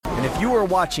If you were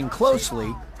watching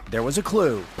closely, there was a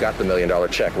clue. Got the $1 million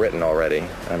check written already.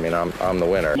 I mean, I'm the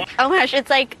winner. Oh my gosh, it's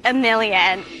like $1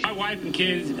 million. My wife and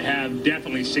kids have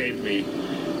definitely saved me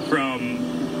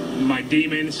from my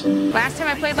demons. Last time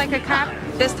I played like a cop,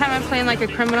 this time I'm playing like a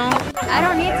criminal. I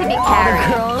don't need to be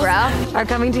Karen. Girls are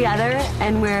coming together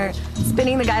and we're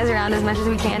spinning the guys around as much as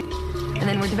we can, and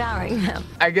then we're devouring them.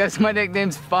 I guess my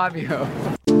nickname's Fabio.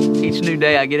 Each new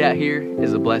day I get out here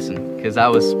is a blessing, because I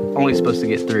was only supposed to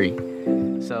get 3.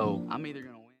 So I'm either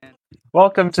going to win.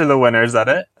 Welcome to The Winner's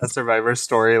Edit, a Survivor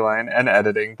storyline and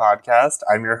editing podcast.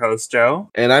 I'm your host, Joe.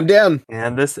 And I'm Dan.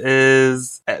 And this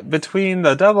is between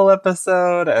the double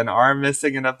episode and our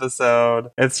missing an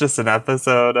episode. It's just an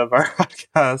episode of our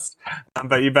podcast.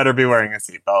 But you better be wearing a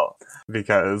seatbelt,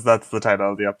 because that's the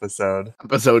title of the episode.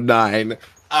 Episode 9.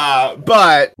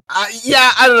 But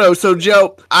I don't know. So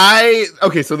Joe,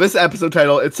 so this episode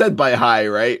title, it said by high,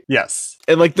 right? Yes.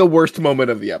 And like the worst moment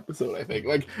of the episode, I think.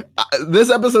 Like this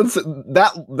episode,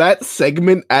 that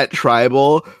segment at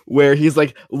Tribal where he's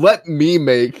like, "Let me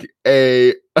make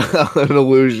an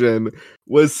illusion,"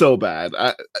 was so bad.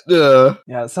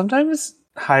 Yeah, sometimes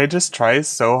High just tries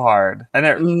so hard, and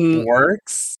it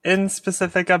works in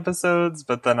specific episodes,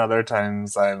 but then other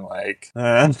times I'm like,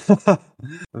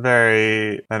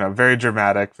 very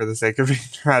dramatic for the sake of being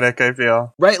dramatic, I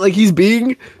feel. Right, like he's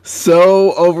being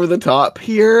so over the top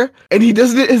here, and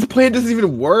his plan doesn't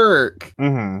even work.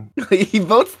 Mm-hmm. He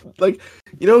votes,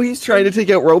 he's trying to take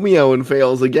out Romeo and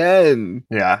fails again.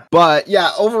 Yeah. But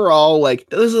yeah, overall, this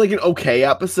is like an okay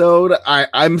episode.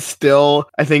 I'm still,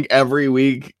 I think every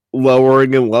week,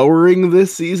 lowering and lowering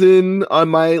this season on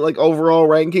my overall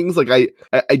rankings.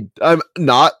 I'm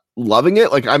not loving it.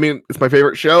 It's my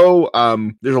favorite show.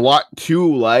 There's a lot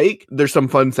to like. There's some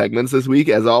fun segments this week,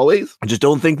 as always. I just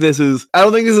don't think this is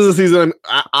a season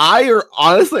I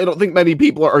don't think many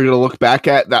people are going to look back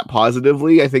at that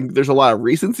positively. I think there's a lot of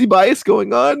recency bias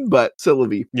going on, but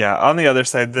Sylvie. Yeah, on the other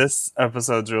side, this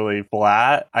episode's really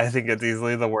flat. I think it's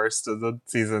easily the worst of the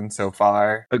season so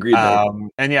far. Agreed.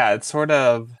 And yeah, it sort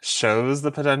of shows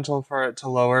the potential for it to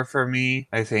lower for me.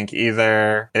 I think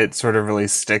either it sort of really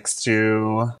sticks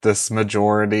to this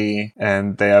majority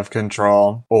and they have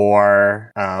control,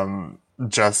 or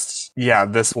this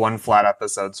one flat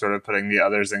episode sort of putting the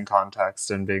others in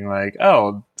context and being like,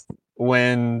 oh,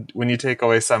 when you take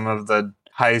away some of the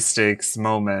high stakes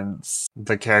moments,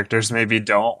 the characters maybe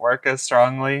don't work as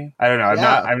strongly. I don't know.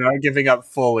 I'm not giving up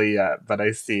fully yet, but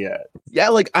I see it.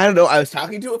 Yeah, I don't know. I was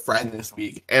talking to a friend this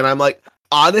week and I'm like,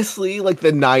 honestly,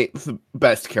 the 9th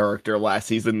best character last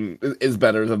season is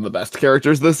better than the best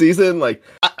characters this season.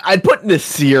 I'd put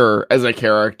Naseer as a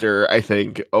character, I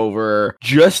think, over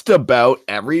just about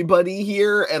everybody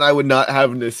here, and I would not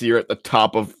have Naseer at the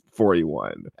top of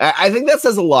 41. I think that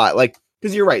says a lot.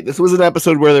 Because you're right, this was an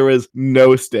episode where there was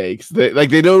no stakes.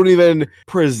 They don't even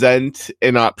present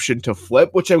an option to flip,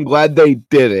 which I'm glad they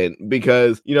didn't,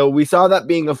 because, we saw that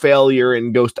being a failure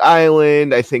in Ghost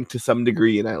Island, I think to some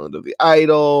degree in Island of the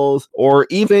Idols, or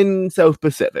even South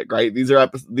Pacific, right? These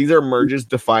are merges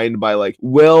defined by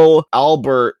will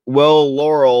Albert, will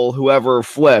Laurel, whoever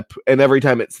flip, and every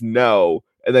time it's no.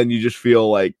 And then you just feel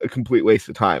like a complete waste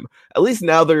of time. At least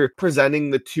now they're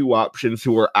presenting the two options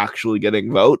who are actually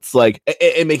getting votes,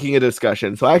 and making a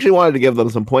discussion. So I actually wanted to give them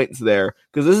some points there,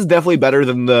 because this is definitely better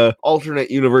than the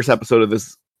alternate universe episode of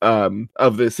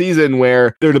this season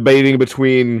where they're debating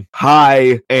between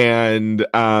High and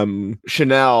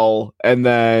Chanel, and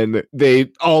then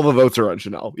all the votes are on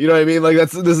Chanel. You know what I mean?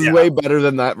 This is way better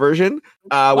than that version,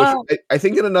 which I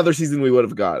think in another season we would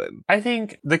have gotten. I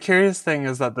think the curious thing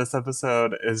is that this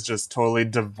episode is just totally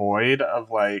devoid of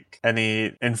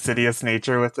any insidious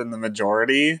nature within the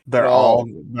majority. They're all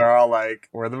like,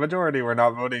 we're the majority, we're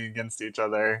not voting against each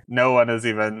other. No one is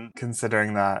even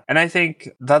considering that. And I think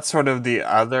that's sort of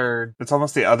it's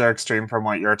almost the other extreme from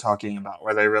what you're talking about,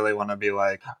 where they really want to be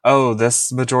like, oh,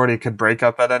 this majority could break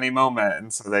up at any moment,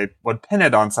 and so they would pin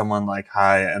it on someone like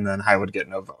High, and then High would get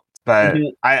no votes. But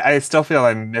I still feel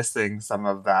I'm missing some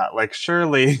of that.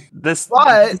 Surely this...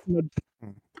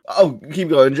 Oh, keep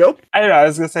going, Joe. I don't know, I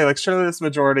was going to say, surely this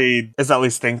majority is at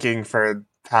least thinking for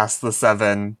past the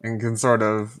 7 and can sort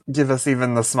of give us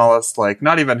even the smallest,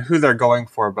 not even who they're going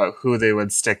for, but who they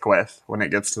would stick with when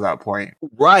it gets to that point.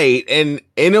 Right. And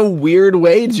in a weird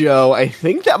way, Joe, I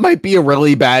think that might be a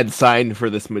really bad sign for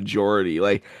this majority.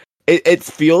 it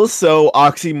feels so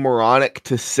oxymoronic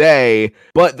to say,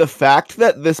 but the fact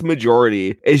that this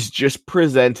majority is just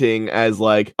presenting as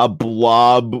like a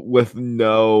blob with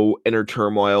no inner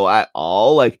turmoil at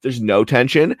all, like there's no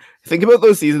tension. Think about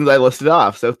those seasons I listed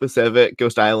off: South Pacific,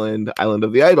 Ghost Island, Island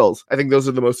of the Idols. I think those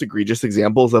are the most egregious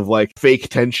examples of like fake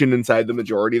tension inside the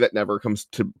majority that never comes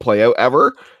to play out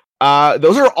ever.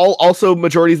 Those are all also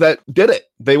majorities that did it.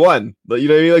 They won. But you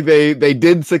know what I mean? Like they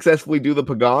did successfully do the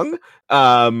Pagong.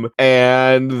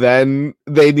 And then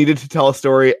they needed to tell a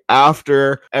story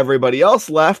after everybody else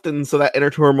left, and so that inner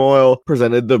turmoil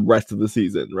presented the rest of the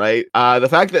season, right? The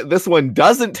fact that this one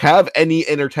doesn't have any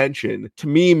inner tension to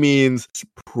me means it's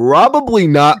probably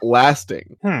not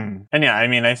lasting. And yeah, I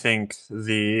mean, I think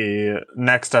the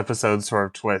next episode sort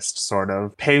of twist sort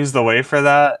of paves the way for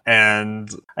that. And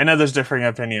I know there's differing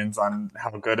opinions on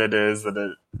how good it is, that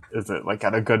it is it like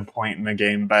at a good point in the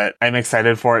game, but I'm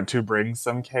excited for it to bring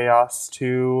some chaos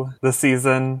to the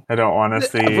season. I don't want to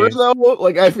see. Ever, though,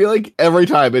 like I feel like every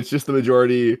time it's just the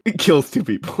majority kills two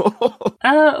people.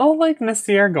 Like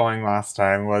Nasir going last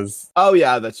time was. Oh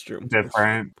yeah, that's true.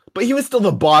 Different. But he was still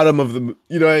the bottom of the.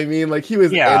 You know what I mean? Like he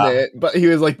was in it, but he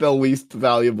was like the least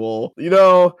valuable. You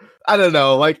know. I don't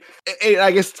know, like,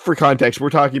 I guess for context, we're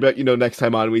talking about, next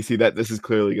time on, we see that this is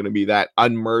clearly going to be that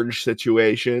unmerged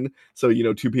situation. So,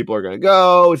 two people are going to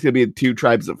go. It's going to be 2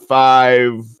 tribes of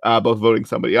 5, both voting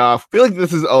somebody off. I feel like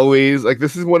this is always, like,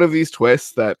 this is one of these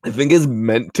twists that I think is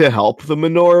meant to help the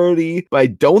minority, but I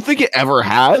don't think it ever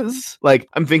has. Like,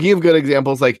 I'm thinking of good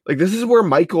examples, like this is where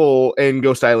Michael and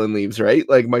Ghost Island leaves, right?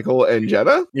 Like, Michael and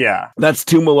Jeddah? Yeah. That's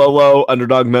 2 Malolo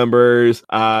underdog members,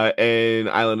 and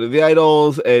Island of the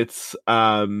Idols. It's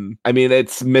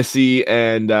Missy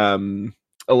and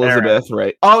Elizabeth, Aaron.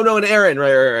 Right? Oh no, and Aaron,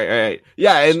 right.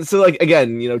 Yeah, and so like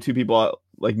again, 2 people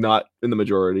like not in the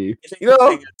majority.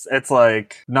 It's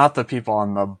like not the people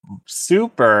on the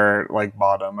super like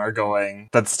bottom are going,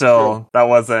 but still that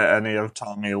wasn't any of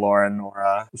Tommy, Lauren,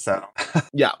 Nora. So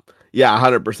Yeah,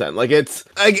 100%. Like it's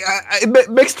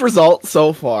mixed results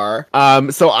so far.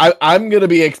 So I'm gonna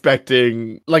be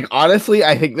expecting. Like honestly,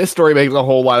 I think this story makes a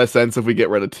whole lot of sense if we get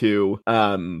rid of 2.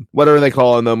 What are they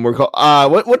calling them?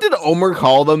 What did Omer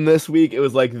call them this week? It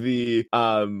was like the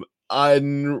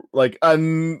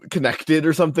unconnected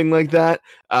or something like that.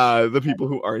 The people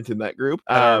who aren't in that group.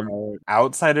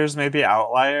 Outsiders, maybe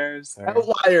outliers.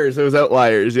 Outliers. It was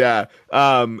outliers. Yeah.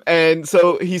 And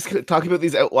so he's talking about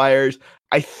these outliers.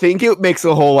 I think it makes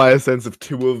a whole lot of sense if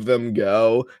 2 of them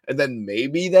go, and then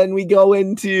then we go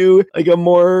into like a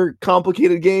more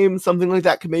complicated game. Something like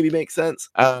that could maybe make sense.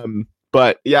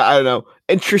 But yeah, I don't know.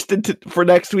 Interested for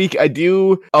next week. I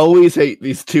do always hate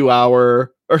these 1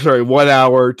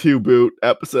 hour 2 boot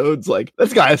episodes. Like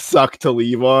that's gotta suck to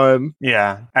leave on.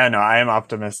 Yeah, I don't know. I am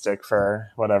optimistic for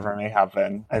whatever may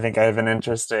happen. I think I have an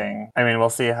interesting. I mean, we'll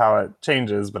see how it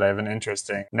changes, but I have an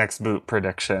interesting next boot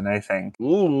prediction. I think.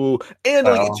 Ooh, and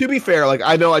like to be fair, like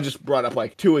I know I just brought up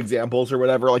like 2 examples or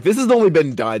whatever. Like this has only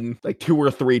been done like 2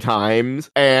 or 3 times,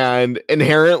 and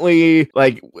inherently,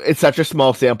 like it's such a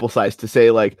small sample size to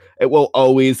say like it will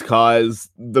always cause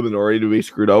the minority to be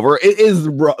screwed over. It is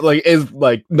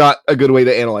not a good way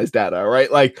to analyze data,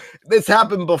 right? Like this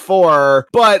happened before,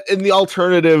 but in the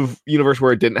alternative universe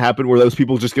where it didn't happen, were those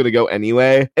people just going to go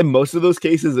anyway? In most of those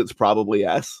cases, it's probably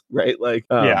yes, right? Like,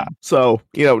 yeah. So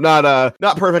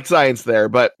not perfect science there,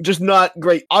 but just not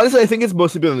great. Honestly, I think it's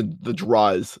mostly been the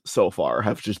draws so far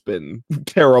have just been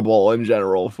terrible in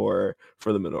general for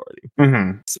the minority.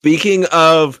 Mm-hmm. Speaking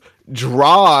of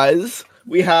draws,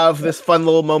 we have this fun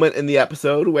little moment in the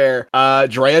episode where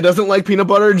Drea doesn't like peanut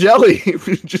butter and jelly.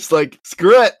 Just like,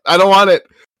 screw it, I don't want it.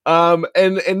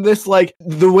 And this, like,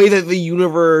 the way that the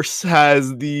universe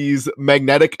has these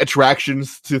magnetic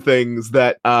attractions to things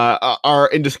that are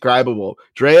indescribable.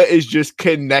 Drea is just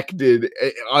connected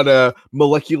on a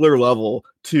molecular level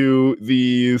to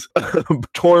these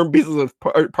torn pieces of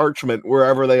parchment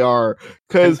wherever they are.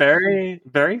 Because very,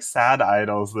 very sad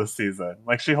idols this season.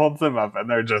 Like she holds them up and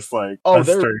they're just like a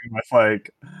string with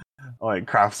like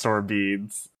craft store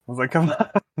beads. I was like, come on.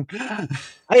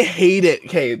 I hate it.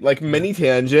 Okay, like mini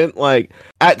tangent, like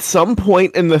at some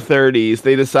point in the 30s,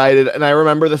 they decided, and I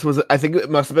remember I think it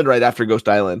must have been right after Ghost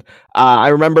Island. I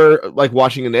remember like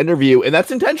watching an interview, and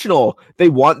that's intentional. They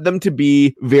want them to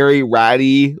be very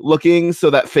ratty looking so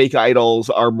that fake idols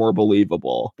are more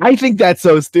believable. I think that's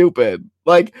so stupid.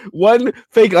 Like,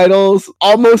 fake idols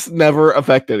almost never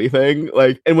affect anything.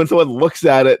 Like, and when someone looks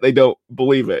at it, they don't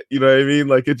believe it. You know what I mean?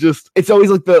 Like, it's always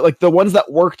like the ones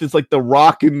that worked is like the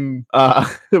Rock and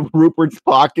Rupert's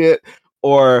Pocket,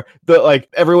 or the like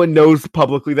everyone knows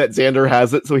publicly that Xander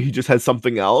has it, so he just has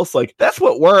something else. Like that's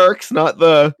what works, not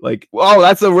the like, oh,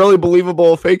 that's a really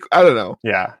believable fake. I don't know.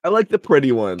 Yeah. I like the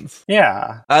pretty ones.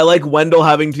 Yeah. I like Wendell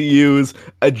having to use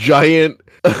a giant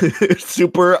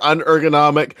super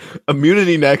unergonomic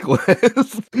immunity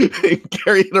necklace and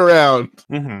carry it around.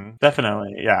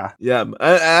 Definitely. Yeah. Yeah.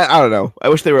 I don't know. I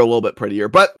wish they were a little bit prettier,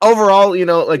 but overall, you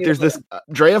know, like there's this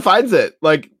Drea finds it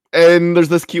like, and there's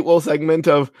this cute little segment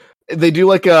of they do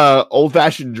like a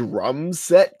old-fashioned drum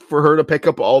set for her to pick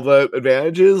up all the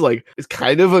advantages. Like it's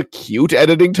kind of a cute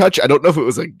editing touch. I don't know if it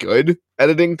was a good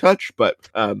editing touch, but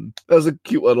that was a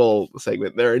cute little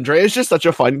segment there. And Drea is just such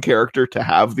a fun character to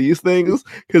have these things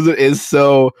because it is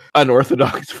so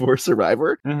unorthodox for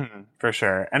Survivor. For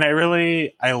sure. And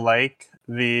I like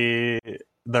the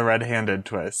red-handed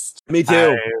twist. Me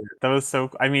too. That was so.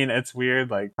 I mean, it's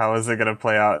weird. Like, how is it going to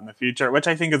play out in the future? Which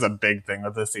I think is a big thing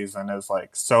with this season. Is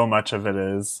like so much of it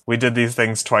is we did these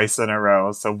things twice in a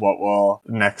row. So what will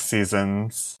next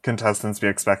season's contestants be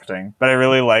expecting? But I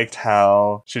really liked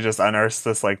how she just unearths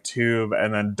this like tube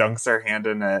and then dunks her hand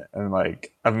in it, and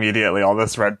like immediately all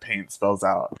this red paint spills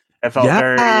out. It felt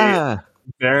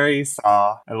very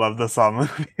Saw. I love the Saw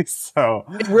movies. So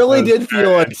it really did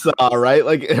feel like Saw, right?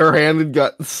 Like her hand had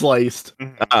got sliced.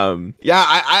 I'm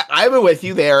with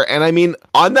you there. And I mean,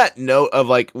 on that note of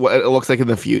like what it looks like in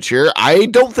the future, I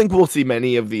don't think we'll see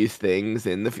many of these things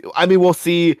in the I mean, we'll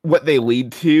see what they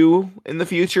lead to in the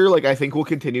future. Like I think we'll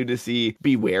continue to see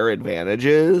beware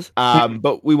advantages,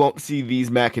 but we won't see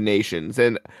these machinations.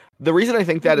 And the reason I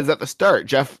think that is at the start,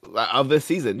 Jeff, of this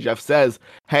season, Jeff says,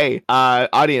 hey,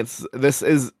 audience, this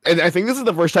is, and I think this is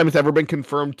the first time it's ever been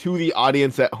confirmed to the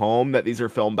audience at home that these are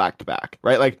filmed back to back,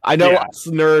 right? Like, I know us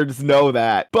nerds know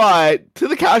that, but to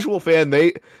the casual fan,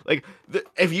 they, like,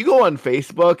 if you go on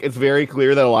Facebook, it's very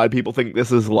clear that a lot of people think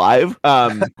this is live,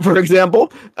 for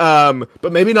example,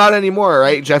 but maybe not anymore,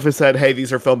 right? Jeff has said, hey,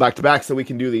 these are filmed back to back so we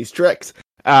can do these tricks.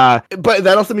 But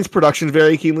that also means production's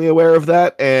very keenly aware of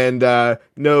that and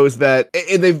knows that,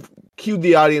 and they've queued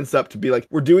the audience up to be like,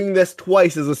 we're doing this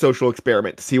twice as a social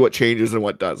experiment to see what changes and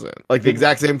what doesn't. Like the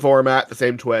exact same format, the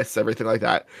same twists, everything like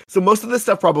that. So most of this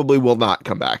stuff probably will not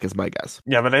come back, is my guess.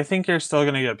 Yeah, but I think you're still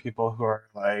going to get people who are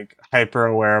like hyper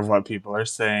aware of what people are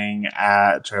saying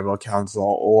at Tribal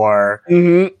Council or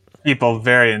people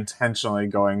very intentionally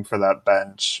going for that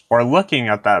bench or looking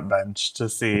at that bench to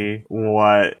see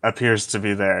what appears to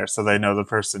be there so they know the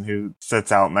person who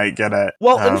sits out might get it.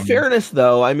 Well, in fairness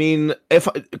though, I mean,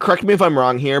 correct me if I'm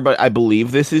wrong here, but I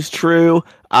believe this is true.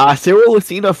 Sarah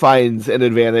Lucina finds an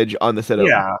advantage on the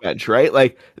sit-out bench, right?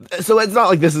 Like, so it's not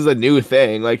like this is a new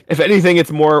thing. Like, if anything,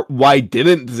 it's more, why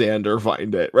didn't Xander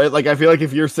find it, right? Like, I feel like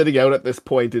if you're sitting out at this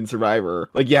point in Survivor,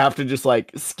 like, you have to just,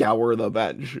 like, scour the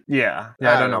bench. Yeah,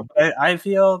 I don't know. I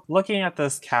feel, looking at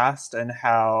this cast and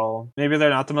how maybe they're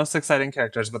not the most exciting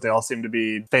characters, but they all seem to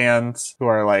be fans who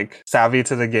are, like, savvy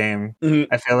to the game.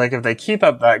 I feel like if they keep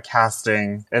up that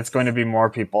casting, it's going to be more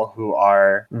people who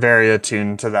are very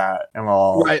attuned to that and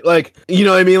will... Right, like, you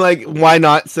know what I mean? Like, why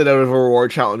not sit out of a reward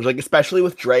challenge? Like, especially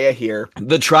with Drea here.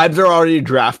 The tribes are already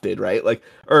drafted, right? Like,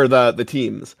 or the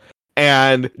teams.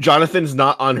 And Jonathan's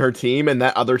not on her team, and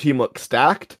that other team looks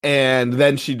stacked, and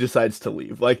then she decides to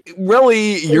leave. Like,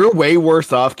 really, you're way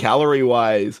worse off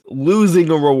calorie-wise losing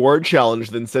a reward challenge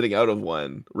than sitting out of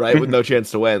one, right? With no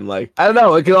chance to win. Like, I don't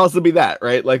know, it could also be that,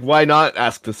 right? Like, why not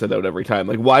ask to sit out every time?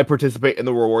 Like, why participate in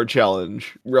the reward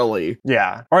challenge, really?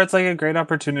 Yeah. Or it's like a great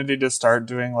opportunity to start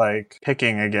doing, like,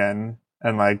 picking again.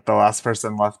 And, like, the last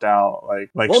person left out,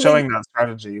 like showing that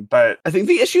strategy. But I think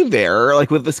the issue there,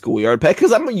 like, with the schoolyard pick,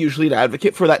 because I'm usually an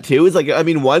advocate for that, too, is, like, I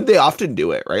mean, one, they often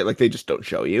do it, right? Like, they just don't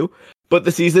show you. But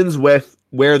the seasons with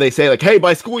where they say, like, hey,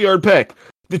 by schoolyard pick,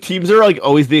 the teams are, like,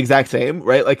 always the exact same,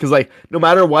 right? Like, because, like, no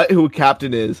matter what, who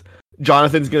captain is,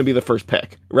 Jonathan's going to be the first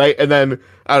pick, right? And then,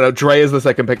 I don't know, Dre is the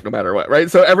second pick no matter what,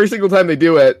 right? So every single time they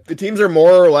do it, the teams are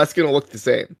more or less going to look the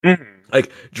same. Like,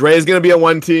 Dre's going to be on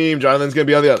one team, Jonathan's going to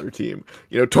be on the other team.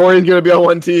 You know, Torian's going to be on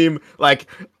one team. Like,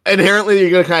 inherently, you're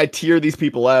going to kind of tier these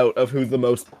people out of who's the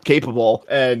most capable,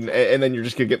 and then you're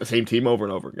just going to get the same team over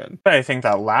and over again. But I think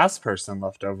that last person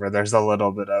left over, there's a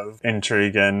little bit of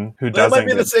intrigue in who doesn't. That might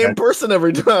be the same person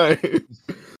every time.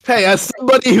 Hey, as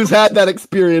somebody who's had that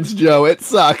experience, Joe, it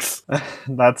sucks.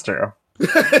 That's true.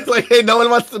 It's like, hey, no one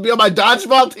wants to be on my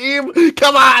dodgeball team?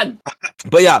 Come on!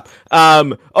 But yeah,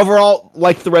 overall,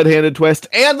 like the red-handed twist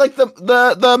and like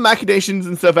the machinations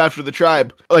and stuff after the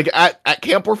tribe, like at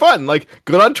camp were fun. Like,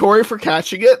 good on Tori for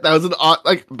catching it. That was an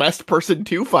like best person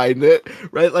to find it,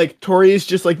 right? Like Tori is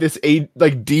just like this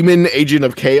like demon agent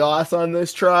of chaos on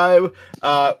this tribe,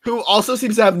 who also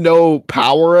seems to have no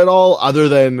power at all other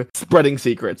than spreading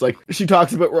secrets. Like, she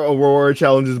talks about Aurora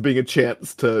challenges being a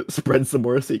chance to spread some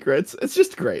more secrets. It's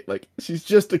just great. Like, she's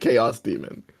just a chaos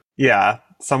demon. Yeah.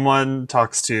 Someone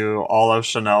talks to all of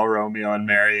Chanel, Romeo, and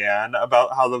Marianne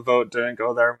about how the vote didn't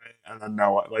go their way, and then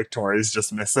no, like Tori's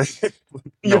just missing.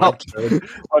 No one cared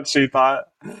what she thought.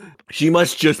 She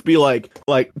must just be like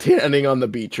tanning on the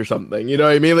beach or something. You know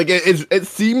what I mean? Like it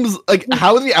seems like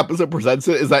how the episode presents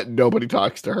it is that nobody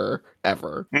talks to her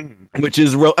ever, which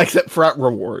is real, except for at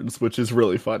rewards, which is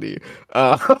really funny.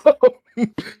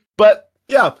 But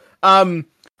yeah, and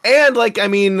like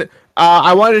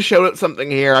I wanted to show something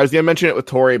here. I was gonna mention it with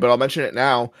Tori, but I'll mention it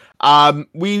now.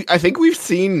 I think we've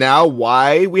seen now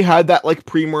why we had that like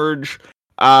pre-merge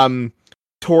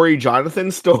Tori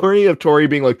Jonathan story of Tori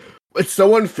being like, it's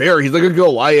so unfair. He's like a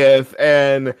Goliath,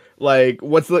 and like,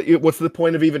 what's the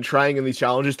point of even trying in these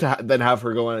challenges to then have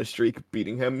her go on a streak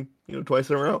beating him, twice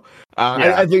in a row?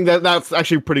 I think that's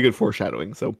actually pretty good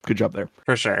foreshadowing. So good job there,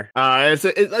 for sure. Like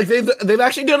they've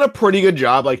actually done a pretty good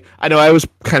job. Like, I know I was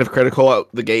kind of critical out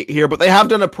the gate here, but they have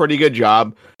done a pretty good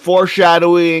job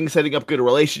foreshadowing, setting up good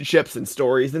relationships and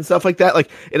stories and stuff like that. Like,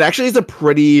 it actually is a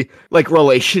pretty like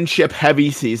relationship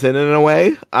heavy season in a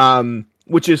way,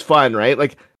 which is fun, right?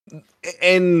 Like.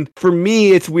 And for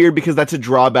me, it's weird because that's a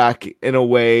drawback in a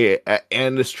way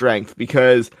and a strength,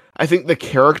 because I think the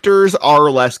characters are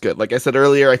less good. Like I said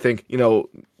earlier, I think,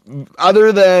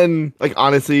 other than like,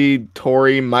 honestly,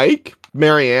 Tori, Mike,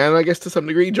 Marianne, I guess to some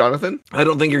degree, Jonathan, I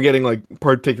don't think you're getting like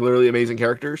particularly amazing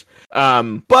characters.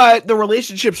 But the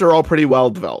relationships are all pretty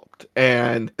well developed,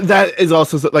 and that is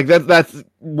also like that's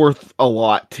worth a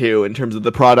lot too in terms of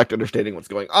the product understanding what's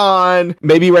going on.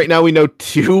 Maybe right now we know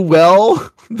too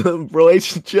well the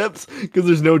relationships because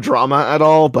there's no drama at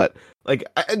all, but like,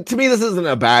 to me, this isn't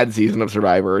a bad season of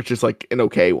Survivor. It's just like an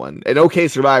okay one. An okay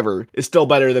Survivor is still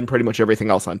better than pretty much everything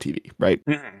else on TV, right?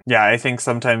 Yeah, I think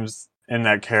sometimes in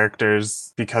that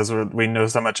characters, because we know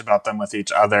so much about them with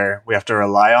each other, we have to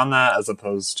rely on that as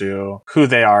opposed to who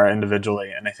they are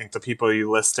individually. And I think the people you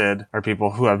listed are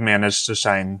people who have managed to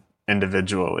shine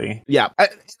individually. Yeah.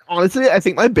 Honestly, I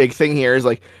think my big thing here is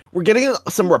like, we're getting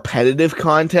some repetitive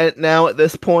content now at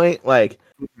this point. Like,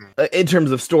 in terms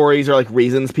of stories or like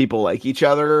reasons people like each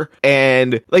other,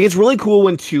 and like it's really cool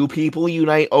when two people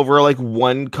unite over like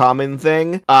one common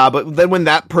thing, but then when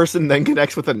that person then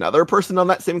connects with another person on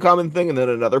that same common thing, and then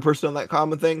another person on that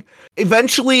common thing,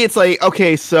 eventually it's like,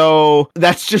 okay, so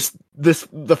that's just the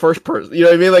first person, you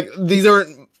know what I mean? Like, these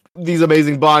aren't these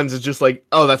amazing bonds. Is just like,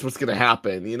 oh, that's what's gonna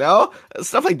happen,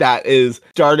 stuff like that is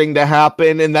starting to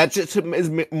happen, and that just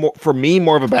is more, for me,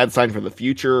 more of a bad sign for the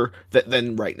future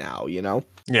than right now.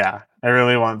 Yeah, I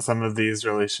really want some of these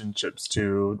relationships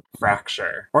to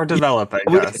fracture or develop, I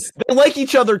guess. They like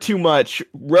each other too much,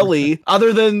 really,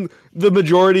 other than the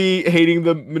majority hating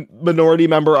the minority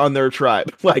member on their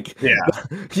tribe. Like, yeah.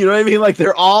 You know what I mean? Like, they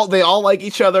all like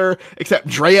each other, except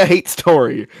Drea hates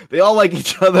Tori. They all like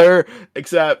each other,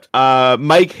 except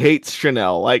Mike hates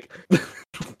Chanel. Like,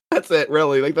 that's it,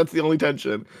 really. Like, that's the only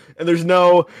tension. And there's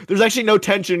actually no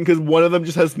tension because one of them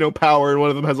just has no power and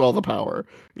one of them has all the power.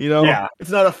 Yeah. It's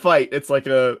not a fight. It's like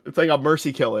a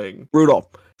mercy killing. Brutal.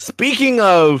 Speaking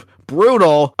of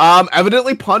brutal,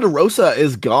 evidently Ponderosa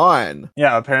is gone.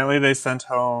 Yeah, apparently they sent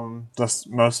home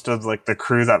most of like the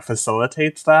crew that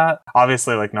facilitates that.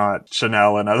 Obviously, like, not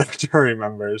Chanel and other jury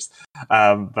members.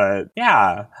 But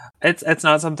yeah, it's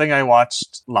not something I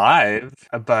watched live,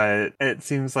 but it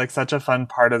seems like such a fun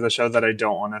part of the show that I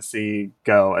don't want to see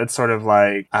go. It's sort of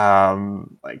like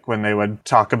when they would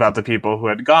talk about the people who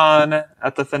had gone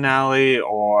at the finale,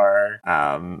 or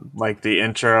like the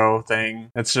intro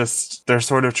thing. It's just they're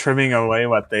sort of trimming away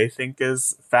what they think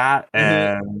is fat,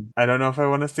 and I don't know if I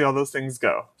want to see all those things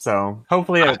go. So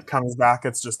hopefully it comes back.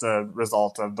 It's just a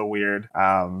result of the weird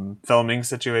filming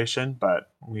situation, but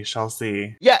we shall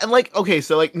see. Yeah, and like, okay,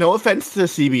 so like, no offense to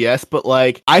CBS, but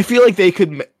like, I feel like they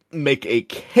could make a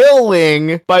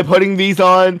killing by putting these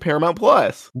on Paramount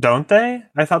Plus. Don't they?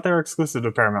 I thought they were exclusive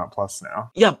to Paramount Plus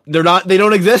now. Yeah, they're not. They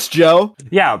don't exist, Joe.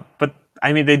 Yeah, but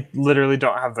I mean, they literally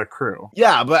don't have the crew.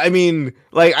 Yeah, but I mean,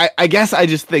 like, I guess I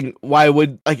just think, why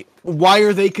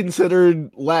are they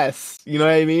considered less? You know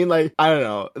what I mean? Like, I don't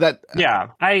know.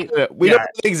 We don't know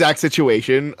the exact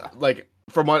situation. Like,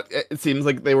 from what it seems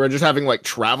like they were just having like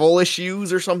travel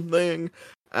issues or something.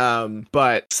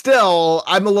 But still,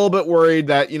 I'm a little bit worried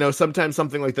that, sometimes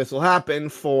something like this will happen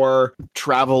for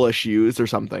travel issues or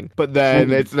something, but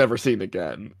then it's never seen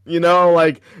again.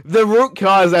 Like the root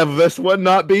cause of this one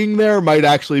not being there might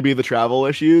actually be the travel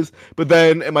issues, but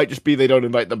then it might just be they don't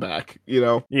invite them back,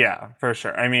 Yeah, for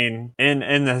sure. I mean,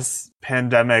 in this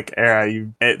pandemic era,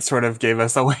 it sort of gave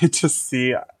us a way to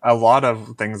see a lot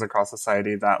of things across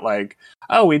society that like,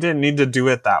 oh, we didn't need to do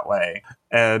it that way.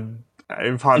 And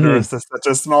Ponderosa is such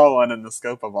a small one in the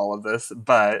scope of all of this,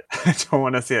 but I don't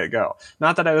want to see it go.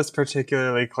 Not that I was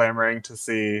particularly clamoring to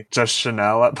see just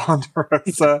Chanel at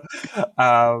Ponderosa.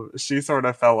 She sort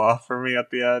of fell off for me at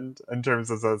the end in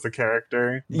terms of as a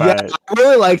character. But... Yeah, I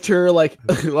really liked her, like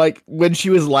when she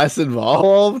was less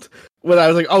involved. When I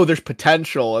was like, oh, there's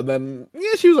potential, and then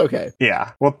she was okay.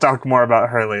 Yeah, we'll talk more about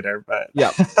her later, but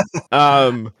yeah.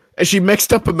 And she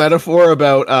mixed up a metaphor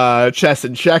about chess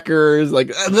and checkers.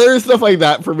 Like, there's stuff like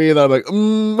that for me that I'm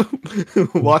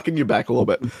like, walking you back a little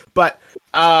bit. But,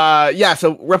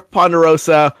 so Rip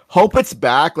Ponderosa, hope it's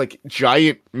back. Like,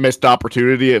 giant missed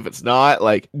opportunity if it's not.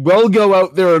 Like, we'll go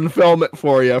out there and film it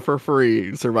for you for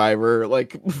free, Survivor.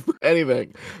 Like,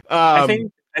 anything. I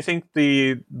think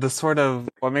the sort of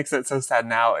what makes it so sad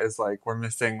now is like we're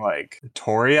missing like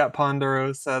Tori at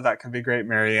Ponderosa. That could be great.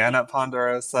 Marianne at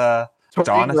Ponderosa.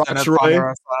 Jonathan at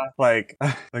Ponderosa. Like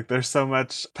there's so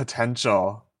much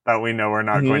potential that we know we're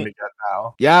not going to get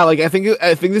now. Yeah, like I think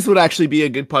this would actually be a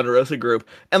good Ponderosa group.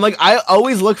 And like I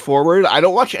always look forward. I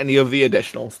don't watch any of the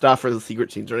additional stuff or the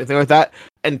secret scenes or anything like that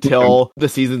until the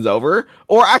season's over.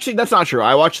 Or actually, that's not true.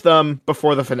 I watch them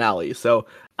before the finale. So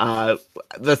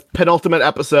the penultimate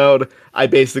episode, I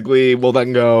basically will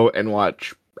then go and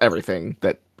watch everything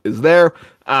that is there.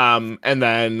 And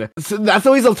then so that's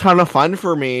always a ton of fun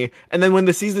for me. And then when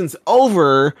the season's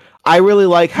over, I really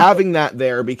like having that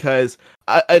there because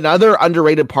another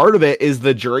underrated part of it is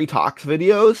the jury talks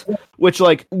videos, which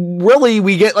like really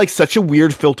we get like such a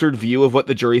weird filtered view of what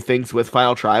the jury thinks with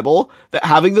Final Tribal that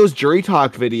having those jury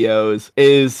talk videos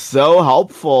is so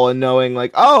helpful in knowing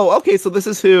like, oh, okay, so this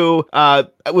is who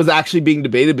was actually being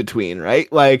debated between,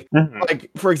 right? Like, like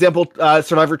for example,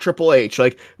 Survivor Triple H,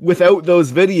 like without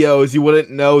those videos, you wouldn't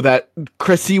know that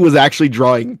Chrissy was actually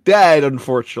drawing dead,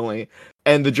 unfortunately.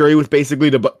 And the jury was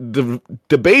basically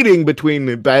debating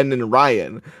between Ben and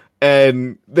Ryan.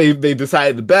 And they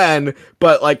decided Ben,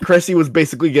 but like Chrissy was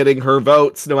basically getting her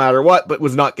votes no matter what, but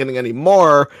was not getting any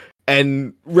more.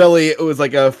 And really, it was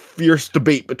like a fierce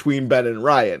debate between Ben and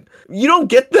Ryan. You don't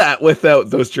get that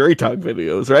without those jury talk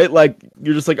videos, right? Like,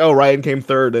 you're just like, oh, Ryan came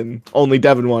third and only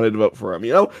Devin wanted to vote for him,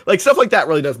 Like, stuff like that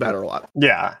really does matter a lot.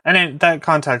 Yeah, and that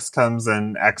context comes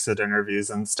in exit interviews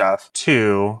and stuff,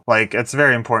 too. Like, it's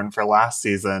very important for last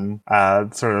season,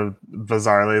 sort of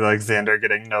bizarrely, like, Xander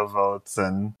getting no votes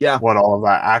and what all of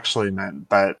that actually meant.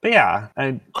 But yeah,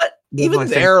 even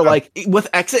there, like, with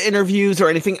exit interviews or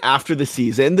anything after the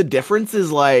season, the difference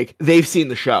is, like, they've seen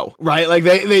the show, right? Like,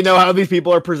 they know how these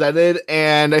people are presented,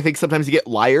 and I think sometimes you get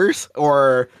liars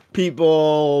or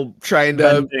people trying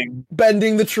to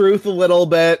bending the truth a little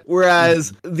bit,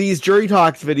 whereas these jury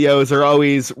talks videos are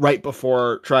always right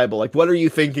before Tribal. Like, what are you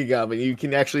thinking of? And you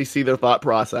can actually see their thought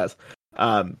process.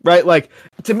 Right? Like,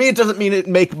 to me, it doesn't mean it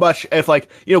make much if, like,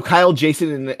 Kyle,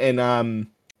 Jason, and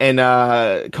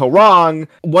Karong,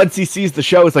 once he sees the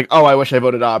show, it's like, oh, I wish I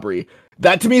voted Aubrey.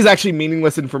 That to me is actually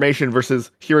meaningless information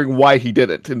versus hearing why he did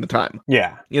it in the time.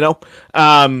 Yeah.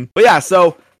 But yeah,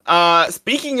 so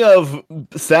speaking of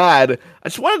sad, I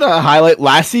just wanted to highlight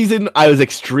last season I was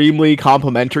extremely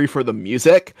complimentary for the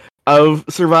music of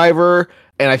Survivor,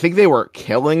 and I think they were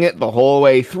killing it the whole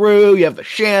way through. You have the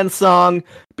Shan song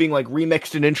being like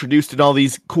remixed and introduced in all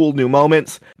these cool new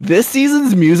moments. This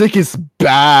season's music is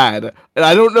bad, and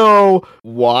I don't know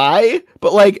why,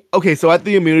 but like, okay, so at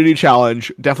the Immunity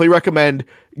Challenge, definitely recommend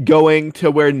going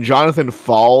to where Jonathan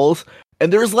falls,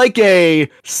 and there's like a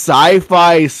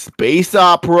sci-fi space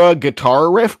opera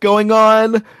guitar riff going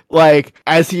on, like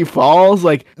as he falls,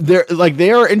 like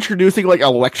they are introducing like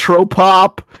electro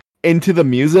pop into the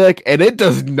music, and it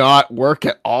does not work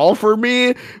at all for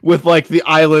me with like the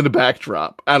island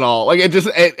backdrop at all. Like it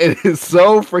is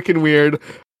so freaking weird.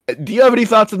 Do you have any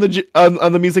thoughts on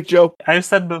the music, Joe? I've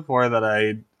said before that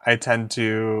I tend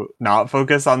to not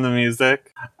focus on the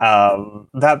music.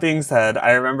 That being said,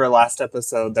 I remember last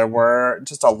episode there were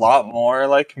just a lot more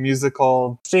like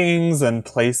musical things and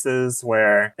places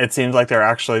where it seemed like they're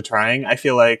actually trying. I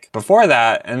feel like before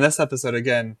that, in this episode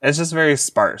again, it's just very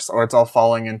sparse, or it's all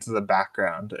falling into the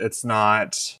background. It's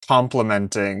not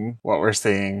complementing what we're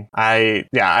seeing. I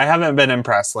haven't been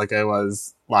impressed like I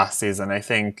was last season. I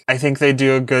think they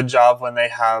do a good job when they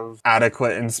have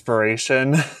adequate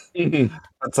inspiration.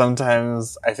 But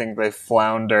sometimes I think they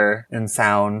flounder in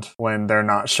sound when they're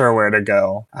not sure where to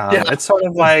go. It's sort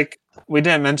of like, we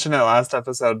didn't mention it last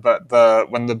episode,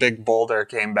 but when the big boulder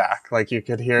came back, like you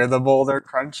could hear the boulder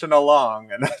crunching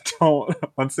along, and I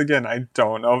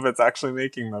don't know if it's actually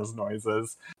making those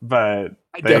noises, but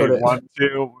they want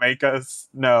to make us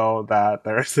know that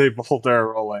there's a boulder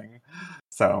rolling.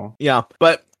 So yeah,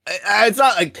 but it's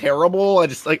not like terrible. I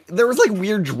just like there was like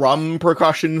weird drum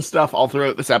percussion stuff all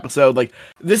throughout this episode. Like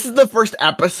this is the first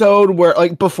episode where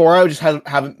like before I just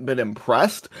haven't been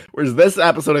impressed. Whereas this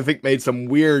episode I think made some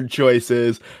weird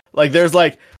choices. Like there's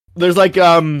a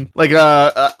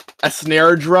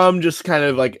snare drum just kind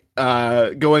of like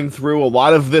going through a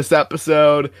lot of this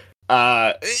episode.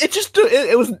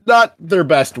 It was not their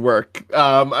best work.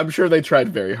 I'm sure they tried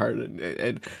very hard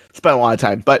and spent a lot of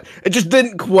time, but it just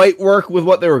didn't quite work with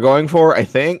what they were going for, I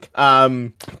think.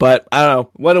 But I don't know.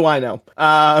 What do I know?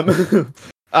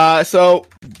 So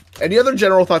any other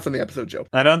general thoughts on the episode, Joe?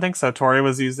 I don't think so. Tori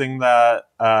was using that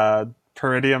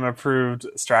Peridium approved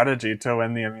strategy to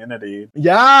win the immunity.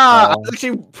 Yeah, I'm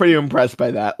actually pretty impressed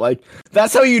by that. Like,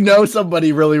 that's how you know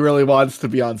somebody really, really wants to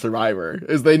be on Survivor,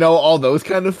 is they know all those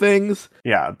kind of things.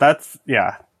 Yeah,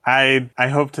 I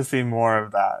hope to see more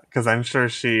of that, because I'm sure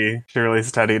she really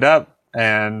studied up.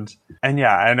 And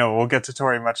yeah, I know we'll get to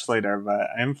Tori much later, but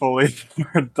I'm fully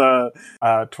for the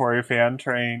Tori fan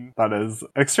train. That is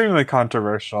extremely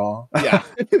controversial. Yeah.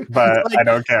 But like, I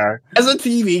don't care. As a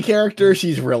TV character,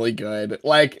 she's really good.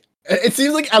 Like, it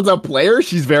seems like as a player,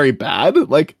 she's very bad.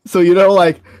 Like, so, you know,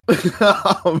 like,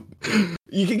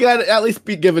 you can at least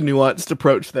give a nuanced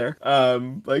approach there.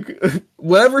 Like,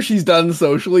 whatever she's done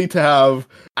socially to have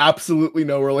absolutely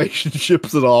no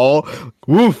relationships at all.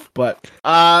 Woof. But,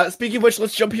 speaking of which,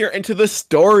 let's jump here into the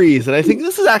stories. And I think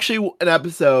this is actually an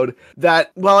episode that,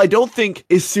 while I don't think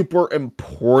is super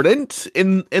important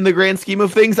in the grand scheme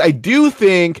of things, I do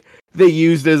think they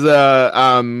used as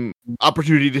a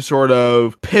opportunity to sort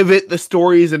of pivot the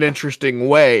stories in interesting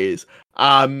ways.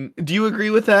 Do you agree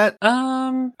with that?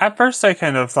 At first I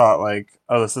kind of thought like,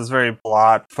 oh, this is very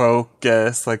plot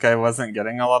focused. Like I wasn't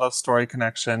getting a lot of story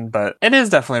connection, but it is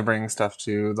definitely bringing stuff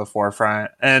to the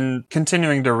forefront and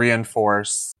continuing to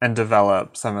reinforce and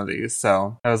develop some of these.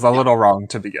 So I was a little wrong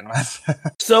to begin with.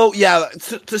 So yeah,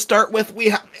 to start with,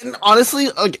 and honestly,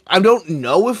 like I don't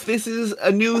know if this is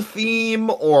a new theme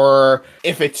or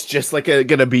if it's just like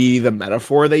gonna be the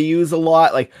metaphor they use a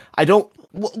lot. Like I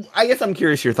guess I'm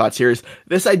curious your thoughts here. Is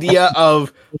this idea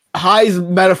of High's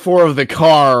metaphor of the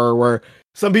car, where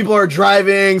some people are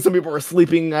driving, some people are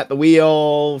sleeping at the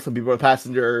wheel, some people are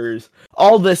passengers,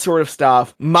 all this sort of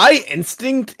stuff. My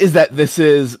instinct is that this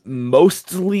is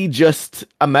mostly just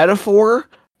a metaphor.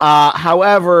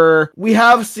 However, we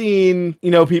have seen,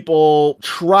 people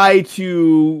try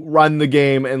to run the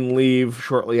game and leave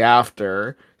shortly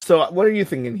after. So what are you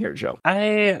thinking here, Joe?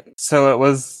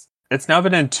 It's now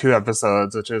been in 2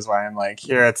 episodes, which is why I'm like,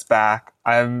 here, it's back.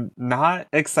 I'm not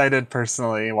excited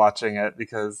personally watching it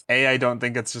because I don't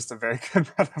think it's just a very good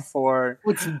metaphor.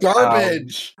 It's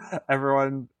garbage.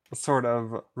 Everyone sort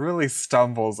of really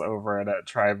stumbles over it at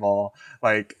Tribal.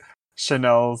 Like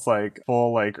Chanel's like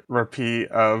full like repeat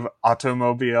of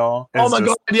automobile. Oh my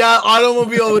god, yeah,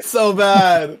 automobile was so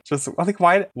bad. Just like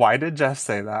why did Jeff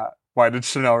say that? Why did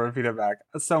Chanel repeat it back?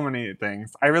 So many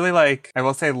things. I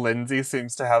will say Lindsay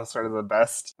seems to have sort of the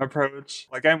best approach.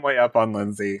 Like, I'm way up on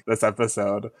Lindsay this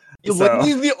episode.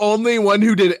 Lindsay's the only one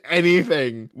who did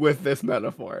anything with this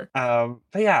metaphor. But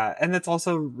yeah, and it's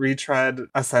also retread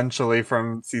essentially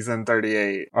from season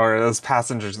 38, or those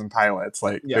passengers and pilots.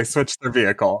 Like, they switched their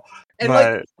vehicle.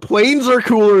 And planes are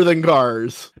cooler than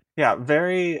cars. Yeah,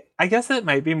 I guess it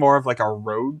might be more of like a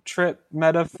road trip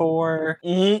metaphor.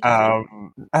 Mm-hmm.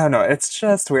 I don't know. It's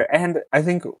just weird. And I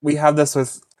think we have this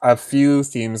with a few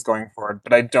themes going forward,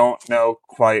 but I don't know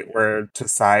quite where to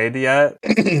side yet.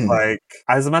 Like,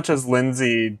 as much as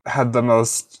Lindsay had the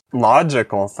most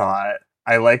logical thought,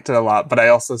 I liked it a lot, but I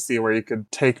also see where you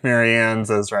could take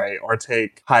Marianne's as right or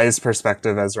take High's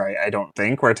perspective as right. I don't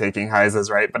think we're taking High's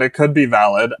as right, but it could be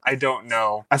valid. I don't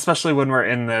know, especially when we're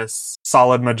in this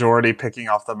solid majority picking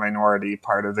off the minority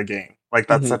part of the game. Like,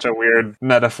 that's such a weird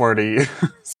metaphor to use.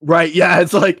 Right, yeah,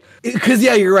 it's like, because,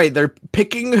 yeah, you're right. They're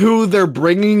picking who they're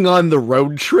bringing on the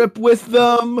road trip with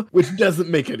them, which doesn't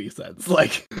make any sense.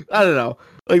 Like, I don't know.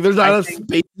 Like, there's not enough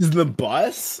space in the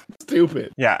bus?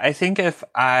 Stupid. Yeah, I think if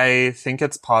I think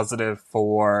it's positive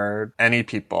for any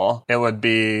people, it would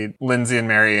be Lindsay and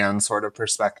Marianne sort of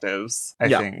perspectives, I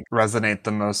think, resonate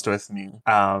the most with me.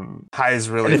 Highs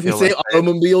really and if feel you say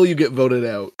automobile, you get voted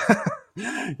out.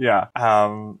 Yeah.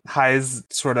 High's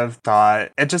sort of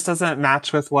thought it just doesn't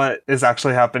match with what is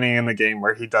actually happening in the game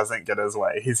where he doesn't get his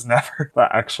way. He's never the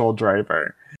actual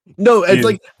driver. No, it's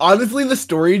like, honestly, the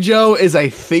story, Joe, is I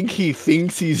think he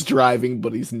thinks he's driving,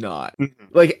 but he's not.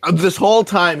 Like, this whole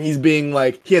time, he's being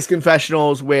like, he has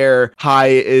confessionals where High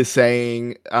is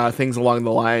saying things along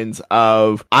the lines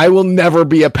of, I will never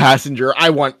be a passenger,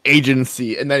 I want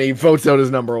agency, and then he votes out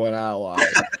his number one ally.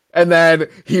 And then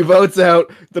he votes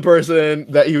out the person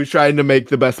that he was trying to make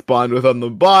the best bond with on the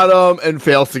bottom and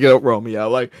fails to get out Romeo.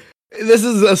 Like, this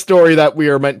is a story that we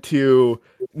are meant to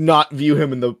not view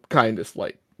him in the kindest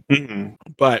light.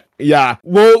 But yeah,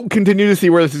 we'll continue to see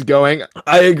where this is going.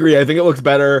 I agree. I think it looks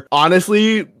better.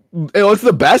 Honestly, it looks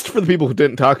the best for the people who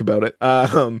didn't talk about it.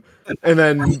 And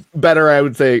then better, I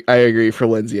would say, I agree, for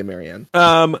Lindsay and Marianne.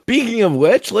 Speaking of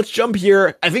which, let's jump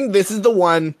here. I think this is the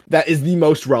one that is the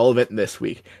most relevant this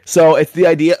week. So it's the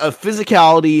idea of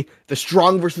physicality, the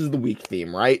strong versus the weak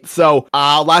theme, right? So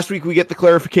last week we get the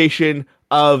clarification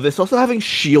of this also having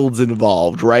shields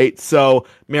involved, right? So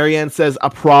Marianne says a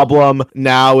problem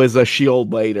now is a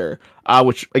shield later,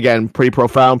 which, again, pretty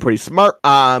profound, pretty smart.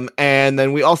 And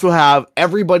then we also have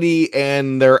everybody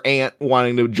and their aunt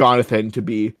wanting Jonathan to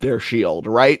be their shield,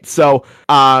 right? So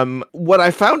what I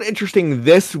found interesting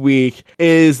this week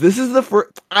is this is the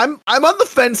first... I'm on the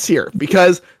fence here,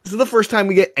 because this is the first time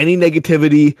we get any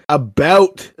negativity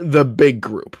about the big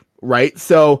group. Right?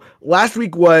 So last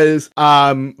week was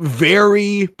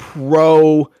very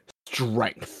pro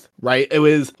strength, right? It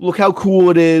was, look how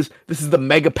cool it is. This is the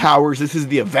mega powers. This is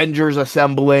the Avengers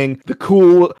assembling. The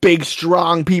cool, big,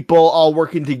 strong people all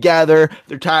working together.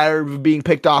 They're tired of being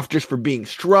picked off just for being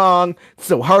strong. It's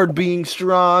so hard being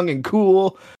strong and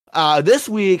cool. This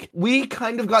week, we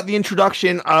kind of got the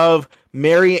introduction of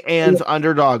Marianne's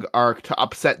underdog arc to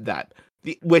upset that.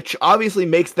 Which obviously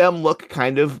makes them look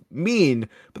kind of mean.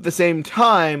 But at the same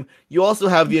time, you also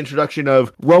have the introduction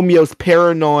of Romeo's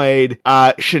paranoid,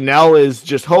 Chanel is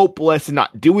just hopeless and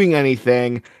not doing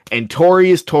anything, and Tori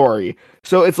is Tori.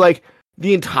 So it's like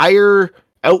the entire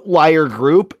outlier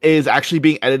group is actually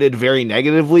being edited very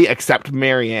negatively, except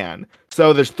Marianne.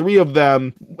 So there's 3 of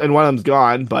them, and one of them's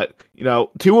gone, but, you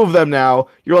know, 2 of them now.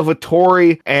 You're left with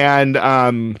Tori and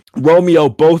Romeo,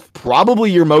 both probably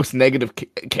your most negative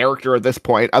character at this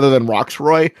point, other than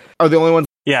Roxroy, are the only ones.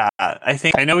 Yeah,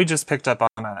 I know we just picked up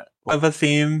on a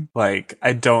theme. Like,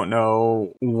 I don't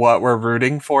know what we're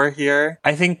rooting for here.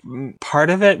 I think part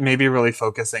of it may be really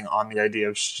focusing on the idea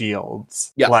of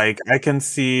shields. Yeah. Like, I can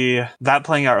see that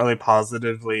playing out really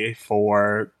positively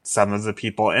for some of the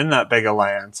people in that big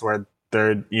alliance where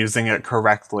they're using it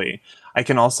correctly. I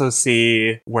can also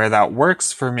see where that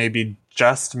works for maybe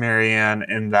just Marianne,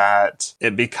 in that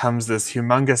it becomes this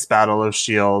humongous battle of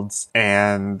shields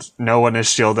and no one is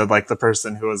shielded like the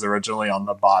person who was originally on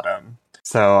the bottom.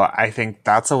 So I think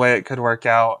that's a way it could work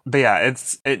out. But yeah,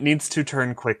 it needs to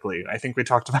turn quickly. I think we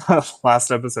talked about it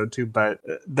last episode too, but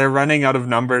they're running out of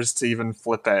numbers to even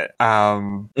flip it.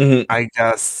 I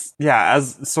guess, yeah,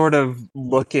 as sort of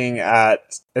looking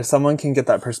at if someone can get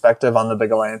that perspective on the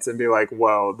big alliance and be like,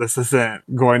 whoa, this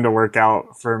isn't going to work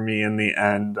out for me in the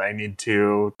end. I need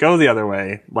to go the other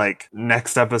way. Like,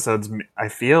 next episode's, I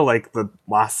feel like the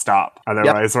last stop.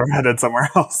 Otherwise, We're headed somewhere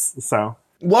else. So.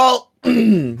 Well,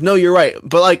 no, you're right.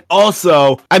 But, like,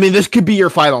 also, I mean, this could be your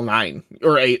final 9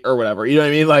 or 8 or whatever. You know what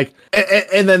I mean? Like,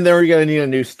 and then they're going to need a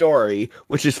new story,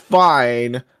 which is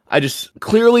fine.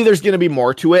 Clearly there's going to be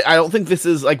more to it. I don't think this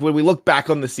is, like, when we look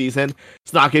back on the season,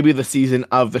 it's not going to be the season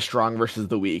of the strong versus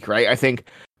the weak, right? I think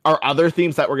our other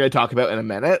themes that we're going to talk about in a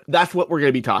minute, that's what we're going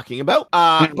to be talking about.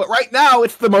 But right now,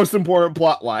 it's the most important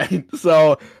plot line.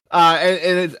 So,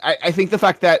 I think the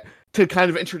fact that, to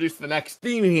kind of introduce the next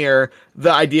theme here,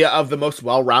 the idea of the most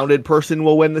well-rounded person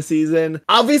will win the season,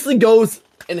 obviously goes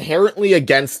inherently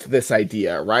against this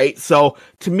idea, right? So,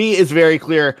 to me, it's very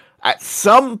clear, at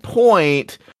some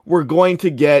point, we're going to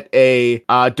get a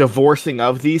divorcing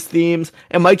of these themes.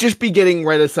 It might just be getting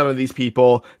rid of some of these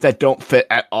people that don't fit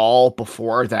at all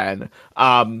before then.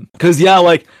 Because, yeah,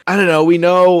 like, I don't know, we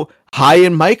know High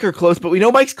and Mike are close, but we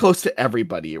know Mike's close to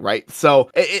everybody, right? So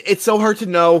it's so hard to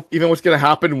know even what's going to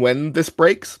happen when this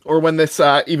breaks, or when this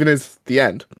even is the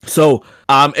end. So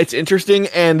it's interesting,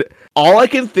 and all I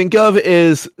can think of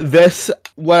is this,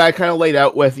 what I kind of laid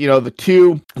out with, you know, the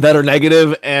 2 that are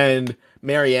negative and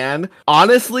Marianne.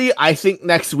 Honestly, I think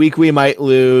next week we might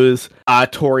lose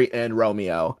Tori and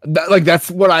Romeo.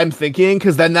 That's what I'm thinking,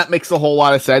 because then that makes a whole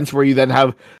lot of sense, where you then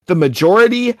have the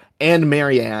majority and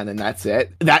Marianne, and that's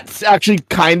it. That's actually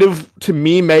kind of, to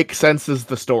me, makes sense as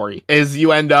the story, is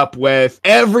you end up with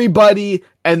everybody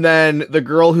and then the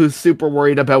girl who's super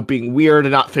worried about being weird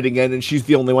and not fitting in, and she's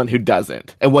the only one who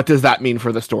doesn't. And what does that mean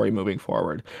for the story moving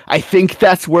forward? I think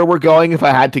that's where we're going if I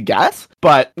had to guess,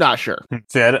 but not sure.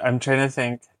 See, I'm trying to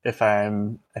think if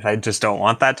I just don't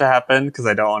want that to happen, because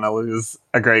I don't want to lose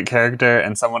a great character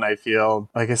and someone I feel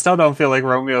like I still don't feel like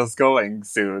Romeo's going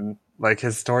soon. Like,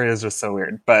 his story is just so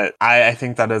weird. But I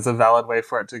think that is a valid way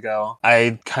for it to go.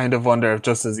 I kind of wonder if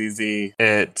just as easy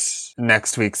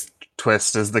next week's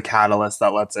twist is the catalyst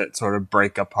that lets it sort of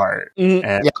break apart.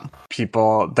 And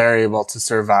people, they're able to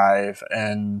survive,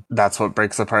 and that's what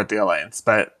breaks apart the alliance.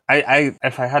 But I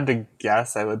if I had to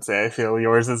guess, I would say I feel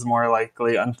yours is more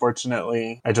likely.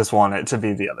 Unfortunately, I just want it to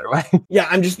be the other way. Yeah,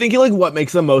 I'm just thinking, like, what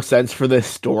makes the most sense for this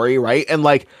story, right? And,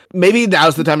 like, maybe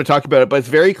now's the time to talk about it, but it's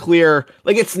very clear,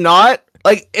 like, it's not...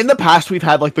 Like, in the past, we've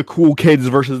had, like, the cool kids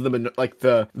versus the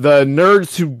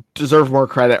nerds who deserve more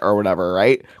credit or whatever,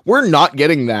 right? We're not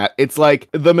getting that. It's, like,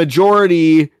 the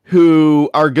majority who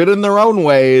are good in their own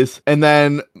ways, and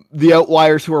then the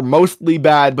outliers who are mostly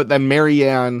bad, but then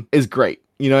Marianne is great.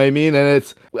 You know what I mean?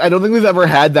 And I don't think we've ever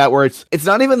had that where it's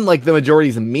not even, like, the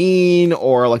majority's mean,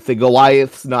 or, like, the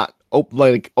Goliath's not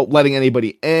letting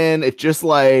anybody in. It's just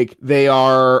like they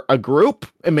are a group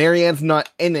and Marianne's not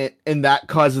in it, and that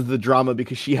causes the drama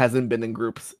because she hasn't been in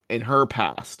groups in her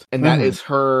past, and that is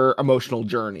her emotional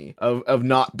journey of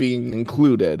not being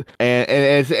included. And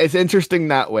it's interesting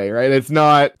that way, right? It's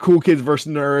not cool kids versus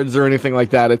nerds or anything like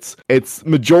that. It's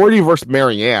majority versus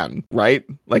Marianne, right?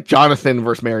 Like Jonathan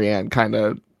versus Marianne, kind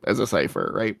of as a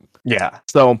cipher, right? Yeah.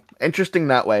 So interesting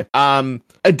that way.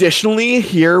 Additionally,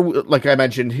 here, like I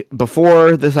mentioned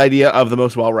before, this idea of the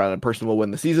most well-rounded person will win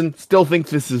the season. Still think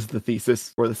this is the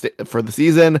thesis for the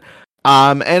season.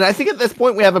 And I think at this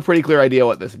point we have a pretty clear idea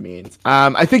what this means.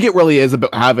 I think it really is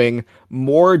about having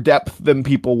more depth than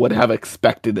people would have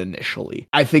expected initially,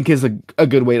 I think is a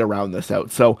good way to round this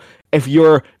out. So if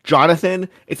you're Jonathan,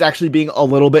 it's actually being a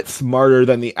little bit smarter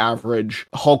than the average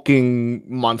hulking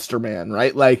monster man,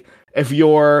 right? Like, if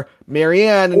you're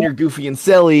Marianne and you're goofy and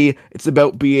silly, it's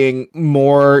about being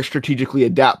more strategically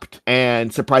adept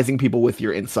and surprising people with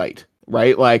your insight,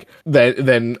 right? Like,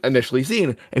 than initially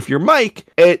seen. If you're Mike,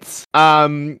 it's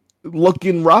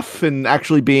looking rough and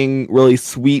actually being really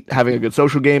sweet, having a good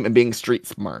social game, and being street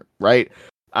smart, right?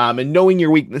 And knowing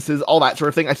your weaknesses, all that sort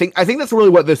of thing. I think that's really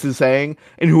what this is saying,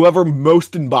 and whoever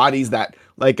most embodies that.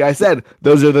 Like I said,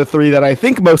 those are the three that I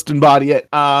think most embody it.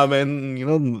 And, you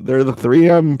know, they're the three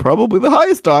I'm probably the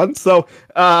highest on. So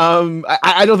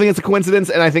I don't think it's a coincidence.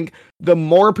 And I think the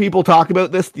more people talk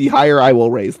about this, the higher I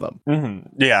will raise them.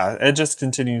 Yeah, it just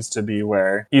continues to be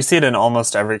where you see it in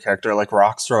almost every character, like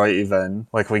Roxroy even.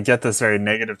 Like, we get this very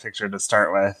negative picture to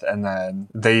start with, and then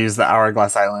they use the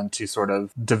Hourglass Island to sort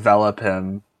of develop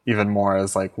him even more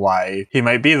as like why he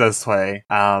might be this way.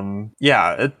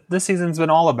 This season's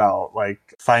been all about like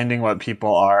finding what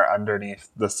people are underneath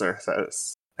the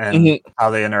surface and how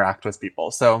they interact with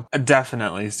people. So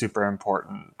definitely super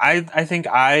important. I think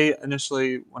I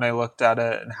initially, when I looked at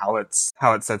it and how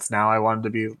it sits now, I wanted to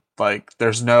be like,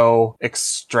 there's no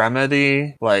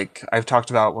extremity. Like I've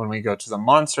talked about when we go to the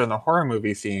monster and the horror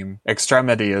movie theme,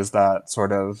 extremity is that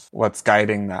sort of what's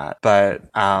guiding that. But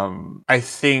I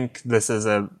think this is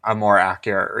a more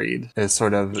accurate read, is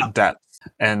sort of depth.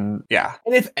 And yeah.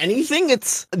 And if anything,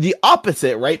 it's the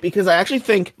opposite, right? Because I actually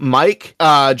think Mike,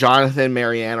 Jonathan,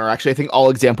 Marianne are actually, I think,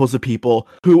 all examples of people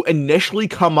who initially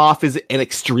come off as an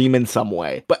extreme in some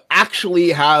way, but actually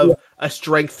have a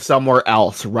strength somewhere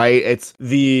else, right? It's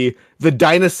the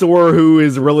dinosaur who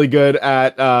is really good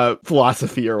at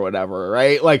philosophy or whatever,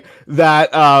 right? Like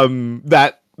that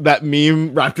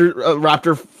meme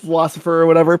raptor philosopher or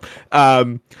whatever,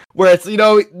 where it's, you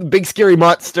know, big scary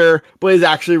monster, but is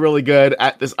actually really good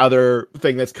at this other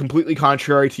thing that's completely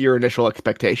contrary to your initial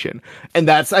expectation. And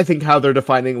that's, I think, how they're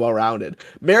defining well-rounded.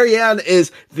 Marianne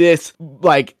is this,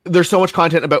 like, there's so much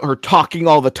content about her talking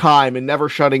all the time and never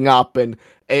shutting up and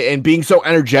being so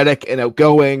energetic and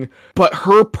outgoing, but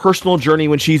her personal journey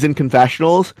when she's in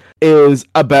confessionals is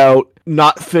about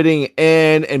not fitting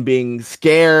in and being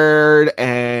scared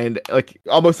and like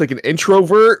almost like an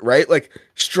introvert, right? Like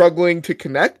struggling to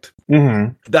connect.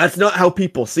 That's not how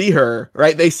people see her,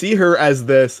 right? They see her as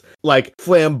this like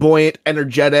flamboyant,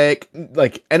 energetic,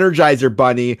 like Energizer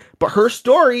bunny, but her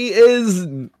story is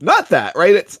not that,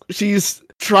 right? She's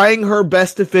trying her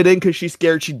best to fit in because she's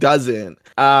scared she doesn't.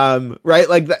 Right?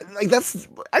 Like that's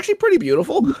actually pretty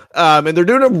beautiful. And they're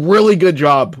doing a really good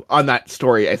job on that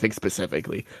story, I think,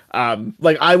 specifically.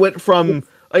 Like I went from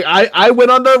like I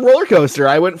went on the roller coaster.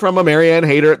 I went from a Marianne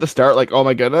hater at the start, like, oh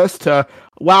my goodness, to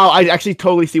wow, I actually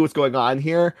totally see what's going on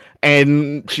here.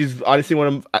 And she's honestly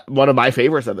one of my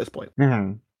favorites at this point.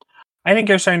 Mm-hmm. I think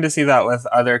you're starting to see that with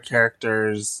other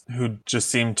characters who just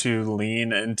seem to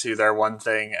lean into their one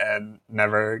thing and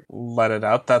never let it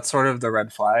out. That's sort of the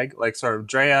red flag. Like sort of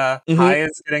Drea, Hai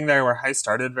is getting there where Hai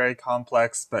started very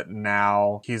complex, but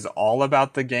now he's all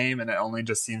about the game and it only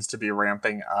just seems to be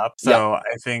ramping up. So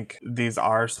I think these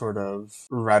are sort of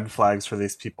red flags for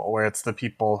these people, where it's the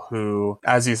people who,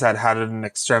 as you said, had an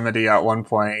extremity at one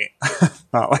point,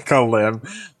 not like a limb,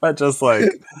 but just like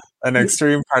an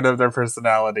extreme part of their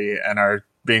personality and are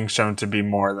being shown to be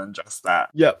more than just that.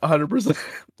 Yep, 100%.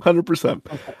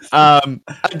 100%.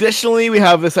 Additionally, we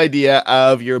have this idea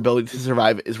of your ability to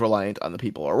survive is reliant on the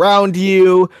people around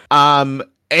you. And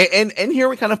here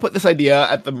we kind of put this idea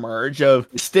at the merge of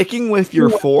sticking with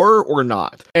your four or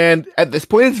not. And at this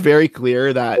point, it's very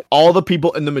clear that all the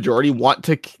people in the majority want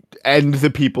to end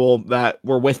the people that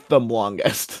were with them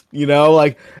longest. You know,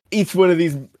 like each one of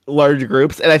these large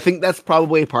groups. And I think that's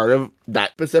probably a part of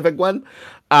that specific one.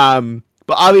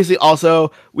 But obviously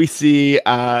also we see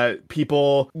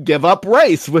people give up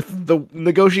rice with the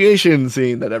negotiation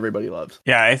scene that everybody loves.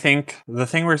 Yeah, I think the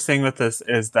thing we're seeing with this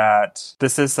is that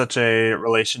this is such a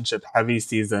relationship heavy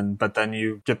season, but then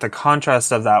you get the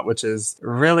contrast of that, which is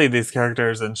really these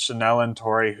characters and Chanel and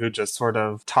Tori who just sort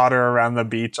of totter around the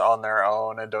beach on their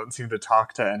own and don't seem to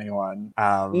talk to anyone.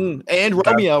 And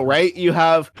Romeo, right? You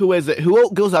have, who is it? Who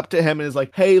goes up to him and is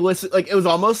like, hey, listen, like it was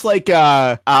almost like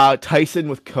Tyson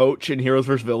with Coach in Heroes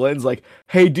vs. Villains, like,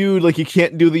 hey dude, like you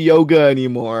can't do the yoga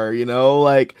anymore, you know,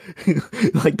 like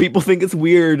like people think it's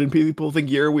weird and people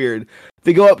think you're weird.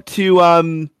 They go up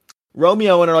to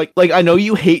Romeo and are like, I know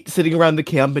you hate sitting around the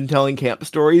camp and telling camp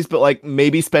stories, but like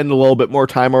maybe spend a little bit more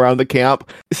time around the camp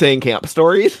saying camp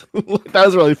stories. That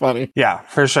was really funny. Yeah,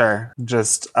 for sure.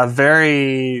 Just a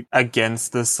very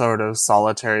against this sort of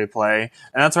solitary play.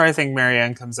 And that's where I think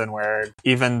Marianne comes in, where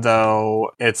even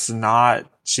though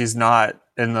she's not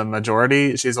in the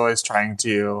majority, she's always trying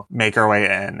to make her way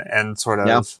in and sort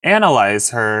of analyze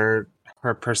her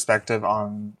perspective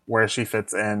on where she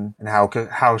fits in and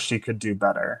how she could do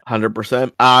better.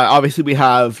 100%. Obviously we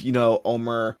have, you know,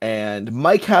 Omar and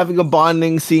Mike having a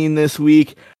bonding scene this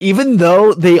week, even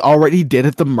though they already did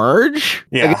at the merge.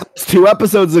 Yeah. I guess it's 2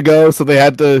 episodes ago, so they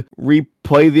had to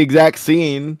replay the exact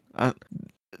scene.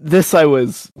 This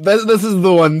is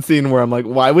the one scene where I'm like,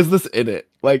 why was this in it?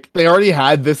 Like, they already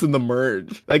had this in the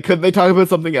merge. Like, could they talk about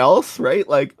something else, right?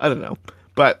 Like, I don't know.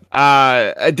 But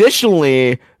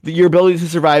additionally, your ability to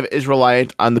survive is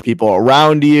reliant on the people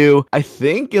around you, I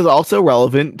think is also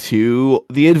relevant to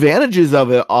the advantages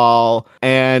of it all.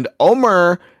 And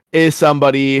Omar is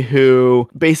somebody who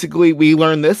basically, we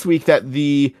learned this week that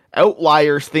the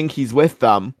outliers think he's with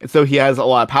them, and so he has a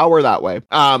lot of power that way.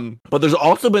 But there's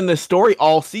also been this story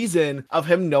all season of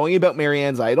him knowing about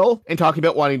Marianne's idol and talking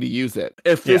about wanting to use it.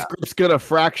 If this group's gonna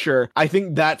fracture, I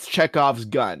think that's Chekhov's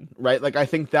gun, right? Like, I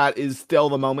think that is still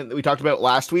the moment that we talked about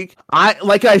last week.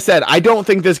 Like I said, I don't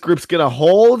think this group's gonna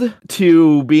hold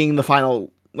to being the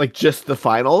final, like just the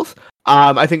finals.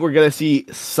 I think we're gonna see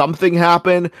something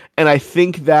happen, and I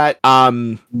think that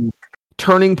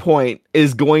turning point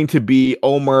is going to be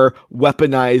Omar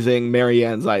weaponizing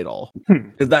Marianne's idol.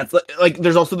 Because that's like,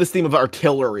 there's also this theme of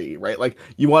artillery, right? Like,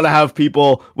 you want to have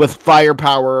people with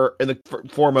firepower in the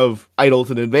form of idols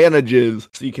and advantages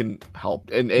so you can help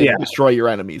and destroy your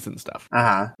enemies and stuff.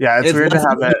 Yeah, it's weird to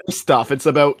have that stuff. It's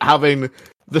about having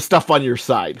the stuff on your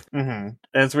side. And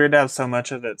it's weird to have so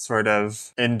much of it sort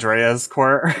of in Drea's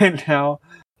court right now.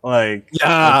 Like,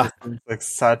 like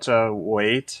such a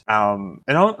weight.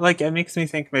 It makes me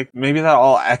think maybe that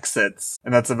all exits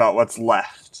and that's about what's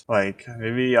left. Like,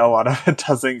 maybe a lot of it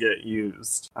doesn't get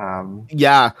used. I mean,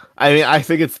 I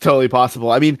think it's totally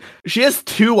possible. I mean, she has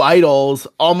 2 idols,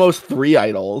 almost 3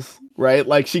 idols, right?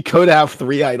 Like, she could have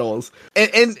 3 idols.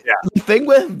 And the thing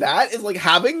with that is, like,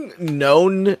 having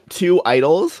known 2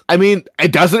 idols, I mean,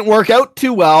 it doesn't work out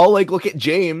too well. Like, look at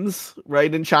James,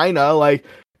 right, in China. Like,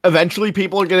 eventually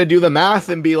people are going to do the math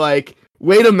and be like,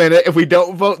 wait a minute, if we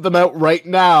don't vote them out right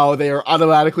now, they are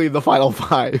automatically the final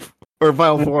 5 or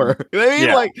final 4. You know what I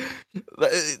mean? Like,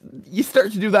 you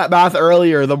start to do that math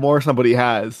earlier, the more somebody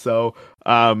has. So,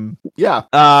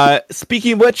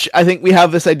 speaking of which, I think we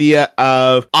have this idea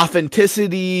of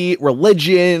authenticity,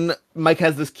 religion, Mike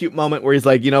has this cute moment where he's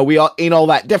like, we all ain't all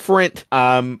that different.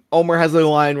 Omar has a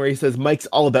line where he says Mike's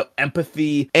all about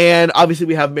empathy, and obviously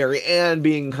we have Mary Ann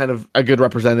being kind of a good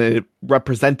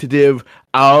representative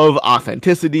of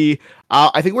authenticity.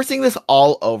 I think we're seeing this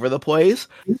all over the place,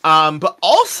 but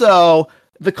also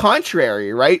the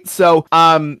contrary, right? So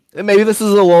maybe this is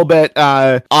a little bit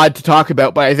odd to talk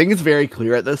about, but I think it's very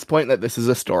clear at this point that this is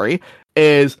a story.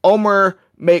 Is Omar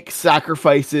makes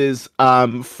sacrifices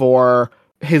for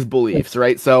his beliefs,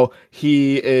 right? So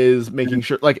he is making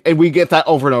sure, and we get that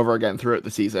over and over again throughout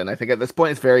the season. I think at this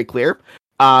point it's very clear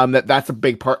that that's a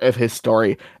big part of his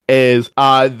story, is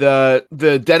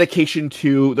the dedication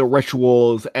to the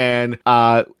rituals and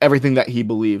everything that he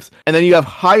believes. And then you have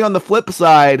Hai on the flip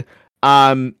side,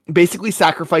 basically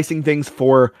sacrificing things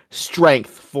for strength,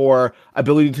 for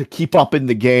ability to keep up in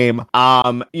the game.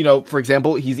 For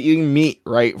example, he's eating meat,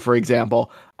 right? For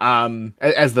example,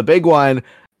 as the big one.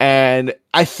 And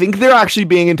I think they're actually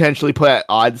being intentionally put at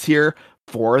odds here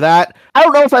for that. I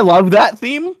don't know if I love that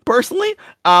theme personally,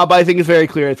 but I think it's very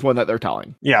clear it's one that they're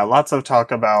telling. Yeah, lots of talk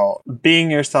about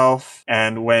being yourself,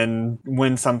 and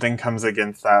when something comes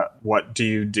against that, what do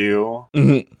you do?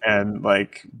 Mm-hmm. And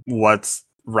what's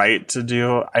right to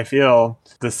do. I feel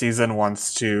the season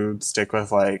wants to stick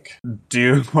with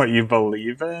do what you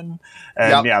believe in,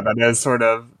 and that is sort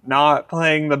of not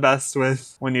playing the best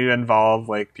with when you involve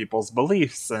people's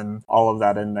beliefs and all of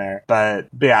that in there. But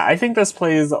yeah, I think this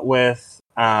plays with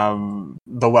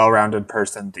the well-rounded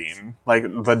person theme,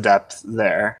 the depth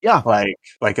there. Yeah,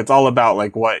 it's all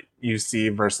about what you see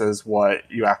versus what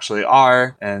you actually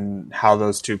are, and how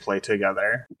those two play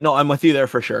together. No, I'm with you there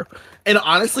for sure. And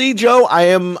honestly, Joe, I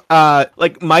am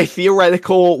my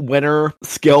theoretical winner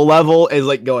skill level is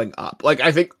going up.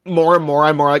 I think more and more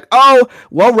I'm more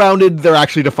well-rounded they're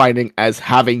actually defining as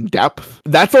having depth.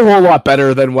 That's a whole lot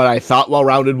better than what I thought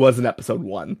well-rounded was in episode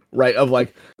 1, right? Of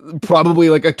probably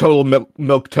a total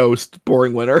milk toast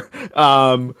boring winner.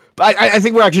 But I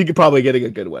think we're actually probably getting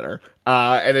a good winner.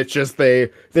 And it's just they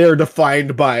are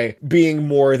defined by being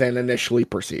more than initially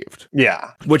perceived.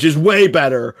 Yeah. Which is way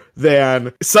better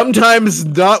than sometimes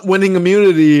not winning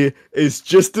immunity is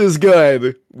just as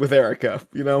good with Erica,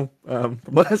 from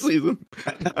last season.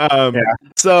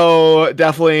 So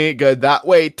definitely good that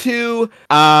way too.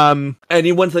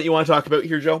 Any ones that you want to talk about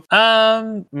here, Joe?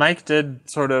 Mike did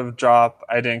sort of drop,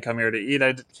 I didn't come here to eat,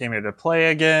 I came here to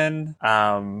play again.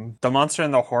 The monster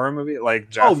in the horror movie,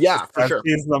 Jeff, for sure.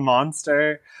 He's the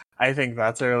monster. I think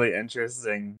that's a really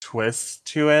interesting twist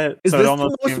to it. Is this the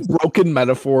most broken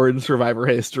metaphor in Survivor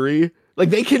history?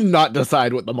 They cannot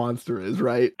decide what the monster is,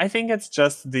 right? I think it's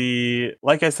just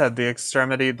like I said, the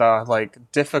extremity, the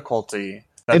difficulty.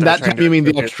 And that time you mean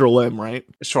the extra limb, right?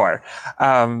 Sure.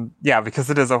 Because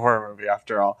it is a horror movie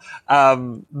after all.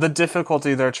 The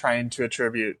difficulty they're trying to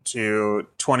attribute to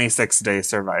 26-day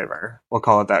Survivor. We'll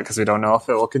call it that because we don't know if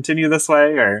it will continue this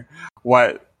way or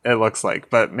what it looks like,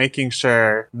 but making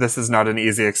sure this is not an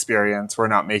easy experience. We're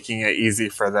not making it easy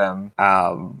for them.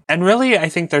 And really, I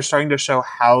think they're starting to show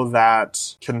how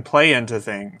that can play into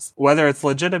things, whether it's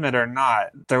legitimate or not.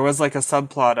 There was a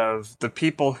subplot of the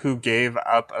people who gave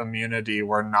up immunity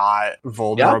were not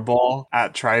vulnerable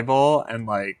at Tribal, and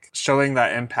showing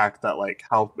that impact that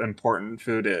how important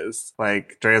food is.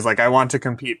 Drea's I want to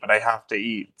compete, but I have to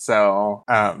eat. So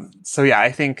yeah,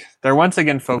 I think they're once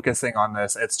again focusing on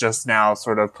this. It's just now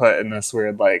sort of put in this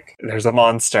weird there's a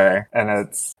monster and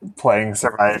it's playing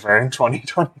Survivor in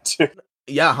 2022.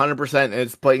 Yeah, 100%.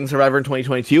 It's playing Survivor in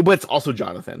 2022, but it's also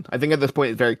Jonathan. I think at this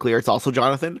point it's very clear it's also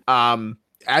Jonathan.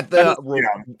 At the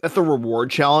reward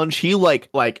challenge, he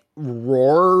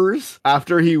roars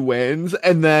after he wins,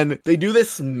 and then they do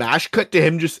this smash cut to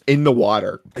him just in the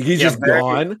water. He's just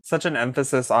gone. Such an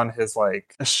emphasis on his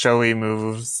showy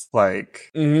moves,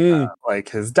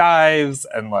 his dives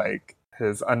and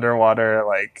his underwater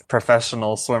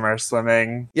professional swimmer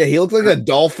swimming. Yeah, he looked like a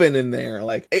dolphin in there.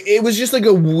 It was just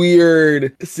a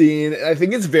weird scene. I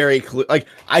think it's very clear.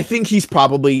 I think he's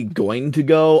probably going to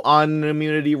go on an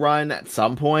immunity run at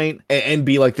some point and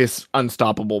be this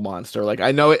unstoppable monster.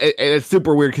 I know it's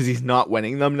super weird because he's not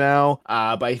winning them now,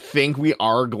 but I think we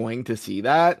are going to see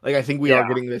that. I think we are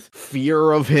getting this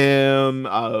fear of him.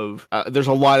 There's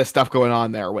a lot of stuff going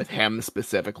on there with him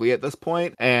specifically at this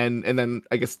point, and then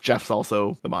I guess Jeff's also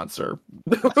the monster.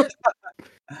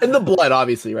 And the blood,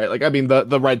 obviously, right?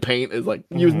 The red paint is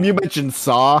you mentioned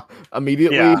Saw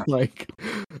immediately. Yeah.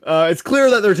 It's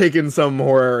clear that they're taking some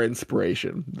horror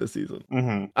inspiration this season.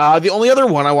 Mm-hmm. The only other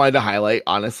one I wanted to highlight,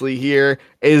 honestly, here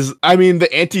is, the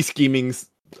anti-scheming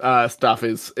stuff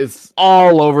is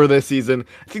all over this season.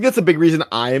 I think that's a big reason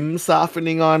I'm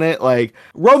softening on it.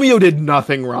 Romeo did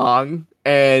nothing wrong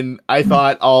And I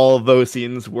thought all of those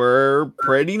scenes were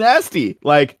pretty nasty.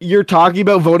 Like, you're talking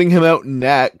about voting him out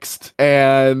next,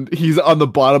 and he's on the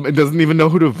bottom and doesn't even know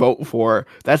who to vote for.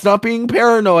 That's not being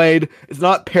paranoid. It's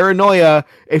not paranoia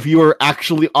if you are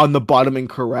actually on the bottom and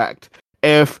correct.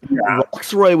 If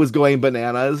Roxroy was going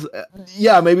bananas,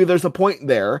 yeah, maybe there's a point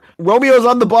there. Romeo's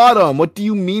on the bottom. What do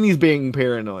you mean he's being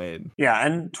paranoid? Yeah,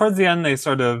 and towards the end, they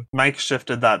sort of Mike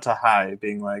shifted that to Hai,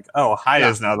 being like, "Oh, Hai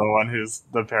is now the one who's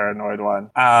the paranoid one."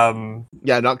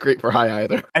 Yeah, not great for Hai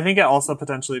either. I think it also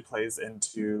potentially plays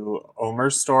into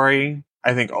Omer's story.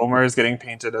 I think Omer is getting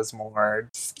painted as more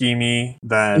schemy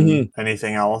than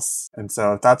anything else. And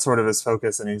so if that's sort of his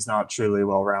focus and he's not truly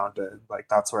well-rounded, like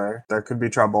that's where there could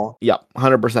be trouble. Yeah,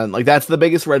 100%. Like that's the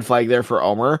biggest red flag there for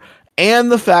Omer.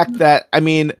 And the fact that, I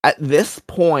mean, at this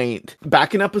point,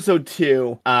 back in episode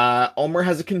 2, Omer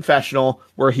has a confessional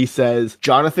where he says,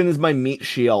 Jonathan is my meat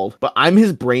shield, but I'm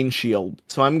his brain shield.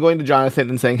 So I'm going to Jonathan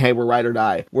and saying, hey, we're ride or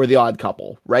die. We're the odd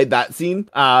couple, right? That scene.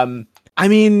 I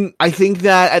mean, I think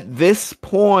that at this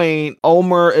point,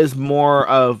 Omer is more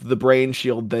of the brain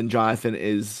shield than Jonathan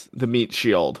is the meat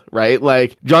shield, right?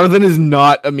 Like, Jonathan is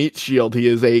not a meat shield. He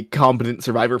is a competent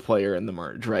survivor player in the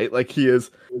merge, right? Like,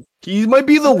 he might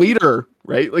be the leader,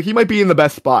 right? Like, he might be in the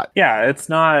best spot. Yeah, it's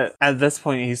not, at this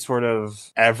point, he's sort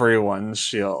of everyone's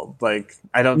shield. Like,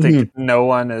 I don't think no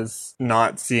one is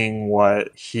not seeing what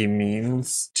he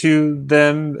means to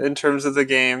them in terms of the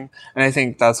game. And I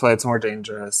think that's why it's more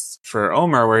dangerous for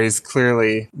Omer, where he's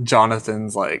clearly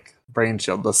Jonathan's, like, brain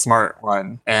shield, the smart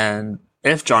one. And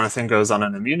if Jonathan goes on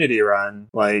an immunity run,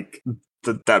 like,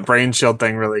 that brain shield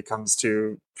thing really comes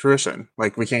to fruition.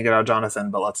 Like, we can't get out Jonathan,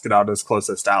 but let's get out his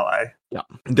closest ally. Yeah,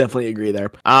 definitely agree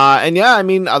there. And yeah, I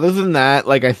mean, other than that,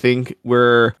 like, I think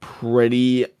we're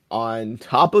pretty on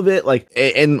top of it. Like,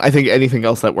 and I think anything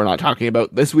else that we're not talking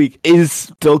about this week is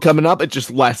still coming up. It's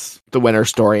just less the winner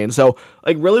story. And so,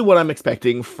 like, really what I'm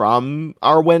expecting from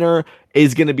our winner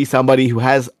is going to be somebody who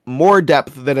has more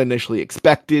depth than initially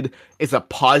expected. It's a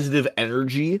positive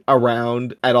energy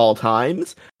around at all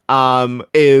times.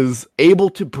 Is able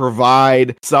to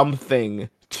provide something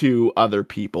to other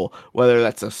people, whether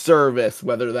that's a service,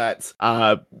 whether that's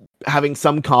having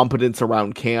some competence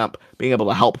around camp, being able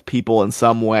to help people in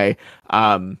some way.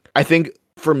 I think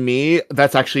for me,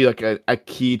 that's actually like a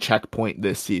key checkpoint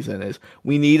this season is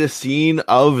we need a scene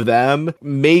of them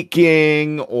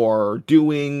making or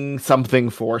doing something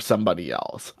for somebody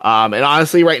else. And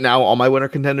honestly, right now, all my winner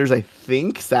contenders, I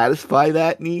think, satisfy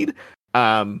that need.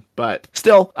 But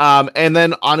still, and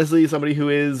then honestly, somebody who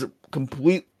is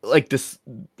complete, like this,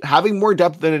 having more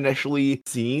depth than initially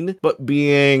seen, but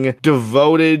being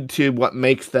devoted to what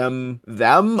makes them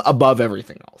above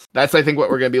everything else. That's, I think, what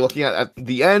we're going to be looking at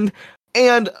the end.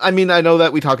 And I mean, I know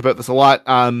that we talk about this a lot,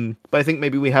 but I think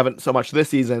maybe we haven't so much this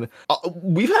season.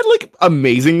 We've had like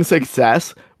amazing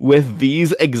success with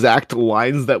these exact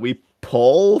lines that we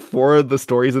pull for the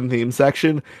stories and themes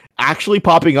section actually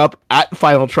popping up at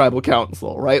Final Tribal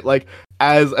Council, right? Like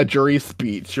as a jury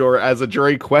speech or as a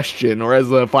jury question or as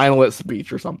a finalist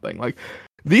speech or something. Like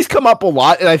these come up a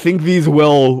lot, and I think these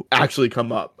will actually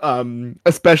come up,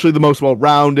 especially the most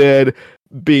well-rounded,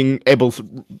 being able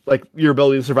to, like, your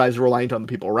ability to survive is reliant on the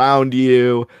people around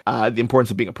you, the importance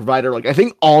of being a provider. Like, I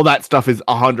think all that stuff is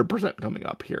 100% coming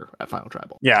up here at Final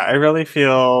Tribal. Yeah, I really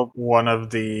feel one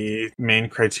of the main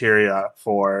criteria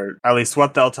for at least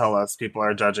what they'll tell us people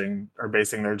are judging or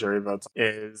basing their jury votes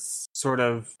is sort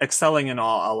of excelling in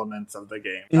all elements of the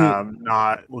game,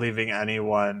 not leaving any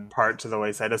one part to the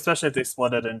wayside, especially if they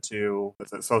split it into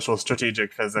social,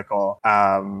 strategic, physical,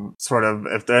 sort of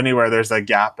if anywhere there's a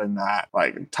gap in that,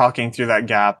 like talking through that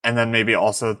gap, and then maybe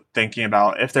also thinking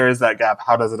about if there is that gap,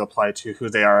 how does it apply to who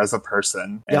they are as a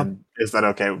person? And is that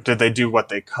okay? Did they do what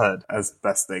they could as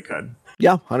best they could?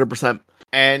 Yeah, 100%.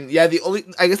 And yeah,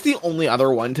 I guess the only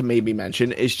other one to maybe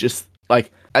mention is just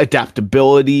like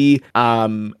adaptability,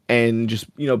 and just,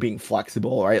 you know, being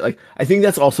flexible, right? Like, I think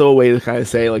that's also a way to kind of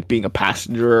say, like, being a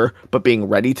passenger, but being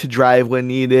ready to drive when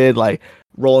needed, like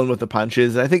rolling with the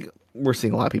punches. And I think we're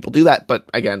seeing a lot of people do that, but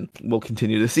again, we'll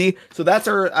continue to see. So that's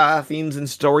our themes and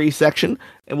story section,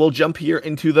 and we'll jump here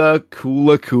into the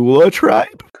Kula Kula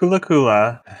tribe. Kula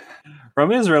Kula.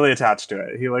 Romeo's really attached to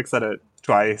it. He looks at it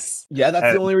twice. Yeah,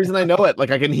 that's the only reason I know it. Like,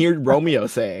 I can hear Romeo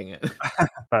saying it.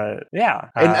 But yeah.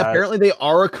 And apparently they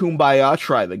are a Kumbaya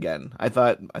tribe again. I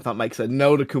thought Mike said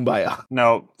no to Kumbaya.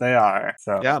 No, they are.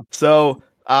 So yeah. So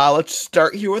let's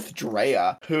start here with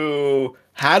Drea, who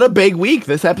had a big week.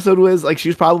 This episode was like, she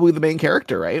was probably the main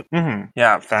character, right? Mm-hmm.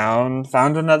 Yeah, found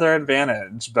another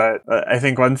advantage. But I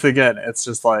think once again, it's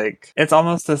just like, it's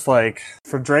almost this like,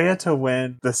 for Drea to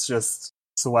win this just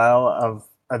swell of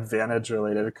advantage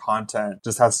related content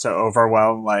just has to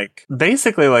overwhelm like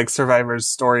basically like Survivor's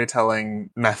storytelling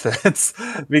methods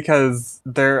because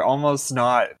they're almost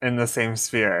not in the same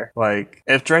sphere. Like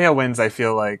if Drea wins, I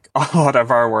feel like a lot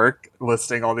of our work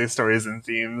listing all these stories and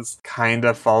themes kind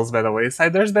of falls by the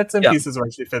wayside. There's bits and pieces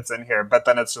where she fits in here, but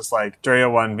then it's just like Drea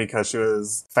won because she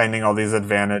was finding all these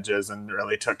advantages and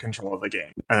really took control of the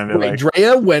game. And then like,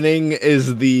 Drea winning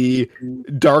is the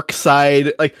dark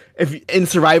side. Like if in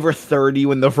Survivor 30,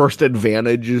 when the first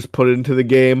advantage is put into the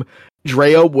game,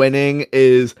 Drea winning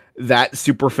is that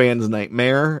super fan's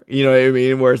nightmare. You know what I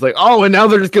mean? Where it's like, oh, and now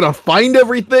they're just gonna find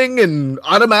everything and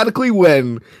automatically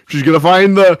win. She's gonna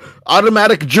find the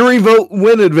automatic jury vote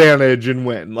win advantage and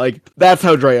win. Like that's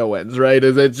how Drea wins, right?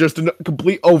 Is it's just a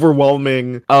complete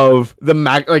overwhelming of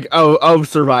the of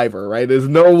Survivor, right? It is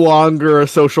no longer a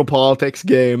social politics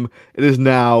game. It is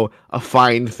now a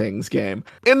find things game.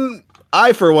 And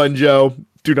I, for one, Joe,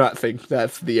 do not think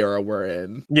that's the era we're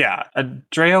in. Yeah,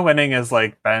 Drea winning is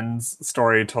like Ben's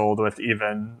story told with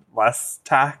even less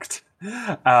tact.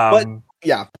 But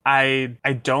yeah, I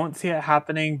don't see it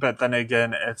happening, but then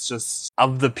again, it's just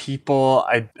of the people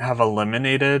I have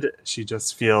eliminated, she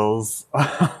just feels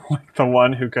like the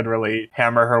one who could really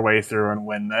hammer her way through and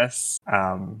win this.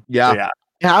 I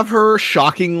have her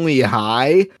shockingly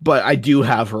high, but I do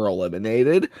have her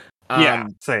eliminated. Yeah,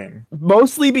 same.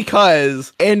 Mostly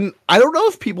because, and I don't know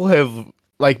if people have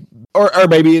like, or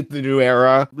maybe it's the new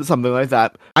era, something like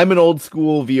that. I'm an old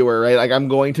school viewer, right? Like I'm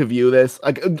going to view this.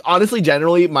 Like honestly,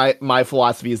 generally, my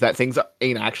philosophy is that things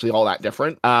ain't actually all that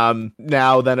different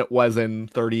now than it was in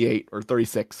 38 or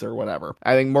 36 or whatever.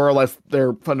 I think more or less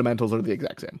their fundamentals are the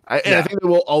exact same. And I think they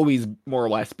will always more or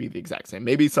less be the exact same.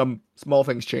 Maybe some small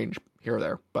things change here or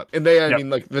there, but I mean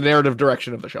like the narrative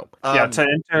direction of the show.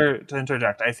 To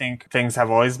interject, I think things have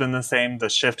always been the same. The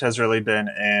shift has really been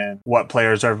in what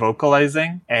players are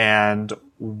vocalizing and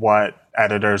what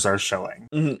editors are showing.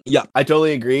 Mm-hmm. Yeah, I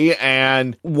totally agree.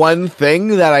 And one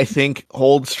thing that I think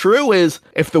holds true is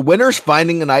if the winner's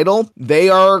finding an idol, they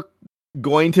are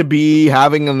going to be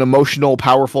having an emotional,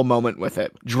 powerful moment with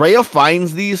it. Drea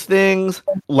finds these things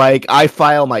like I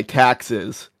file my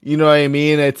taxes. You know what I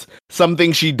mean? It's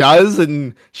something she does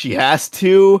and she has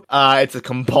to. It's a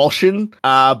compulsion.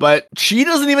 But she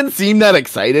doesn't even seem that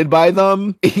excited by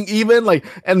them. Even like,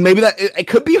 and maybe that it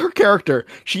could be her character.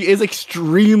 She is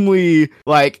extremely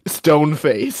like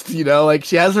stone-faced, you know, like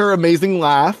she has her amazing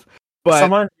laugh.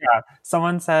 But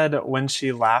someone said when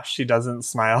she laughs, she doesn't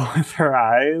smile with her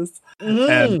eyes.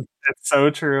 Mm-hmm. And it's so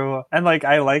true. And like,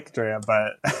 I like Drea,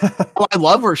 but I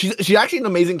love her. She's actually an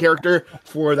amazing character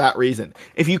for that reason.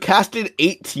 If you casted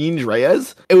 18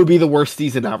 Dreas, it would be the worst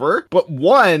season ever. But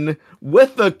one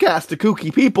with the cast of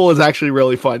kooky people is actually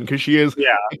really fun because she is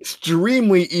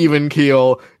extremely even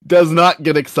keel, does not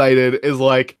get excited, is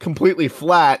like completely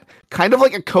flat, kind of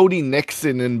like a Cody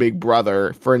Nixon in Big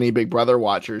Brother for any Big Brother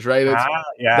watchers, right?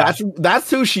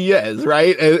 That's who she is,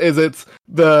 right? Is it's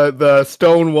the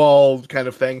Stonewall kind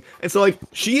of thing. And so like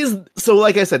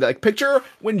like I said, like picture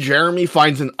when Jeremy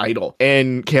finds an idol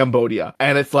in Cambodia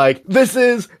and it's like this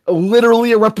is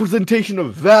literally a representation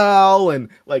of Val and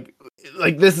like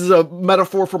this is a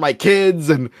metaphor for my kids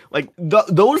and like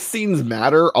those scenes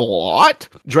matter a lot.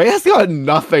 Drea's got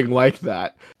nothing like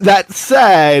that. That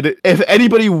said, if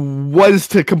anybody was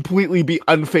to completely be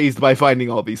unfazed by finding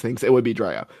all these things, it would be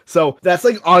Drea. So that's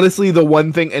like honestly the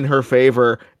one thing in her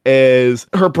favor is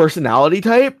her personality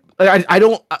type. Like, I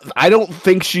don't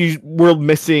think we're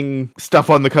missing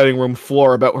stuff on the cutting room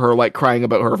floor about her like crying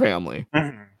about her family.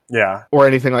 Mm-hmm. Yeah. Or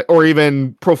anything like, or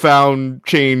even profound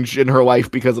change in her life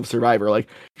because of Survivor. Like,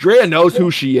 Drea knows who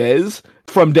she is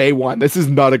from day one. This is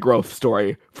not a growth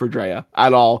story for Drea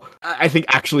at all. I think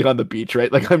actually on the beach,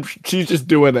 right? Like, she's just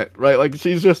doing it, right? Like,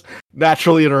 she's just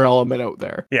naturally in her element out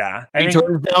there. Yeah. She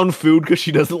turns down food because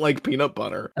she doesn't like peanut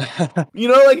butter. You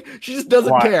know, like, she just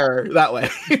doesn't care that way.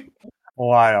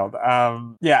 Wild.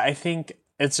 I think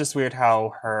it's just weird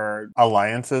how her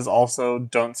alliances also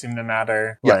don't seem to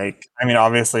matter. Yeah. Like, I mean,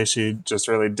 obviously she just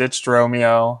really ditched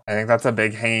Romeo. I think that's a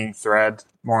big hanging thread,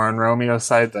 more on Romeo's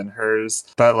side than hers.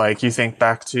 But like, you think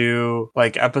back to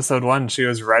like episode 1, she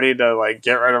was ready to like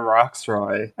get rid of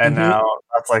Roxroy, and now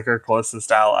that's like her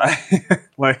closest ally.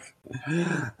 Like,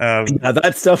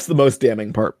 that stuff's the most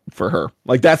damning part for her.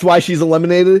 Like, that's why she's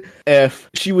eliminated. If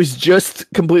she was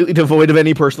just completely devoid of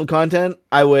any personal content,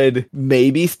 I would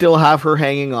maybe still have her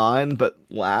hanging on, but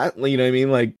you know what I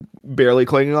mean? Like, barely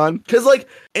clinging on. Because, like,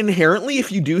 inherently,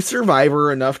 if you do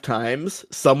Survivor enough times,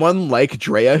 someone like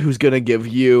Drea, who's going to give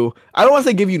you, I don't want to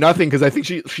say give you nothing, because I think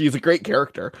she's a great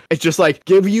character. It's just like,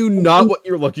 give you not what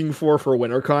you're looking for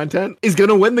winner content, is going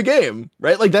to win the game,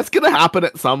 right? Like, that's going to happen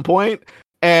at some point.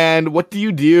 And what do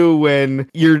you do when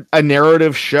you're a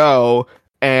narrative show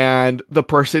and the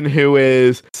person who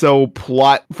is so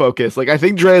plot focused? Like, I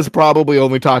think Dre is probably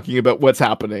only talking about what's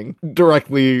happening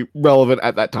directly relevant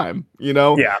at that time, you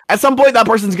know? Yeah. At some point, that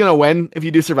person's gonna win if you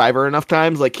do Survivor enough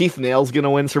times. Like, Keith Nail's gonna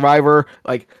win Survivor,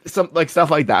 like stuff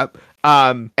like that.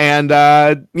 One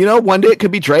day it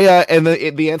could be Drea, and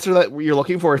the answer that you're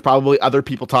looking for is probably other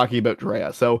people talking about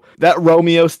Drea. So that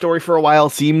Romeo story for a while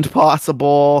seemed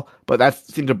possible, but that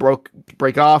seemed to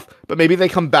break off. But maybe they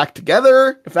come back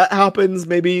together. If that happens,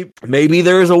 maybe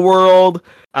there's a world.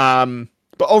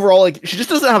 But overall, like, she just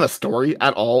doesn't have a story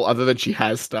at all other than she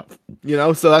has stuff, you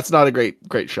know? So that's not a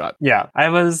great shot. Yeah.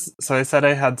 I said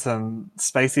I had some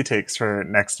spicy takes for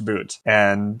next boot,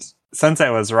 and since I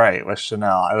was right with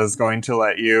Chanel, I was going to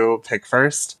let you pick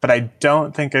first, but I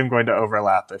don't think I'm going to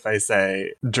overlap if I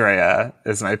say Drea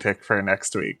is my pick for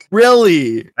next week.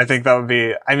 Really? I think that would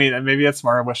be, I mean, maybe it's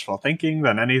more wishful thinking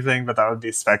than anything, but that would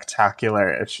be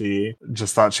spectacular if she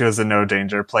just thought she was in no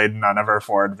danger, played none of her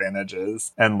 4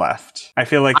 advantages, and left. I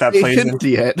feel like that it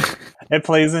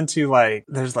plays into, like,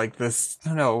 there's like this, I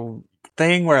don't know,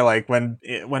 thing where, like,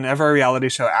 whenever a reality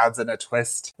show adds in a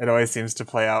twist, it always seems to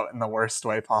play out in the worst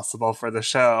way possible for the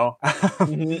show.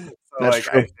 Mm-hmm. So, that's like,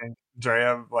 true. I think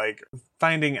Drea, like,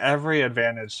 finding every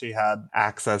advantage she had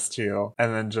access to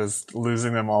and then just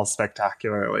losing them all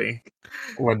spectacularly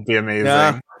would be amazing.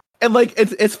 Yeah. And, like,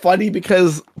 it's funny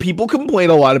because people complain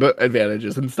a lot about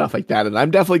advantages and stuff like that, and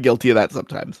I'm definitely guilty of that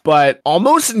sometimes. But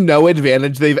almost no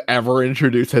advantage they've ever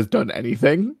introduced has done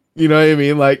anything. You know what I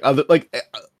mean? Like,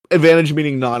 advantage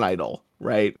meaning non-idol,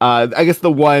 right? I guess the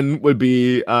one would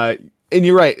be, and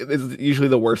you're right, it's usually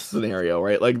the worst scenario,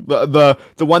 right? Like, the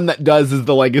one that does is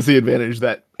the legacy advantage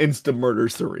that insta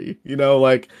murders Suri, you know,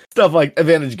 like stuff like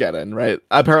advantage get-in, right?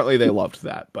 Apparently they loved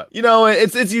that, but, you know,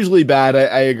 it's usually bad.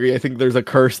 I agree. I think there's a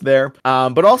curse there.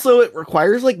 But also it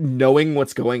requires, like, knowing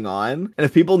what's going on. And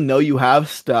if people know you have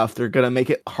stuff, they're gonna make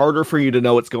it harder for you to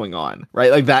know what's going on,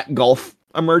 right? Like, that gulf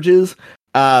emerges.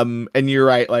 And you're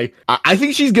right, like, I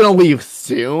think she's gonna leave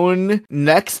soon.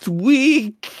 Next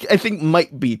week, I think,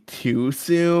 might be too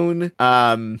soon.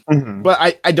 But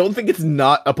I don't think it's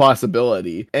not a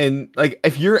possibility. And, like,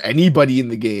 if you're anybody in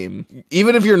the game,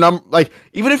 even if you're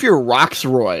even if you're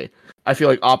Roxroy, I feel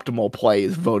like optimal play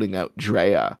is voting out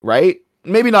Drea, right?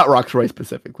 Maybe not Roxroy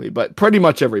specifically, but pretty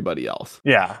much everybody else.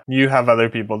 Yeah, you have other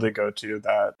people to go to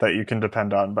that you can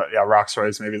depend on. But yeah,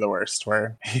 Roxroy's maybe the worst,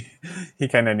 where he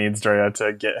kind of needs Drea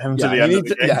to get him to the end of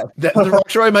the game. Yeah,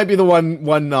 Roxroy might be the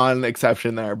one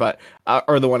non-exception there, but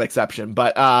or the one exception.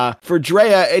 But for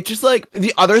Drea, it's just like,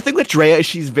 the other thing with Drea is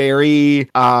she's very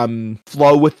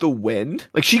flow with the wind.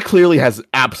 Like, she clearly has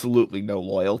absolutely no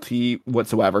loyalty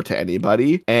whatsoever to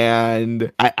anybody,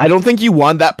 and I don't think you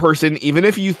want that person, even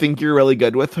if you think you're really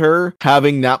good with her,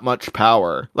 having that much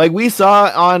power. Like, we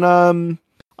saw on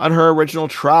her original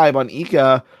tribe on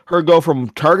Ika, her go from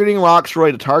targeting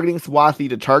Roxroy to targeting Swathi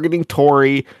to targeting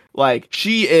Tori. Like,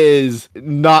 she is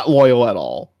not loyal at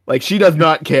all. Like, she does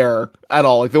not care at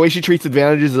all. Like, the way she treats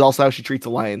advantages is also how she treats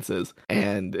alliances,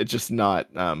 and it's just not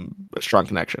a strong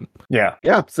connection. Yeah.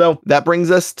 So that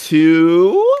brings us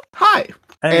to Hi.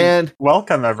 And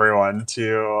welcome everyone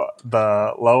to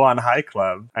the Low on High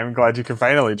Club. I'm glad you could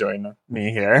finally join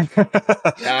me here.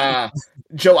 Yeah.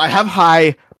 Joe, I have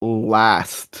High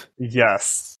last.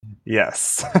 Yes.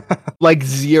 Like,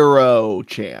 0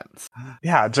 chance.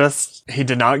 Yeah, just, he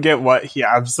did not get what he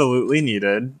absolutely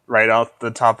needed right out the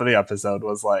top of the episode.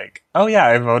 Was like, oh yeah,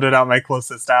 I voted out my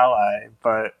closest ally,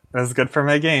 but it was good for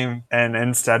my game. And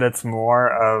instead it's more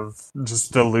of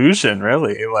just delusion,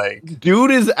 really. Like,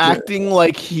 dude is acting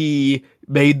like he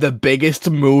made the biggest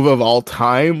move of all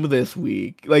time this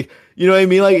week. Like, you know what I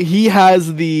mean? Like, he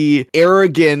has the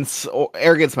arrogance, or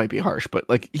arrogance might be harsh, but,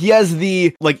 like, he has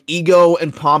the, like, ego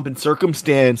and pomp and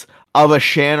circumstance of a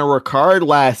Shanna Ricard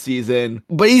last season,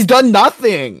 but he's done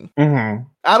nothing at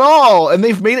all. And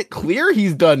they've made it clear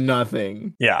he's done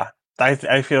nothing. Yeah.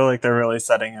 I feel like they're really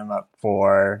setting him up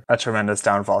for a tremendous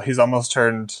downfall. He's almost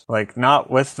turned, like, not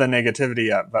with the negativity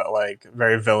yet, but, like,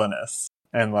 very villainous.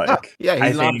 And, like, he's I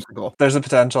an think obstacle. There's a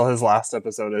potential his last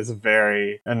episode is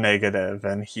very negative,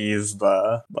 and he's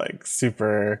the, like,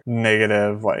 super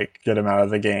negative, like, get him out of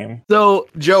the game. So,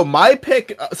 Joe, my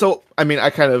pick, I mean, I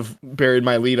kind of buried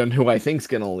my lead on who I think's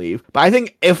gonna leave, but I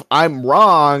think if I'm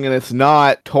wrong and it's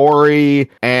not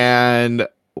Tori and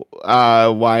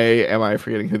why am I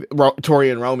forgetting Tori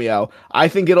and Romeo? I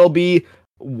think it'll be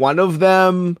one of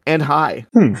them and Hai.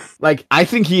 Like, I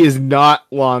think he is not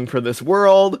long for this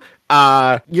world.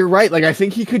 You're right. Like, I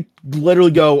think he could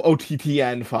literally go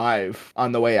OTTN 5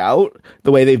 on the way out,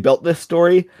 the way they've built this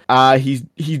story.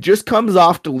 He just comes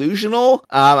off delusional.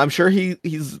 I'm sure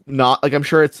he's not, like, I'm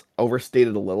sure it's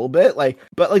overstated a little bit. Like,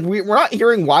 but like we're not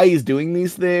hearing why he's doing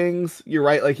these things. You're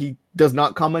right. Like, he does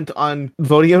not comment on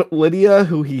voting out Lydia,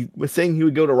 who he was saying he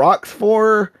would go to Rocks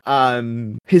for.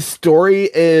 His story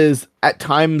is at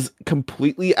times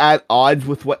completely at odds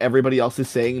with what everybody else is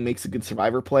saying makes a good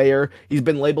Survivor player. He's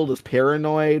been labeled as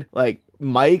paranoid. Like,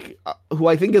 Mike, who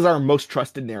I think is our most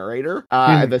trusted narrator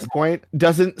at this point,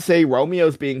 doesn't say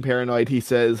Romeo's being paranoid. He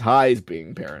says Hai's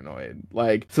being paranoid.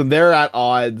 Like, so they're at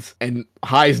odds, and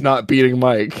Hai's not beating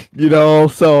Mike, you know?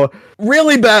 So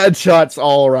really bad shots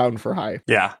all around for Hai.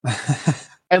 Yeah.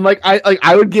 And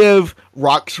I would give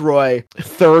Roxroy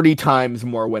 30 times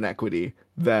more win equity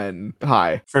than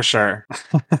Hai. For sure.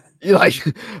 Like,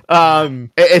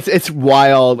 it's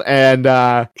wild, and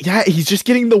yeah, he's just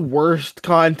getting the worst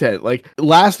content. Like,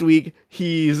 last week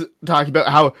he's talking about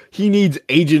how he needs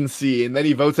agency, and then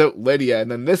he votes out Lydia,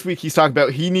 and then this week he's talking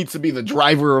about he needs to be the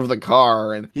driver of the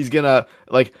car, and he's gonna,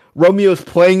 like, Romeo's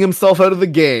playing himself out of the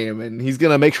game, and he's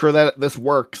gonna make sure that this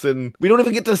works, and we don't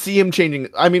even get to see him changing.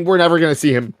 I mean, we're never gonna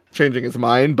see him changing his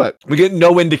mind, but we get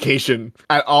no indication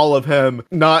at all of him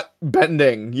not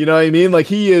bending, you know what I mean? Like,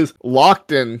 he is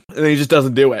locked in, and he just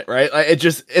doesn't do it, right? Like,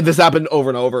 this happened over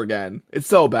and over again. It's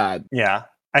so bad. Yeah.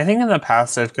 I think in the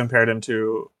past I've compared him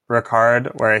to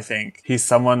Ricard, where I think he's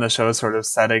someone the show is sort of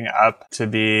setting up to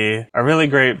be a really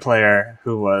great player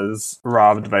who was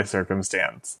robbed by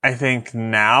circumstance. I think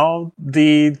now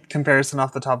the comparison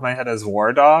off the top of my head is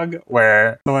War Dog,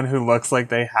 where the one who looks like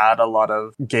they had a lot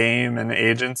of game and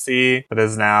agency, but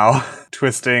is now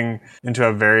twisting into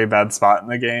a very bad spot in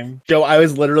the game. Joe, I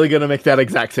was literally going to make that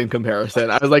exact same comparison.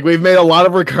 I was like, we've made a lot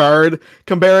of Ricard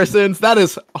comparisons. That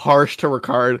is harsh to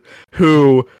Ricard,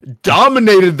 who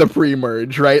dominated the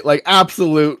pre-merge, right? Like,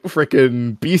 absolute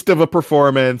freaking beast of a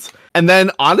performance. And then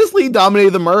honestly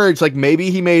dominated the merge. Like, maybe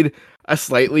he made a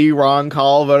slightly wrong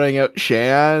call voting out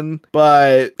Shan,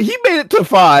 but he made it to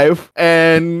 5.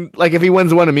 And like, if he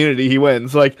wins one immunity, he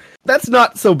wins. Like, that's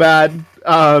not so bad,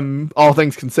 all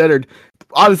things considered.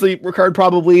 Honestly, Ricard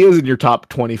probably is in your top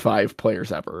 25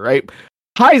 players ever, right?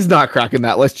 Hai's not cracking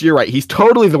that list. You're right. He's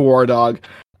totally the War Dog.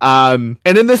 And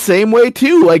in the same way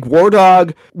too, like, War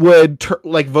Dog would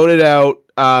voted out,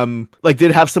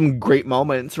 did have some great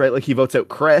moments, right? Like, he votes out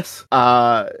Chris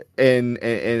in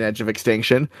Edge of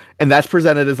Extinction, and that's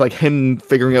presented as like him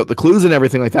figuring out the clues and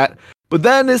everything like that. But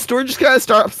then his story just kind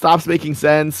of stops making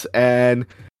sense, and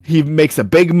he makes a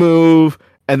big move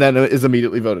and then is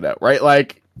immediately voted out, right?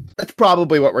 Like, that's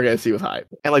probably what we're going to see with Hai.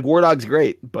 And like, War Dog's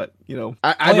great, but you know,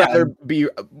 I'd rather be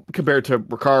compared to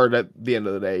Ricard at the end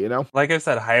of the day, you know? Like I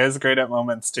said, Hai is great at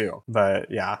moments too, but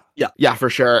yeah. Yeah, for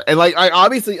sure. And like, I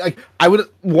would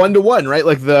 1-to-1, right?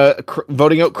 Like, the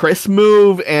voting out Chris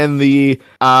move and the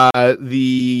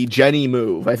Jenny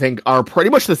move, I think, are pretty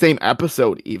much the same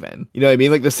episode even. You know what I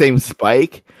mean? Like, the same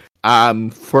spike.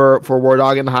 For War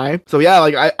Dog and Hai. So yeah,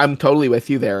 like, I'm totally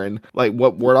with you there. And like,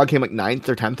 what, War Dog came like 9th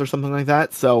or 10th or something like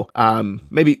that. So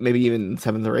maybe even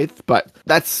 7th or 8th, but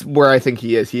that's where I think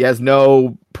he is. He has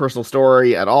no personal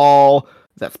story at all.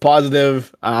 That's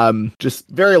positive. Just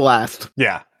very last.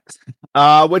 Yeah.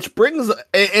 Which brings,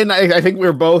 and I think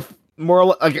we're both more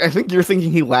like, I think you're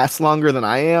thinking he lasts longer than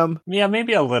I am. Yeah,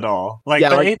 maybe a little. Like,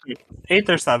 the 8th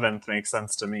or 7th makes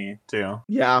sense to me too.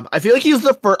 Yeah, I feel like he's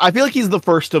the first. I feel like he's the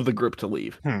first of the group to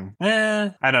leave.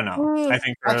 I don't know. I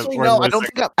think actually no. I don't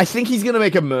think. I think he's gonna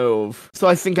make a move. So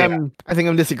I think I'm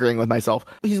disagreeing with myself.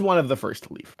 He's one of the first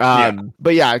to leave.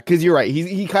 But yeah, because you're right.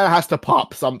 He kind of has to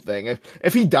pop something.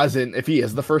 If he doesn't, if he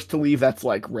is the first to leave, that's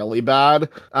like really bad.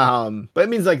 But it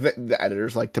means like the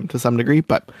editors liked him to some degree.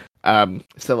 But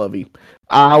c'est la vie.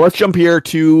 Let's jump here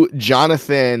to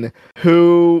Jonathan,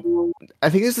 who I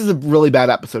think this is a really bad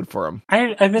episode for him.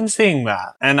 I've been seeing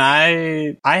that, and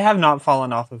I have not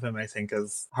fallen off of him, I think,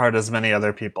 as hard as many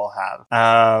other people have.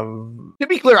 To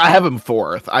be clear, I have him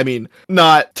 4th. I mean,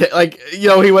 not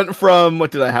he went from,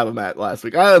 what did I have him at last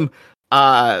week? From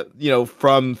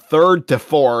 3rd to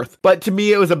 4th, but to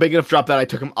me it was a big enough drop that I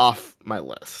took him off my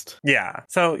list. Yeah.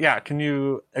 So yeah, can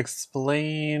you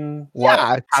explain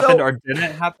what happened or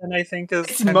didn't happen? I think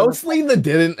it's mostly the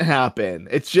didn't happen.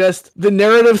 It's just the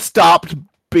narrative stopped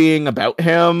being about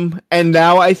him, and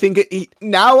now I think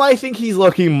he's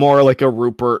looking more like a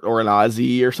Rupert or an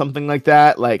Ozzy or something like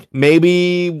that. Like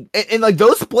maybe, and like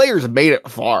those players made it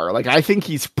far. Like I think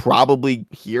he's probably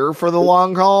here for the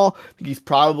long haul. I think he's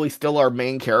probably still our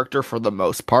main character for the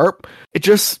most part. It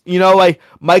just, like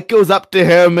Mike goes up to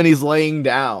him and he's laying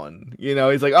down.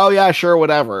 He's like, oh yeah, sure,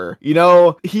 whatever.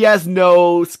 He has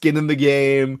no skin in the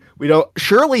game.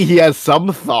 Surely he has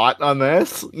some thought on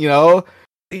this.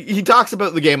 He talks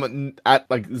about the game at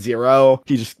like 0.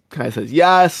 He just kind of says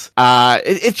yes.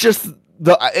 It's just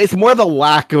it's more the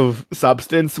lack of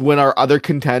substance when our other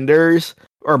contenders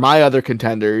or my other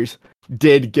contenders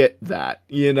did get that,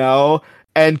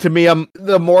 And to me,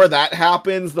 the more that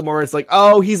happens, the more it's like,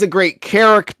 oh, he's a great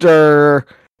character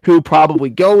who probably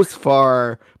goes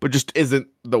far, but just isn't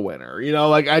the winner.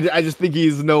 I just think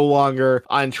he's no longer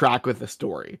on track with the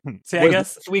story. See, I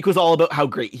guess this week was all about how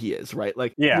great he is, right?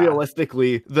 Like, yeah.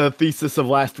 Realistically, the thesis of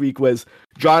last week was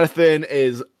Jonathan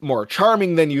is more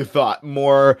charming than you thought,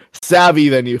 more savvy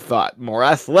than you thought, more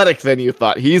athletic than you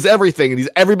thought. He's everything, and he's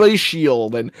everybody's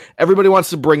shield, and everybody wants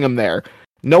to bring him there.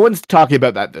 No one's talking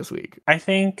about that this week. I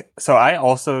think, so I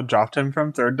also dropped him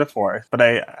from 3rd to 4th, but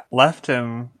I left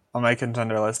him on my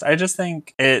contender list. I just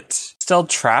think it still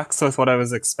tracks with what I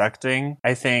was expecting.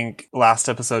 I think last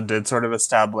episode did sort of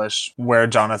establish where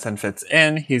Jonathan fits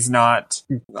in. He's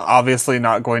obviously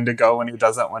not going to go when he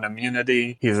doesn't win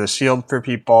immunity. He's a shield for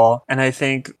people. And I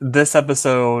think this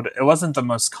episode, it wasn't the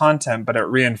most content, but it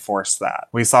reinforced that.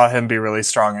 We saw him be really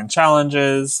strong in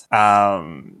challenges.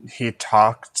 He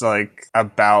talked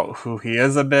about who he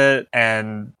is a bit.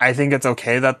 And I think it's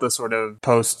okay that the sort of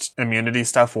post-immunity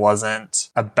stuff wasn't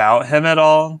about him at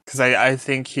all. Because I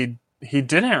think he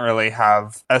didn't really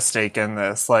have a stake in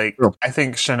this. I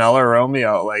think Chanel or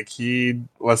Romeo, he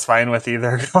was fine with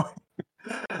either going.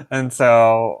 And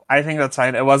so I think that's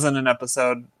fine. It wasn't an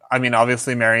episode. I mean,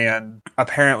 obviously Marianne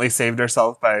apparently saved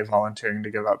herself by volunteering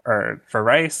to give up for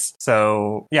Rice.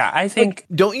 So yeah, I think...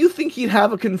 don't you think he'd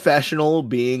have a confessional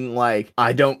being like,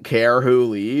 I don't care who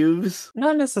leaves?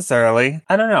 Not necessarily.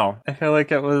 I don't know. I feel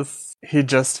like he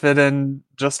just fit in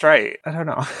just right. I don't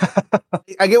know.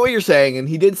 I get what you're saying, and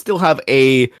he did still have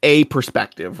a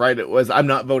perspective, right? It was, I'm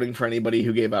not voting for anybody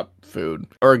who gave up food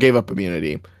or gave up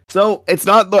immunity. So it's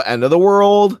not the end of the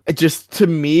world. It just, to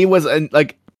me, was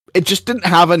it just didn't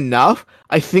have enough.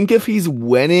 I think if he's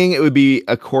winning, it would be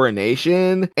a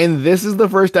coronation. And this is the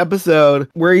first episode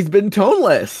where he's been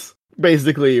toneless,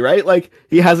 basically, right?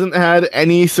 He hasn't had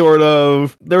any sort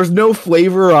of... there's no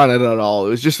flavor on it at all. It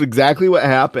was just exactly what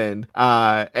happened.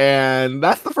 And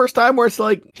that's the first time where it's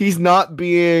he's not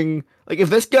being... if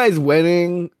this guy's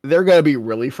winning, they're gonna be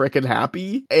really freaking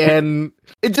happy. And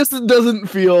it just doesn't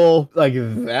feel like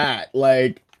that.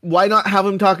 Why not have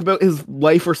him talk about his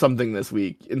life or something this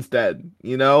week instead?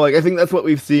 I think that's what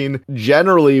we've seen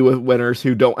generally with winners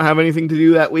who don't have anything to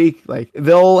do that week.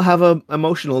 They'll have an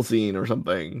emotional scene or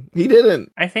something. He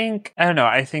didn't. I don't know.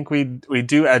 I think we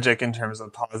do Edgic in terms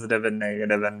of positive and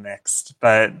negative and mixed.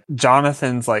 But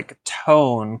Jonathan's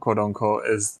tone, quote unquote,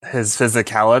 is his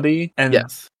physicality. And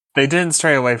yes. They didn't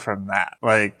stray away from that.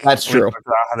 That's true.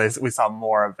 We saw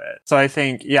more of it. So I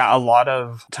think, a lot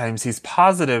of times he's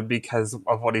positive because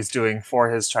of what he's doing for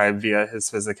his tribe via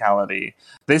his physicality.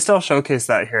 They still showcase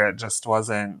that here. It just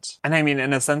wasn't. And I mean,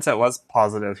 in a sense, it was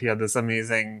positive. He had this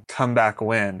amazing comeback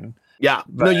win. Yeah,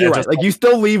 no, you're right. You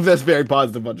still leave this very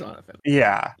positive on Jonathan.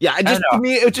 Yeah. Yeah, to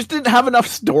me, it just didn't have enough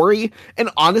story.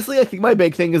 And honestly, I think my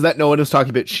big thing is that no one is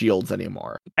talking about shields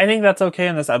anymore. I think that's okay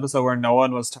in this episode where no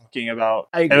one was talking about...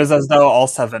 It was as though all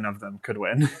 7 of them could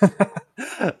win.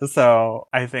 So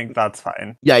I think that's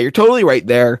fine. Yeah, you're totally right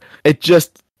there. It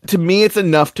just... to me, it's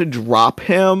enough to drop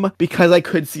him because I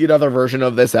could see another version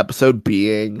of this episode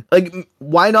being...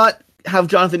 why not have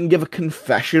Jonathan give a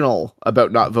confessional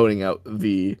about not voting out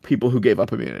the people who gave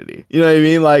up immunity? You know what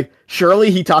I mean?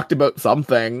 Surely he talked about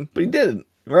something, but he didn't,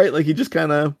 right? He just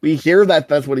we hear that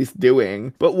that's what he's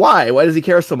doing, but why? Why does he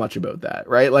care so much about that,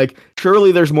 right?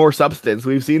 Surely there's more substance.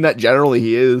 We've seen that generally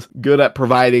he is good at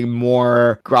providing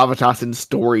more gravitas and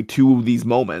story to these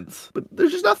moments, but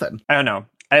there's just nothing. I don't know.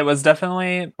 It was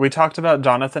definitely... we talked about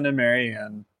Jonathan and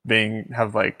Marianne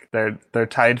have their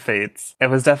tied fates.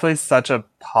 It was definitely such a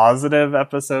positive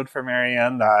episode for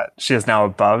Marianne that she is now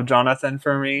above Jonathan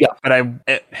for me. Yeah.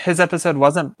 But his episode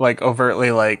wasn't overtly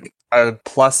a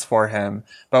plus for him,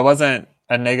 but it wasn't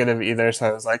a negative either. So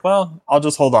I was well, I'll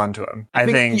just hold on to him. I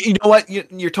think you know what?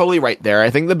 You're totally right there.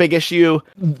 I think the big issue,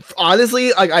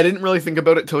 honestly, I didn't really think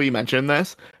about it till you mentioned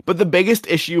this, But the biggest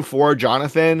issue for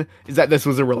Jonathan is that this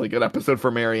was a really good episode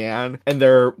for Marianne, and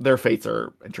their fates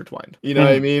are intertwined. You know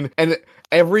what I mean? And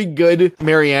every good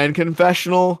Marianne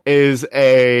confessional is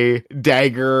a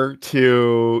dagger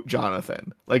to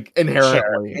Jonathan, like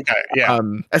inherently. Sure. Okay, yeah.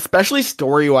 Especially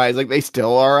story-wise, like they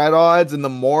still are at odds, and the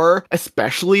more,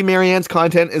 especially Marianne's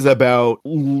content is about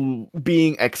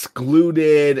being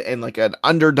excluded and like an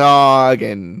underdog,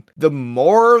 and the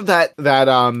more that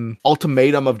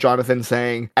ultimatum of Jonathan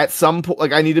saying at some point,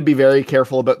 like I need to be very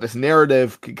careful about this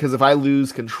narrative because if I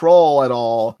lose control at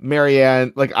all,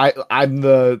 Marianne, like I'm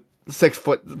the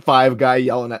 6'5" guy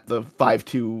yelling at the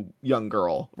 5'2" young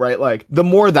girl, right? Like the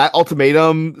more that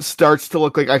ultimatum starts to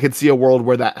look like I could see a world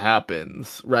where that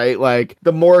happens, right? Like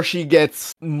the more she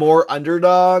gets more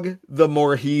underdog, the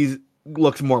more he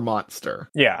looks more monster.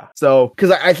 Yeah. So,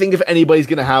 because I think if anybody's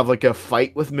gonna have like a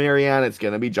fight with Marianne, it's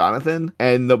gonna be Jonathan.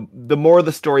 And the more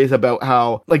the story is about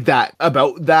how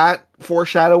about that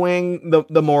foreshadowing,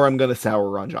 the more I'm gonna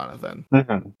sour on Jonathan.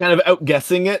 Mm-hmm. Kind of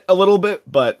outguessing it a little bit,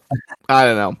 but I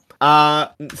don't know.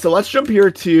 So let's jump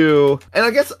here to, and I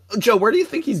guess Joe, where do you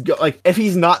think he's like if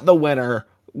he's not the winner?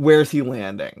 Where's he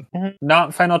landing?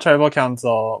 Not final tribal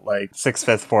council, like 6th,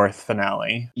 5th, 4th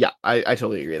finale. Yeah, I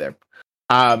totally agree there.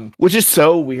 Which is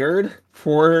so weird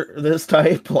for this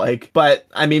type, like, but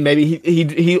I mean, maybe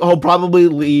he'll probably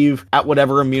leave at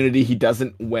whatever immunity he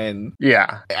doesn't win.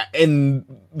 Yeah. In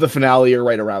the finale or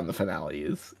right around the finale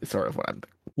is sort of what I'm thinking.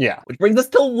 Yeah. Which brings us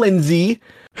to Lindsay,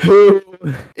 who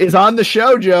is on the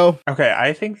show, Joe. Okay,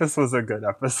 I think this was a good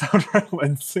episode for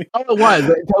Lindsay. Oh, it was.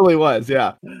 It totally was,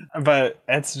 yeah. But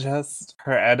it's just,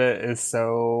 her edit is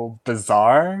so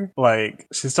bizarre. Like,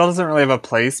 she still doesn't really have a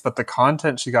place, but the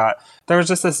content she got, there was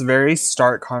just this very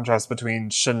stark contrast between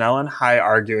Chanel and Hai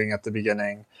arguing at the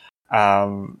beginning,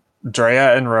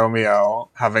 Drea and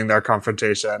Romeo having their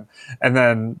confrontation, and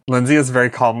then Lindsay is very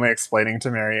calmly explaining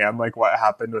to Marianne like what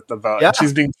happened with the vote. Yeah. And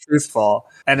she's being truthful,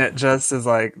 and it just is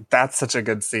like, that's such a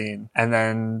good scene. And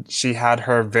then she had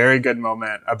her very good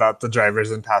moment about the drivers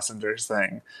and passengers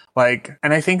thing, like,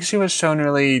 and I think she was shown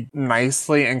really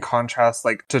nicely in contrast,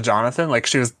 like, to Jonathan. Like,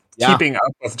 she was keeping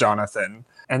up with Jonathan.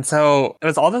 And so it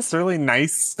was all this really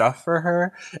nice stuff for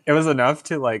her. It was enough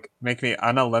to like make me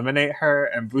uneliminate her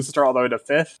and boost her all the way to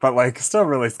 5th, but like still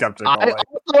really skeptical. I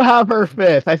also have her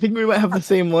 5th. I think we might have the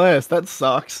same list. That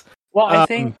sucks. Well, I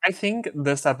think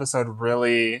this episode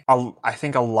really, I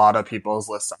think a lot of people's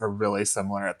lists are really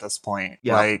similar at this point.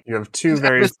 Yeah. Like you have two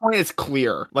very. At this point, it's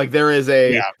clear. Like there is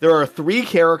there are 3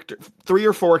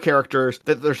 or 4 characters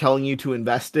that they're telling you to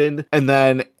invest in, and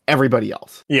then everybody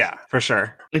else. Yeah, for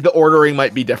sure. Like the ordering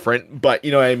might be different, but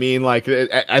you know what I mean? Like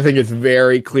I think it's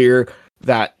very clear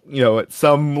that, you know, at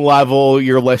some level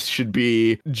your list should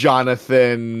be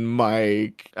Jonathan,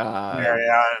 Mike,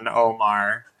 Marianne,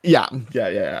 Omar. Yeah.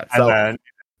 So, and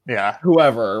then,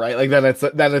 whoever, right? Like then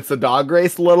it's a dog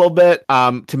race a little bit.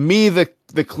 To me, the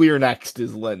clear next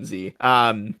is Lindsay.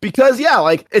 Because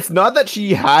like it's not that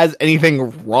she has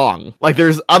anything wrong. Like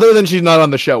there's other than she's not on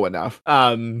the show enough.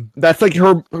 That's like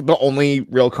the only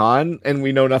real con, and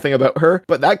we know nothing about her.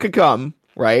 But that could come,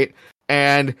 right?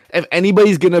 And if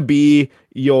anybody's gonna be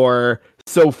your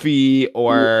Sophie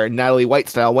or Natalie White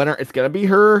style winner, it's gonna be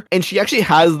her, and she actually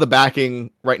has the backing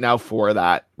right now for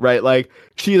that, right? Like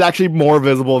she's actually more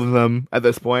visible than them at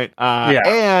this point.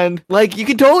 And like you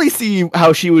can totally see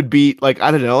how she would beat, like, I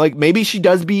don't know, like maybe she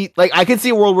does beat, like I could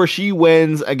see a world where she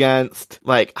wins against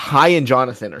like Hai and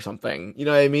Jonathan or something, you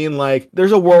know what I mean? Like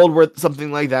there's a world where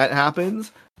something like that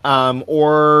happens.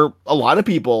 Or a lot of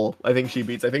people I think she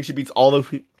beats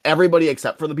everybody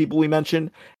except for the people we mentioned,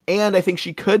 and I think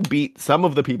she could beat some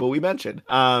of the people we mentioned.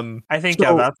 I think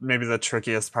that's maybe the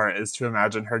trickiest part, is to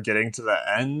imagine her getting to the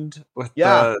end with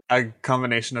a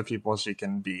combination of people she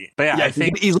can beat. But I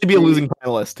think could easily be a losing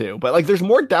finalist too. But like, there's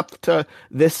more depth to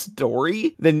this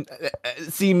story than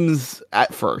it seems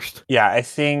at first. Yeah, I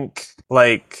think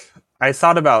like. I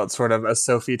thought about sort of a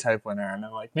Sophie type winner, and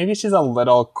I'm like, maybe she's a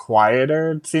little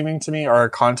quieter seeming to me, or her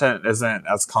content isn't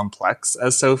as complex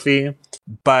as Sophie.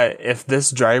 But if this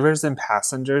drivers and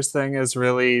passengers thing is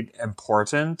really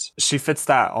important, she fits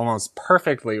that almost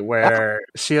perfectly, where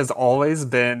she has always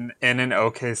been in an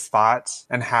okay spot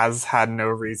and has had no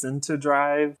reason to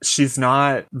drive. She's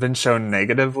not been shown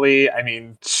negatively. I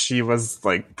mean, she was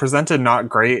like presented not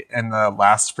great in the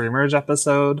last pre-merge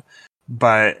episode,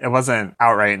 but it wasn't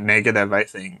outright negative, I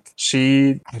think.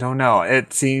 I don't know.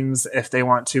 It seems if they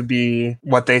want to be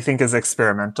what they think is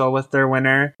experimental with their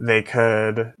winner, they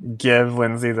could give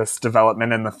Lindsay this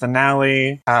development in the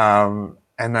finale, and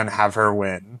and then have her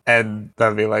win. And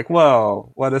they'll be like,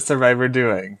 whoa, what is Survivor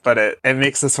doing? But it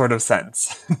makes a sort of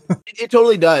sense. It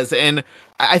totally does. And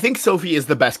I think Sophie is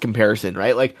the best comparison,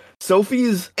 right? Like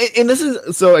Sophie's, and this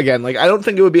is, so again, like I don't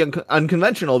think it would be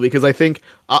unconventional because I think,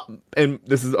 and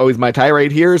this is always my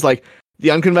tirade here, is like, the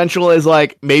unconventional is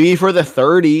like maybe for the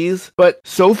 30s, but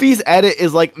Sophie's edit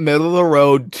is like middle of the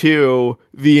road to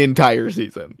the entire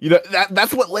season. You know,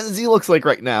 that's what Lindsay looks like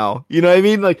right now. You know what I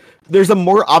mean? Like there's a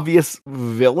more obvious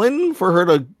villain for her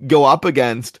to go up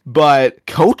against, but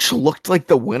Coach looked like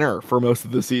the winner for most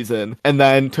of the season and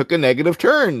then took a negative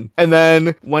turn. And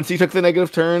then once he took the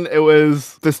negative turn, it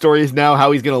was the story is now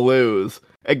how he's going to lose.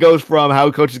 It goes from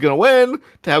how Coach is going to win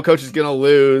to how Coach is going to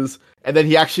lose. And then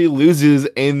he actually loses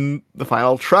in the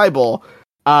final tribal.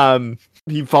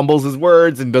 He fumbles his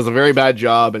words and does a very bad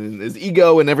job, and his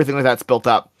ego and everything like that's built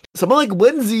up. Someone like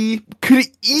Lindsay could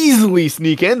easily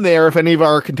sneak in there if any of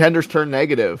our contenders turn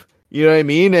negative. You know what I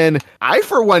mean? And I,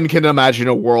 for one, can imagine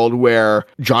a world where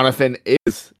Jonathan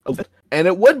is, and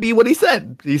it would be what he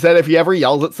said. He said if he ever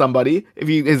yells at somebody, if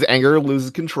his anger loses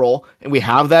control, and we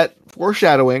have that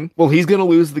foreshadowing, well, he's going to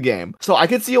lose the game. So I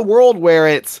could see a world where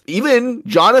it's even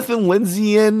Jonathan,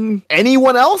 Lindsay, and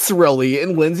anyone else, really.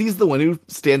 And Lindsay's the one who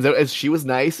stands out as she was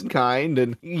nice and kind,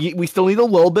 and we still need a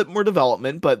little bit more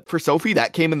development. But for Sophie,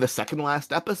 that came in the second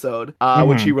last episode,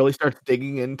 when she really starts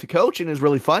digging into Coach and is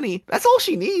really funny. That's all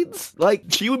she needs. Like,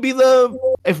 she would be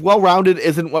if well-rounded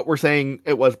isn't what we're saying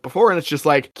it was before, and it's just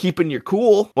like keeping your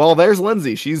cool. Well, there's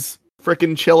Lindsay. She's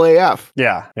freaking chill AF.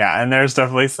 Yeah, and there's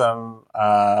definitely some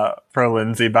pro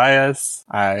Lindsay bias.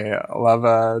 I love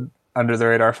a under the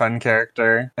radar fun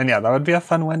character, and yeah, that would be a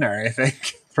fun winner, I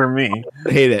think, for me.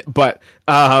 I hate it, but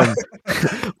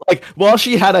like, while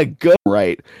she had a good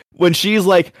right when she's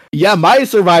like, yeah, my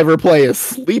Survivor play is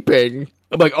sleeping.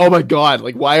 I'm like, oh my god,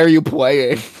 like, why are you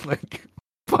playing? Like,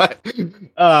 but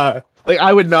like,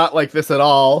 I would not like this at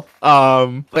all.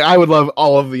 Like, I would love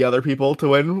all of the other people to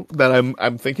win that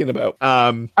I'm thinking about.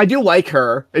 I do like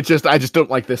her. It's just, I just don't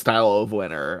like this style of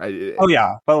winner. Oh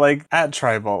yeah, but like at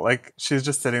Tribal, like she's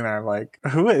just sitting there like,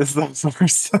 who is this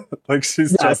person? Like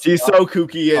she's so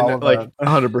kooky and like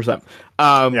 100%.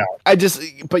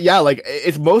 But yeah, like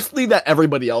it's mostly that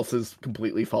everybody else is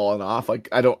completely fallen off. Like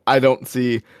I don't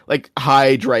see, like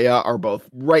Hi, Drea are both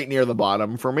right near the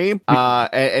bottom for me.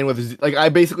 And with, like, I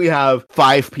basically have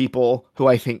 5 people who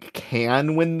I think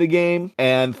can win the game,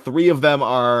 and 3 of them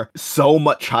are so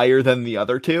much higher than the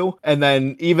other 2. And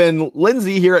then even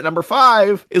Lindsay here at number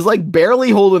 5 is like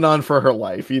barely holding on for her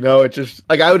life. You know, it just,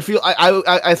 like, I would feel,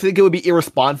 I think it would be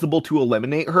irresponsible to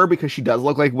eliminate her because she does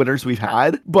look like winners we've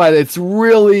had, but it's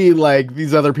really like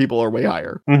these other people are way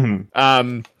higher.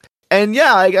 And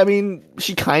yeah, I mean,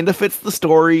 she kind of fits the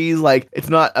stories. Like, it's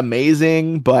not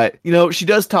amazing, but, you know, she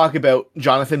does talk about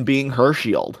Jonathan being her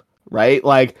shield, right?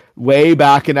 Like, way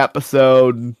back in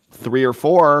episode 3 or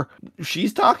 4,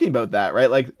 she's talking about that, right?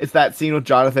 Like, it's that scene with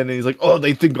Jonathan, and he's like, oh,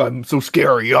 they think I'm so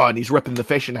scary, and he's ripping the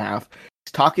fish in half.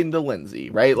 He's talking to Lindsay,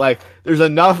 right? Like, there's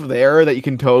enough there that you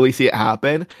can totally see it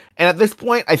happen. And at this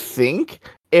point, I think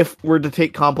if we're to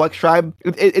take Complex Tribe,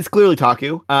 it's clearly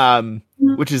Taku,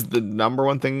 which is the number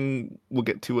one thing we'll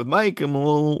get to with Mike. I'm a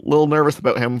little nervous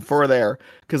about him for there,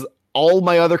 because all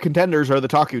my other contenders are the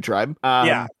Taku Tribe.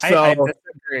 I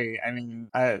disagree. I mean,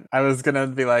 I was going to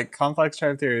be like, Complex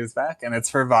Tribe Theory is back, and it's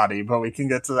for Vadi, but we can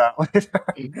get to that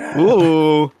later.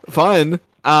 Ooh, fun.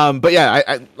 But yeah,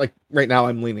 I like, right now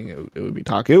I'm leaning it would be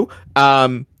Taku.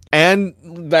 And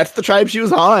that's the tribe she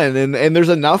was on, and there's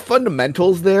enough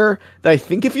fundamentals there that I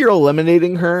think if you're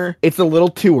eliminating her, it's a little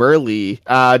too early.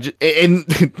 And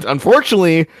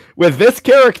unfortunately, with this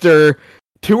character,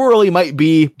 too early might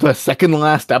be the second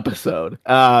last episode.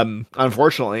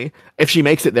 Unfortunately, if she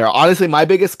makes it there. Honestly, my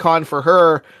biggest con for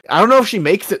her, I don't know if she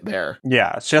makes it there.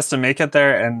 Yeah, she has to make it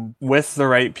there, and with the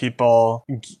right people,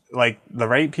 like the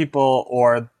right people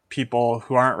or people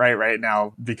who aren't right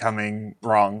now becoming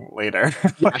wrong later.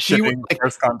 Yeah, she would, like,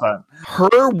 first content.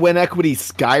 Her win equity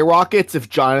skyrockets if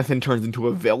Jonathan turns into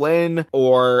a villain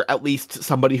or at least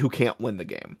somebody who can't win the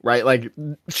game, right? Like,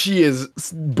 she is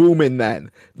booming then.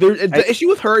 The issue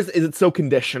with her is it's so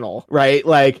conditional, right?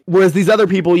 Like, whereas these other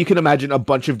people, you can imagine a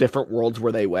bunch of different worlds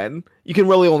where they win. You can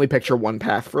really only picture one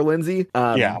path for Lindsay.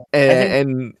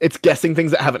 And it's guessing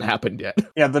things that haven't happened yet.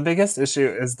 Yeah, the biggest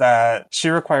issue is that she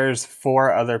requires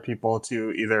 4 other people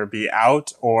to either be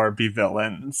out or be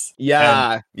villains.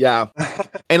 Yeah.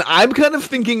 And I'm kind of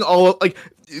thinking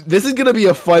this is going to be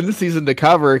a fun season to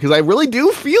cover because I really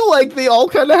do feel like they all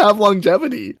kind of have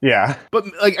longevity. Yeah. But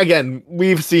like, again,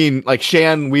 we've seen like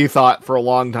Shan, we thought for a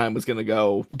long time was going to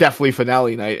go definitely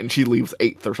finale night and she leaves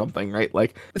 8th or something, right?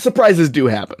 Like surprises do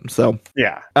happen. So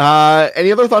yeah.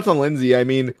 Any other thoughts on Lindsay? I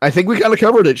mean, I think we kind of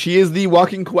covered it. She is the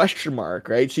walking question mark,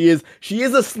 right? She is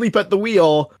asleep at the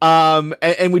wheel.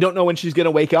 And we don't know when she's going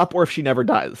to wake up or if she never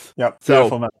does. Yep. So,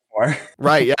 beautiful metaphor.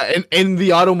 Right. Yeah. In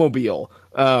the automobile.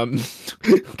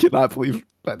 Cannot believe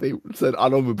that they said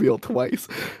automobile twice.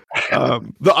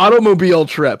 The automobile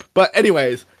trip. But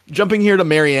anyways, jumping here to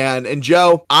Marianne and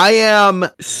Joe, I am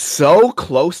so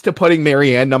close to putting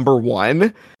Marianne number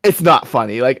 1. It's not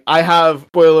funny. Like, I have,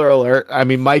 spoiler alert, I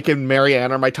mean, Mike and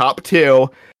Marianne are my top 2.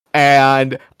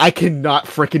 And I cannot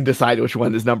freaking decide which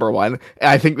one is number 1. And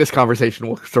I think this conversation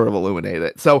will sort of illuminate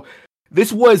it. So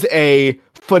this was a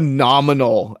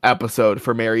phenomenal episode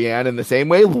for Marianne in the same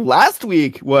way last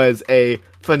week was a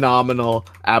phenomenal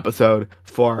episode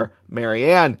for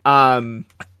Marianne.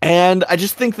 And I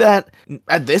just think that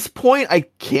at this point, I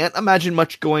can't imagine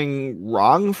much going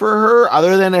wrong for her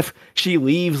other than if she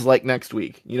leaves like next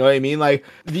week. You know what I mean? Like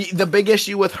the big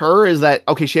issue with her is that,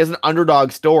 okay, she has an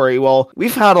underdog story. Well,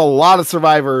 we've had a lot of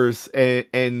survivors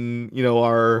in you know,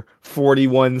 our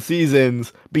 41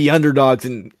 seasons be underdogs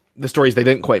and the stories they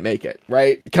didn't quite make it,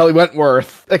 right? Kelly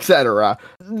Wentworth, etc.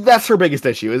 That's her biggest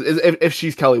issue is if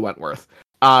she's Kelly Wentworth,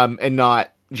 and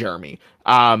not Jeremy.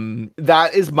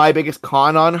 That is my biggest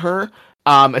con on her.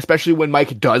 Especially when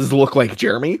Mike does look like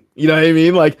Jeremy. You know what I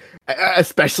mean? Like,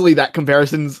 especially that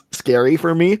comparison's scary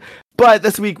for me. But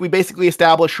this week, we basically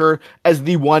establish her as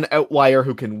the one outlier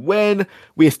who can win.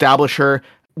 We establish her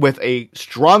with a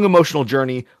strong emotional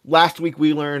journey. Last week,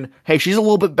 we learned, hey, she's a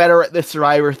little bit better at this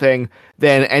Survivor thing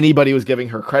than anybody was giving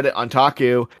her credit on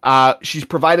Taku. She's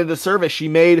provided a service. She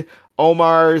made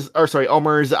Omar's, like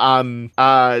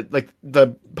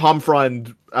the palm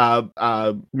frond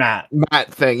Matt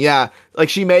thing, yeah, like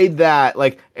she made that,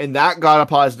 like, and that got a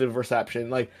positive reception.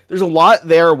 Like, there's a lot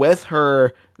there with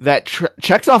her that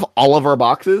checks off all of our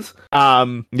boxes.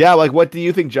 Yeah, like, what do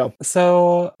you think, Joe?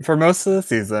 So for most of the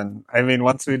season, I mean,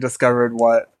 once we discovered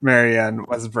what Marianne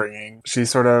was bringing, she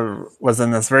sort of was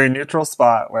in this very neutral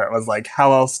spot where it was like,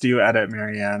 how else do you edit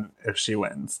Marianne if she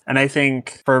wins? And I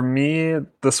think for me,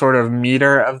 the sort of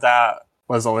meter of that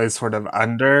was always sort of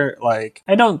under, like,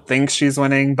 I don't think she's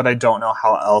winning, but I don't know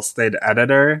how else they'd edit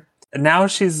her. And now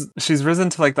she's risen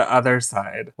to like the other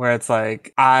side where it's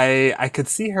like, I could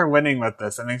see her winning with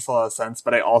this. It makes a lot of sense,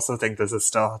 but I also think this is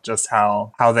still just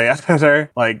how they edit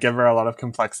her, like give her a lot of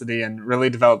complexity and really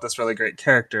develop this really great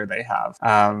character they have.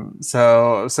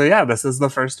 So yeah, this is the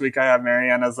first week I have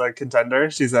Marianne as a contender.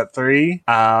 She's at 3.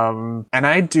 And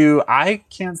I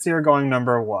can't see her going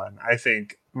number 1. I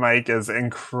think Mike is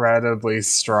incredibly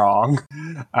strong.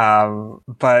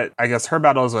 But I guess her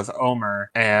battle is with Omer,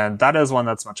 and that is one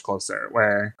that's much closer,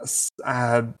 where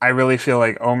I really feel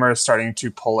like Omer is starting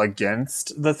to pull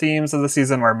against the themes of the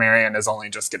season, where Marianne is only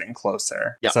just getting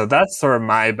closer. Yep. So that's sort of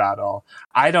my battle.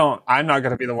 I'm not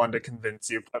going to be the one to convince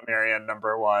you put Marianne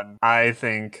number 1. I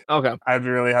think I'd be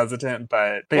really hesitant,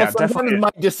 but yeah, definitely.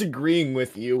 My disagreeing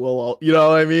with you will, you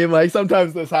know what I mean? Like,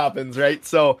 sometimes this happens, right?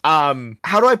 So,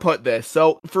 how do I put this?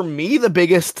 So, for me, the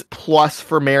biggest plus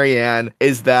for Marianne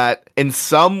is that in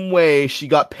some way she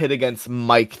got pit against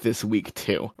Mike this week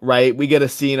too, right? We get a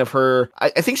scene of her. I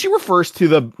think she refers to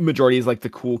the majority as like the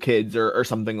cool kids or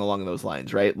something along those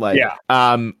lines, right? Like, yeah.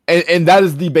 And that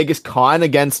is the biggest con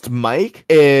against Mike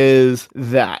is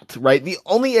that, right? The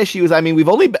only issue is, I mean, we've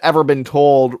only ever been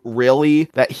told really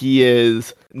that he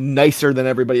is nicer than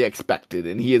everybody expected,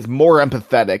 and he is more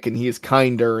empathetic, and he is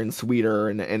kinder and sweeter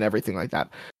and everything like that.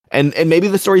 And maybe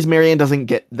the stories Marianne doesn't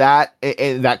get that,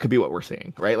 and that could be what we're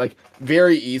seeing, right? Like,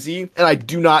 very easy. And I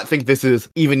do not think this is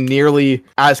even nearly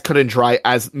as cut and dry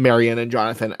as Marianne and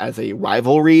Jonathan as a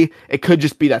rivalry. It could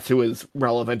just be that's who is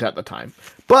relevant at the time.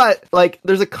 But, like,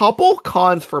 there's a couple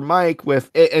cons for Mike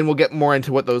with it, and we'll get more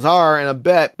into what those are in a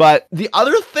bit. But the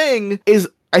other thing is,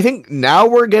 I think now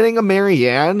we're getting a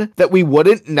Marianne that we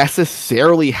wouldn't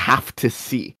necessarily have to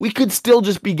see. We could still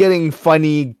just be getting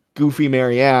funny, goofy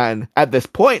Marianne at this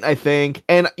point, I think.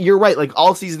 And you're right, like,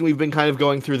 all season we've been kind of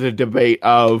going through the debate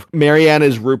of Marianne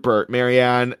is Rupert,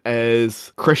 Marianne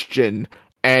is Christian,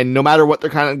 and no matter what, they're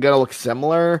kind of gonna look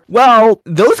similar. Well,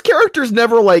 those characters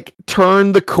never, like,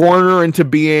 turn the corner into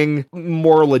being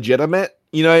more legitimate.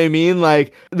 You know what I mean?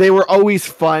 Like, they were always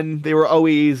fun. They were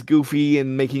always goofy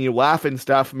and making you laugh and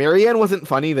stuff. Marianne wasn't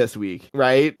funny this week,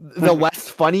 right? The less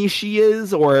funny she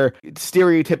is, or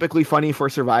stereotypically funny for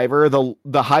Survivor,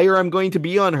 the higher I'm going to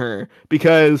be on her.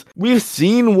 Because we've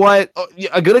seen what...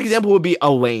 A good example would be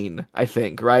Elaine, I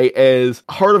think, right? Is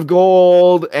Heart of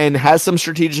Gold and has some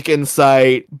strategic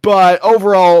insight. But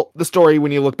overall, the story,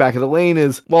 when you look back at Elaine,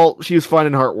 is, well, she was fun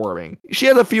and heartwarming. She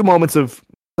had a few moments of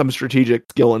some strategic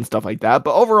skill and stuff like that,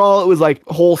 but overall it was like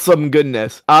wholesome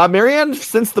goodness. Marianne,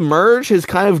 since the merge, has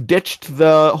kind of ditched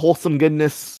the wholesome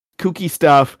goodness kooky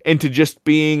stuff into just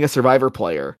being a Survivor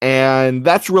player, and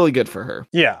that's really good for her.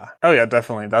 Yeah. Oh yeah,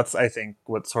 definitely. That's, I think,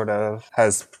 what sort of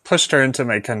has pushed her into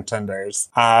my contenders.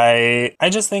 I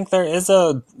just think there is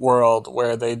a world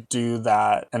where they do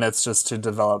that, and it's just to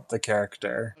develop the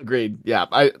character. Agreed. Yeah,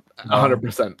 I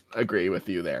 100% agree with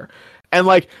you there. And,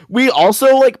 like, we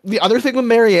also, like, the other thing with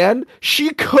Marianne, she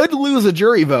could lose a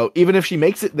jury vote, even if she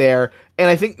makes it there, and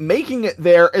I think making it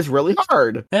there is really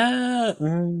hard. Yeah,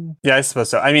 I suppose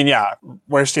so. I mean, yeah,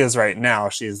 where she is right now,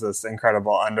 she's this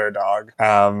incredible underdog.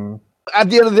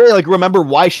 At the end of the day, like, remember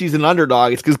why she's an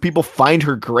underdog. It's because people find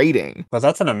her grating. But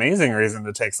that's an amazing reason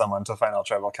to take someone to Final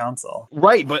Tribal Council.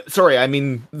 Right, but sorry, I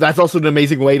mean, that's also an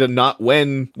amazing way to not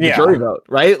win the jury vote,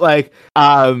 right? Like,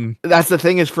 that's the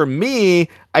thing is, for me,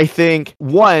 I think,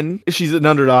 one, she's an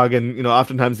underdog, and, you know,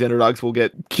 oftentimes the underdogs will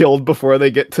get killed before they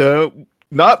get to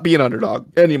not be an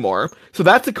underdog anymore. So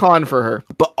that's a con for her.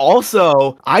 But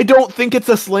also, I don't think it's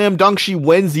a slam dunk she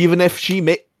wins, even if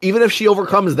she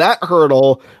overcomes that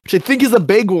hurdle, which I think is a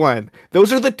big one.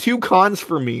 Those are the two cons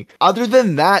for me. Other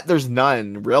than that, there's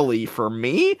none, really, for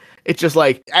me. It's just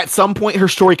like, at some point, her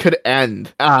story could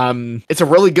end. It's a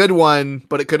really good one,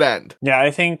 but it could end. Yeah,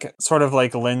 I think, sort of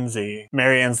like Lindsay,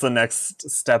 Marianne's the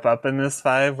next step up in this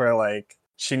 5, where, like,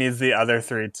 she needs the other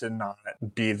 3 to not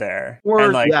be there. Or,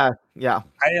 and, like, yeah.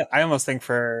 I almost think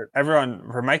for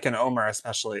everyone, for Mike and Omar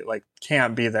especially, like,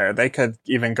 can't be there. They could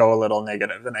even go a little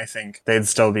negative, and I think they'd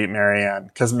still beat Marianne,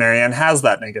 because Marianne has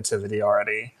that negativity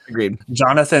already. Agreed.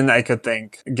 Jonathan, I could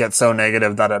think, gets so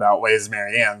negative that it outweighs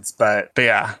Marianne's, but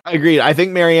yeah. Agreed. I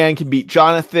think Marianne can beat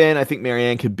Jonathan. I think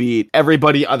Marianne could beat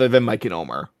everybody other than Mike and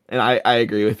Omar. And I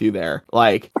agree with you there.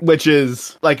 Like, which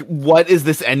is, like, what is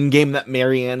this end game that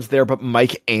Marianne's there, but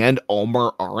Mike and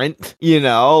Omar aren't? You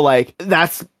know, like,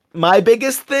 that's my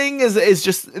biggest thing is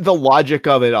just the logic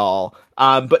of it all.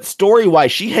 But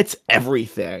story-wise, she hits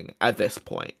everything at this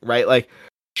point, right? Like,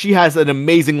 she has an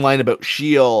amazing line about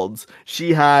shields.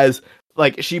 She has,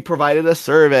 like, she provided a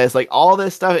service. Like, all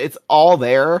this stuff, it's all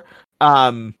there.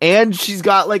 And she's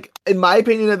got, like, in my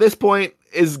opinion at this point,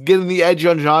 is getting the edge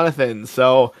on Jonathan.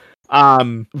 So,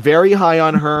 very high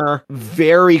on her,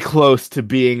 very close to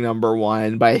being number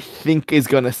 1, but I think is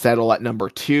going to settle at number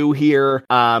 2 here.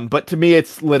 But to me,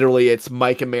 it's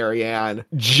Mike and Marianne,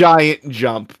 giant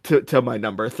jump to my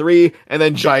number 3, and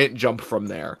then giant jump from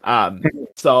there.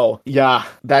 So yeah,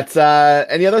 that's,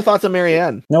 any other thoughts on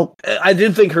Marianne? Nope. I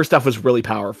did think her stuff was really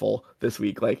powerful this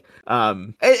week. Like,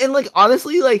 and like,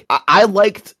 honestly, like, I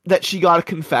liked that she got a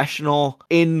confessional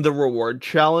in the reward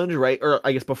challenge, right? Or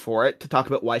I guess before it, to talk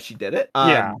about why she did it.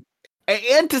 Yeah.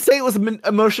 And to say it was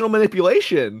emotional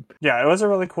manipulation. Yeah, it was a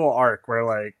really cool arc where,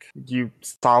 like, you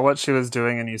saw what she was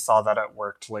doing and you saw that it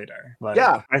worked later. Like,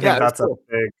 yeah. I think that's cool.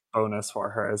 A big bonus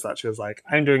for her, is that she was like,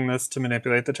 I'm doing this to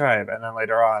manipulate the tribe. And then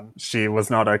later on, she was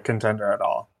not a contender at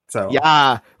all. So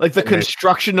yeah, like, the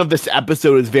construction of this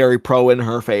episode is very pro in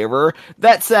her favor.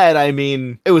 That said, I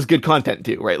mean, it was good content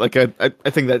too, right? Like, I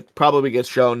think that probably gets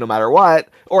shown no matter what,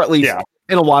 or at least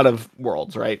in a lot of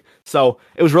worlds, right? So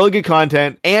it was really good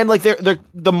content, and like,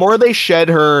 the more they shed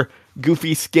her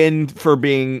goofy skin for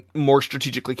being more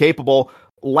strategically capable,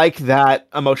 like that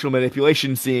emotional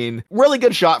manipulation scene, really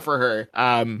good shot for her.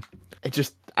 It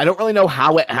just, I don't really know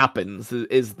how it happens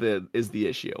is the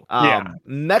issue.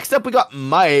 Next up, we got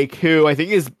Mike, who I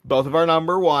think is both of our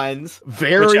number 1s.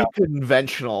 Very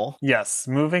conventional. Yes.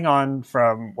 Moving on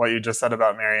from what you just said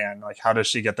about Marianne, like, how does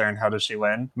she get there and how does she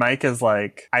win? Mike is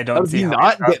like, I don't see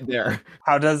how get there.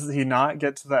 How does he not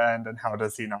get to the end, and how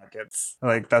does he not get,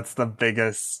 like, that's the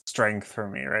biggest strength for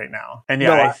me right now. And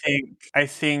yeah, I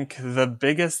think the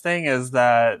biggest thing is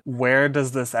that, where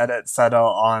does this edit settle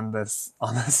on this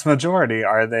majority?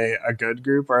 Are they a good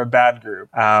group or a bad group?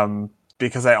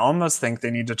 Because I almost think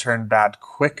they need to turn bad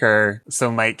quicker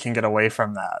so Mike can get away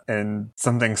from that. And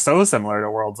something so similar to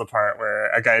Worlds Apart,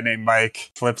 where a guy named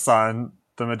Mike flips on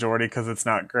the majority because it's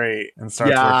not great and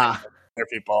starts other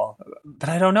people. But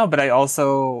I don't know. But I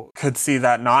also could see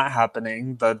that not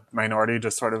happening. The minority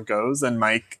just sort of goes, and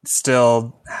Mike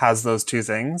still has those two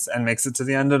things and makes it to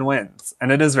the end and wins.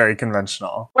 And it is very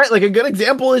conventional. Right, like a good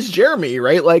example is Jeremy,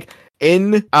 right? Like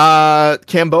in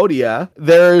Cambodia,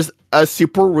 there's a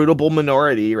super rootable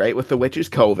minority, right, with the witches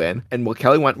Coven and with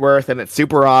Kelly Wentworth, and it's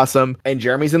super awesome. And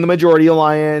Jeremy's in the Majority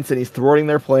Alliance, and he's thwarting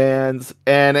their plans,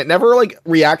 and it never like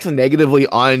reacts negatively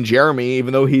on Jeremy,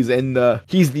 even though he's the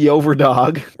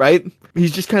overdog, right?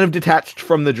 He's just kind of detached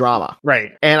from the drama.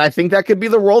 Right. And I think that could be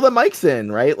the role that Mike's in,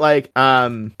 right? Like,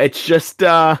 it's just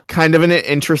kind of in an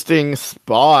interesting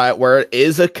spot where it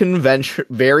is a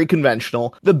very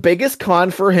conventional. The biggest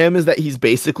con for him is that he's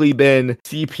basically been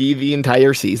CP the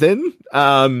entire season.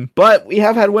 But we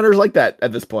have had winners like that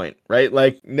at this point, right?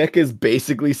 Like Nick is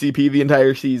basically CP the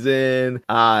entire season.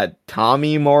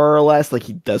 Tommy, more or less, like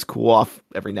he does cool off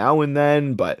every now and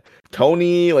then, but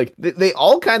Tony, like they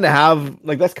all kind of have,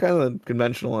 like, that's kind of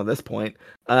conventional at this point.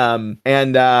 To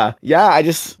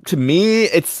me,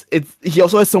 it's he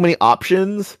also has so many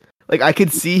options. Like, I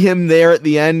could see him there at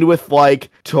the end with, like,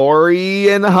 Tori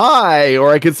and Hai,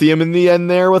 or I could see him in the end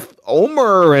there with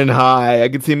Omer and Hai. I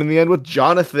could see him in the end with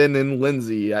Jonathan and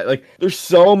Lindsay. Like, there's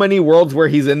so many worlds where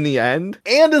he's in the end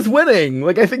and is winning.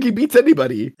 Like, I think he beats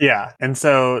anybody. Yeah, and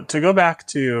so to go back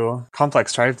to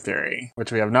complex tribe theory,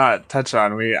 which we have not touched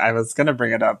on, I was going to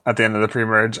bring it up at the end of the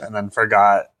pre-merge and then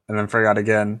forgot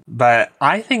again. But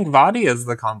I think Vadi is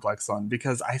the complex one,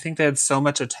 because I think they had so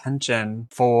much attention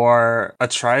for a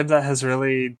tribe that has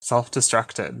really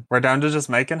self-destructed. We're down to just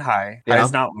Mike and Hai. Yeah.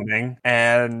 Hai's not winning.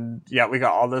 And yeah, we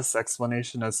got all this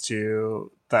explanation as to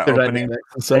the opening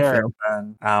there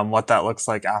and what that looks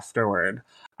like afterward.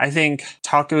 I think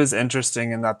Taku is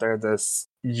interesting in that they're this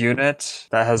unit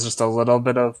that has just a little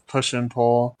bit of push and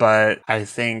pull, but I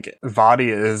think Vadi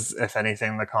is, if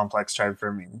anything, the complex tribe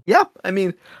for me. Yeah, I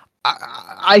mean,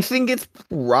 I think it's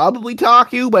probably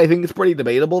Taku, but I think it's pretty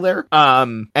debatable there.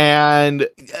 And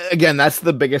again, that's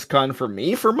the biggest con for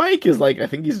me for Mike, is like, I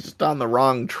think he's just on the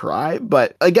wrong tribe.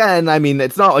 But again, I mean,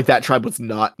 it's not like that tribe was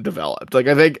not developed. Like,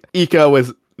 I think Ika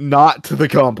was not to the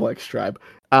complex tribe.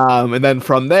 And then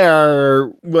from there,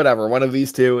 whatever, one of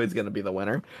these two is going to be the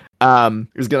winner.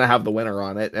 Is going to have the winner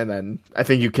on it. And then I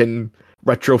think you can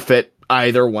retrofit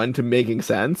either one to making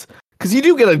sense. Because you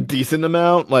do get a decent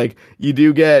amount. Like, you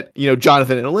do get,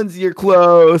 Jonathan and Lindsay are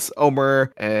close.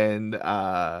 Omer and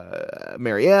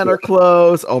Marianne are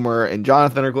close. Omer and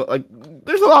Jonathan are close. Like,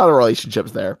 there's a lot of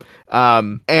relationships there.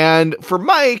 And for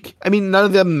Mike, I mean, none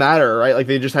of them matter, right? Like,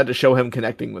 they just had to show him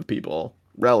connecting with people,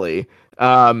 really.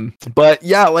 But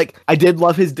yeah, like, I did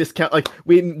love his discount. Like,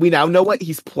 we now know what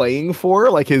he's playing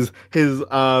for. Like, his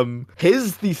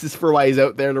thesis for why he's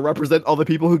out there to represent all the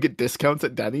people who get discounts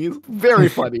at Denny's. Very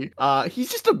funny. He's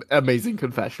just an amazing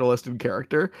confessionalist and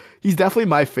character. He's definitely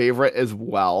my favorite as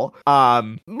well.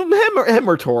 Him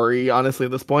or Tori, honestly,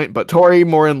 at this point, but Tori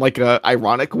more in like a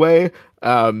ironic way.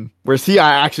 Whereas I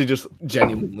actually just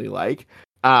genuinely like.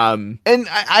 And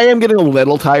I am getting a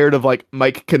little tired of, like,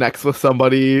 Mike connects with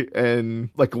somebody and,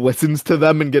 like, listens to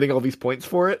them and getting all these points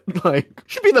for it. Like,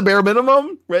 should be the bare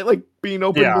minimum, right? Like, being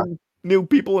open to new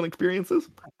people and experiences.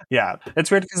 Yeah, it's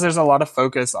weird because there's a lot of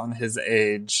focus on his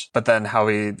age, but then how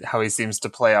he seems to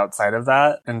play outside of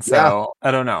that, and so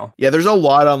I don't know. Yeah, there's a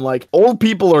lot on, like, old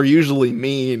people are usually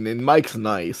mean and Mike's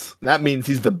nice. That means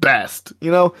he's the best,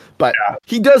 But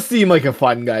he does seem like a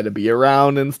fun guy to be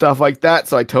around and stuff like that,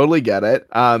 so I totally get it.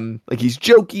 Like, he's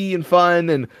jokey and fun,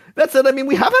 and that's it. I mean,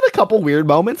 we have had a couple weird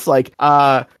moments, like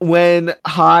when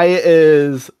Hai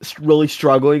is really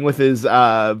struggling with his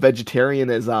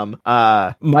vegetarianism.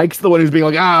 Mike's the one who's being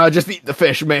like, just eat the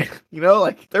fish, man.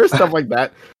 Like, there's stuff like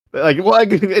that. Like, well,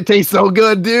 it tastes so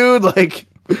good, dude. Like,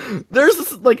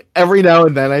 there's, like, every now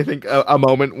and then, I think, a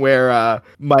moment where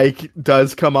Mike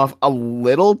does come off a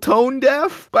little tone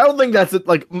deaf, but I don't think that's it.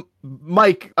 Like,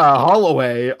 Mike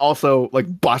Holloway also,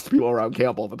 like, busts people around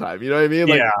camp all the time. You know what I mean?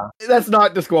 Like, that's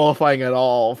not disqualifying at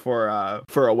all for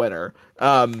a winner.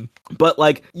 But,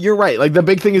 like, you're right. Like, the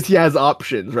big thing is he has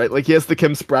options, right? Like, he has the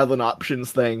Kim Spradlin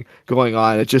options thing going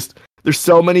on. It's just, there's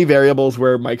so many variables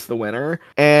where Mike's the winner,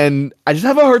 and I just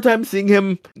have a hard time seeing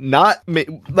him not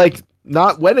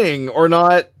winning or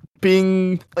not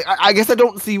being like, I guess I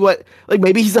don't see what, like,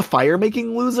 maybe he's a fire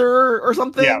making loser or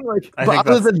something. Yeah, like, I but think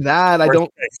other that's than that, I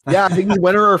don't. Yeah, I think he's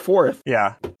winner or fourth.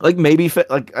 Yeah. Like maybe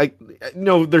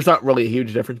there's not really a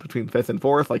huge difference between fifth and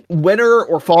fourth. Like winner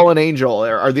or fallen angel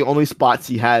are the only spots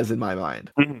he has in my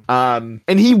mind. And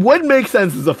he would make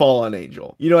sense as a fallen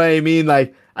angel. You know what I mean?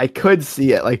 Like I could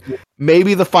see it. Like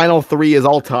maybe the final three is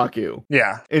all Taku.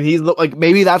 Yeah. And he's like,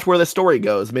 maybe that's where the story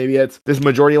goes. Maybe it's this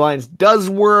majority alliance does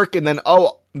work, and then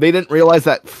they didn't realize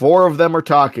that 4 of them are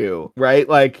Taku, right?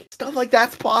 Like stuff like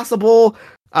that's possible.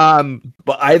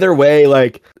 But either way,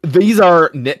 like these are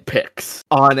nitpicks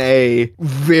on a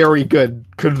very good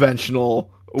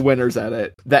conventional winners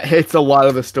edit that hits a lot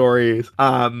of the stories.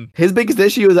 His biggest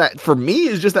issue is that for me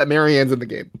is just that Marianne's in the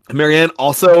game. Marianne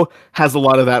also has a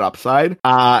lot of that upside.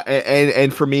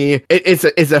 And for me, it's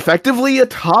effectively a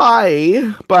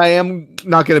tie, but I am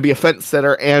not going to be a fence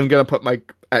sitter and going to put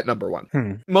Mike at number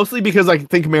 1. Mostly because I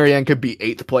think Marianne could be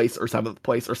 8th place or 7th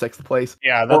place or 6th place.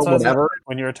 Yeah, that's whatever.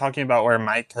 When you were talking about where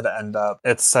Mike could end up,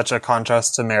 it's such a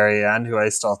contrast to Marianne, who I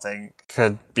still think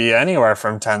could be anywhere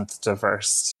from 10th to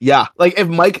 1st. Yeah, like if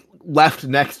Mike left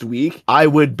next week, I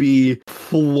would be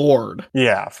floored.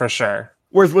 Yeah, for sure.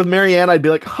 Whereas with Marianne, I'd be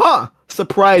like,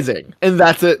 surprising. And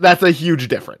that's a huge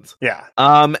difference. Yeah.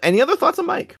 Any other thoughts on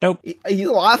Mike? Nope. He's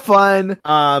a lot of fun.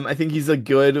 I think he's a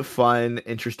good, fun,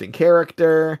 interesting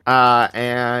character.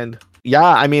 And yeah,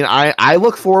 I mean, I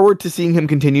look forward to seeing him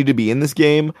continue to be in this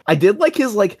game. I did like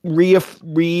his like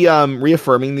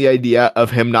reaffirming the idea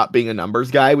of him not being a numbers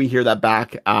guy. We hear that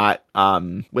back at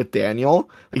with Daniel.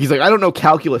 Like, he's like, I don't know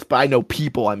calculus, but I know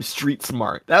people. I'm street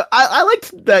smart. That I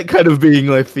liked that kind of being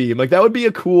like theme. Like that would be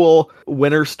a cool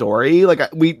winner story. Like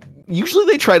usually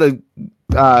they try to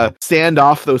sand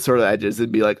off those sort of edges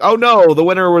and be like, oh no, the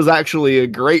winner was actually a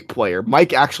great player.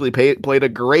 Mike actually played a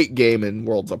great game in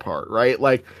Worlds Apart, right?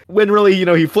 Like when really,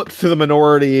 he flipped to the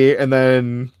minority and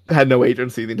then had no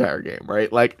agency the entire game,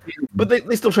 right? Like, but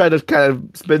they still try to kind of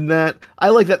spin that. I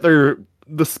like that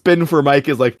the spin for Mike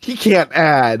is like, he can't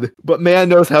add, but man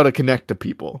knows how to connect to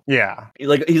people. Yeah.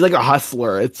 He's like a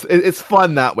hustler. It's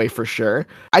fun that way for sure.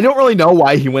 I don't really know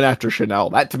why he went after Chanel.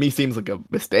 That to me seems like a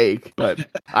mistake, but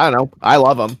I don't know. I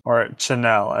love him. Or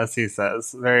Chanel, as he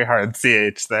says. Very hard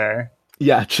CH there.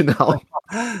 Yeah, Chanel.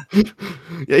 Yeah,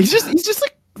 he's just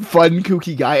like fun,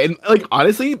 kooky guy. And like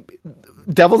honestly,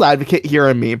 devil's advocate here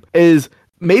on me is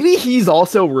maybe he's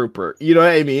also Rupert. You know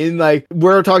what I mean? Like,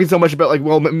 we're talking so much about, like,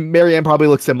 well, Marianne probably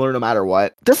looks similar no matter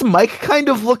what. Does Mike kind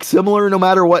of look similar no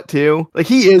matter what, too? Like,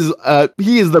 he is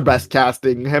their best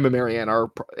casting. Him and Marianne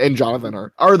and Jonathan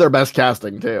are their best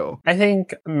casting, too. I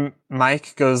think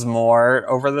Mike goes more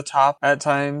over the top at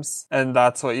times, and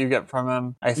that's what you get from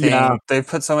him. I think they've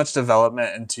put so much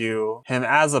development into him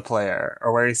as a player,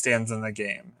 or where he stands in the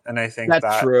game. And I think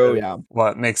that's true, yeah.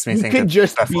 What makes me think he could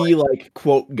just be, like,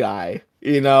 quote guy.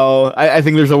 I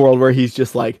think there's a world where he's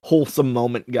just like wholesome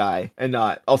moment guy and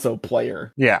not also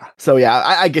player. Yeah. So yeah,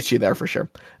 I get you there for sure.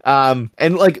 And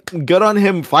like good on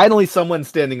him. Finally, someone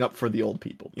standing up for the old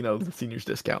people, the seniors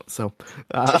discount. So,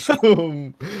 yeah,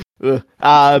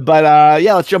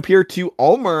 let's jump here to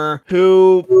Ulmer,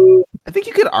 who I think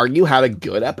you could argue had a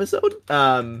good episode.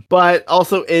 But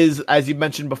also is, as you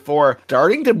mentioned before,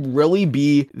 starting to really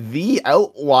be the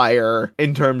outlier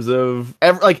in terms of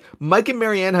like Mike and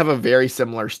Marianne have a very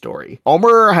similar story.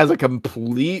 Ulmer has a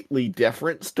completely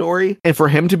different story, and for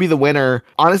him to be the winner,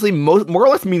 honestly, more or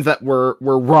less means that we're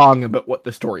wrong about what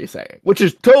the story is saying, which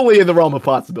is totally in the realm of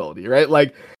possibility, right?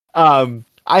 Like, I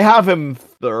have him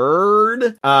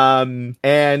third,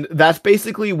 and that's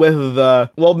basically with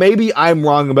maybe I'm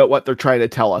wrong about what they're trying to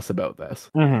tell us about this.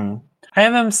 Mm-hmm. I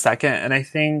have him second, and I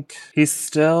think he's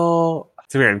still,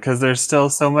 it's weird because there's still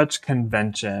so much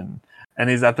convention. And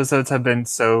these episodes have been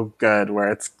so good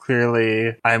where it's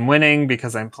clearly I'm winning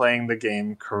because I'm playing the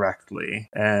game correctly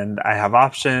and I have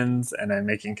options and I'm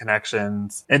making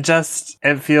connections. It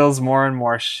feels more and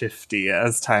more shifty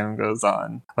as time goes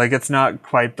on. Like it's not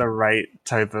quite the right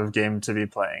type of game to be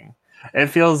playing. It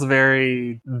feels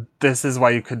very, this is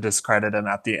why you could discredit him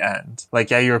at the end.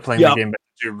 Like, yeah, you were playing the game, but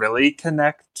did you really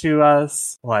connect to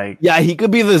us? Like, yeah, he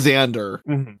could be the Xander,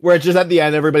 where it's just at the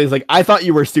end, everybody's like, I thought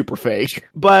you were super fake.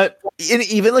 But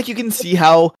even like you can see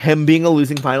how him being a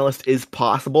losing finalist is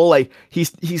possible. Like he's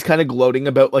kind of gloating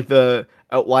about like the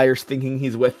outliers thinking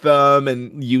he's with them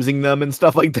and using them and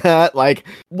stuff like that. Like,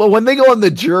 well, when they go on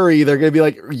the jury, they're gonna be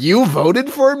like, you voted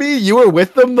for me? You were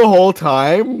with them the whole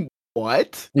time?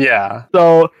 what? Yeah.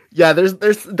 So yeah, there's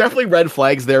definitely red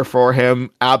flags there for him,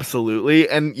 absolutely.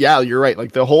 And yeah, you're right.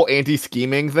 Like the whole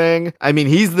anti-scheming thing. I mean,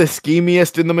 he's the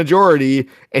schemiest in the majority,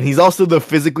 and he's also the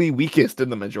physically weakest in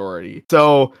the majority.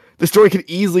 So the story could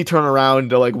easily turn around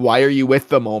to like, why are you with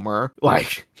them, Omer?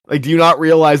 Like, do you not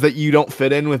realize that you don't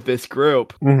fit in with this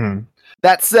group? Mm-hmm.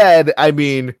 That said, I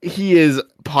mean, he is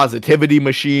positivity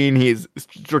machine. He is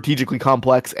strategically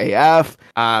complex AF.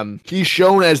 He's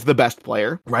shown as the best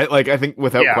player, right? Like, I think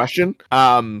without question.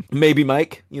 Maybe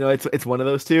Mike. You know, it's one of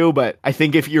those two. But I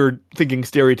think if you're thinking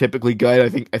stereotypically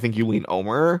good, I think you lean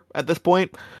Omer at this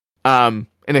point. And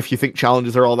if you think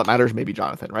challenges are all that matters, maybe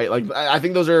Jonathan, right? Like, I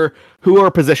think those are who are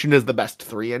positioned as the best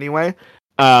three anyway.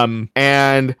 And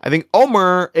I think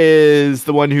Omer is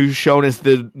the one who's shown as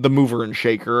the mover and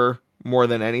shaker more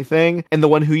than anything, and the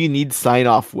one who you need sign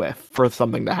off with for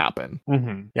something to happen.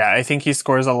 Mm-hmm. Yeah, I think he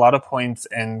scores a lot of points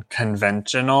in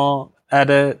conventional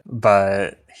edit,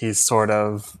 but he's sort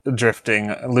of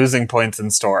losing points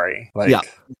in story. Like,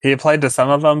 he applied to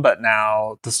some of them, but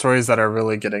now the stories that are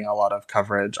really getting a lot of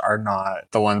coverage are not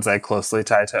the ones I closely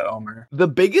tie to Omer. The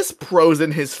biggest pros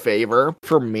in his favor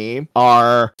for me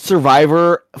are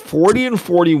Survivor 40 and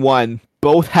 41.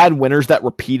 Both had winners that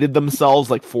repeated themselves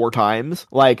like 4 times.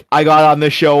 Like, I got on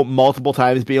this show multiple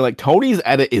times being like, Tony's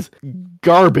edit is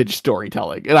garbage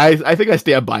storytelling. And I think I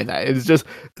stand by that. It's just,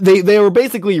 they were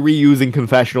basically reusing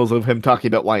confessionals of him talking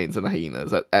about lions and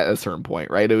hyenas at a certain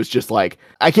point, right? It was just like,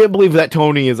 I can't believe that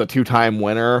Tony is a 2-time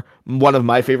winner, one of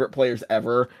my favorite players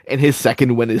ever, and his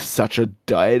second win is such a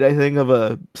dud, I think, of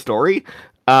a story.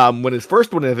 When his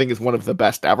first one, I think, is one of the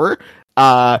best ever.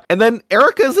 And then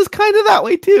Erica's is kind of that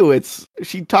way too.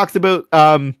 She talks about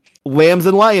lambs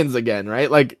and lions again,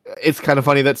 right? Like, it's kind of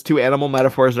funny that's 2 animal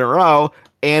metaphors in a row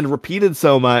and repeated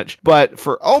so much. But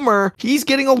for Omer, he's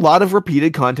getting a lot of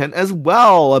repeated content as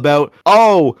well about,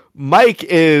 oh, Mike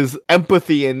is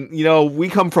empathy, and, you know, we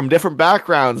come from different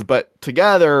backgrounds, but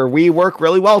together we work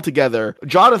really well together.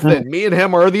 Jonathan, me and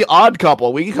him are the odd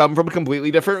couple. We come from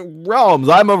completely different realms.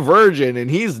 I'm a virgin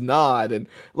and he's not. And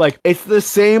like, it's the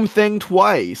same thing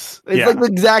twice. It's like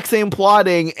the exact same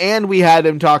plotting. And we had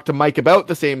him talk to Mike about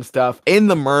the same stuff in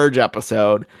the merge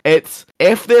episode. It's,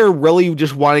 if they're really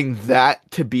just wanting that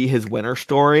to be his winner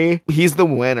story, he's the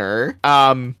winner.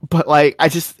 But like,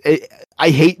 I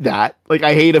hate that. Like,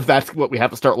 I hate if that's what we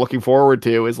have to start looking forward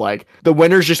to, is like, the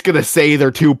winner's just gonna say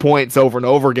their 2 points over and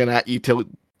over again at you till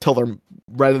they're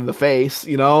red in the face,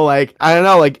 you know? Like, I don't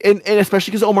know, like, and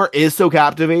especially because Omer is so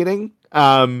captivating,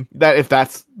 that if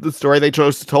that's the story they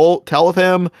chose to tell of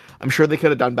him, I'm sure they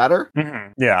could have done better.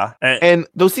 Mm-hmm. Yeah. And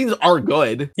those scenes are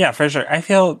good. Yeah, for sure. I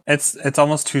feel it's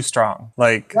almost too strong.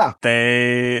 Like,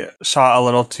 they shot a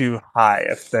little too high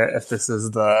if this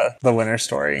is the winner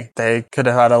story. They could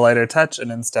have had a lighter touch,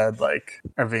 and instead, like,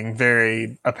 are being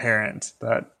very apparent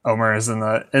that Omer is in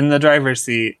the driver's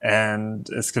seat and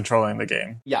is controlling the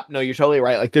game. Yeah, no, you're totally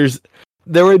right. Like, there's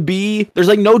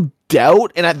like no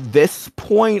doubt, and at this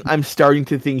point I'm starting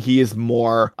to think he is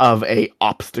more of a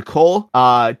obstacle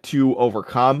to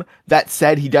overcome. That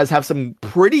said, he does have some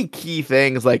pretty key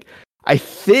things. Like, I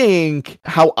think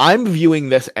how I'm viewing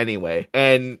this anyway,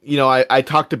 and you know, I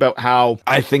talked about how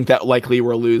I think that likely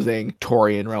we're losing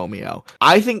Tori and Romeo.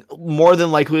 I think more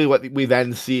than likely what we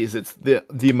then see is it's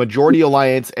the majority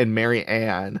alliance and Mary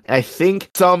Ann. I think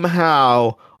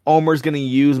somehow Omer's going to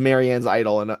use Mary Ann's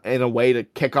idol in a way to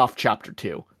kick off chapter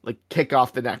 2. Like, kick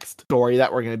off the next story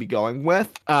that we're going to be going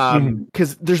with.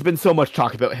 Because there's been so much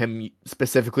talk about him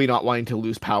specifically not wanting to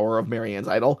lose power of Mary Ann's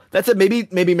idol. That's it.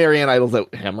 Maybe Mary Ann idol's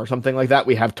out him or something like that.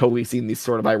 We have totally seen these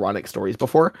sort of ironic stories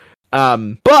before.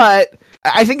 But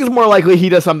I think it's more likely he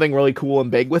does something really cool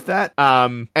and big with that.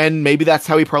 And maybe that's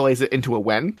how he parlays it into a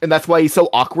win. And that's why he's so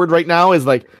awkward right now, is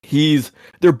like,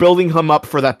 they're building him up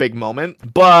for that big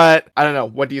moment. But I don't know.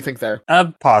 What do you think there?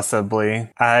 Possibly.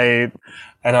 I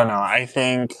don't know. I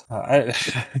think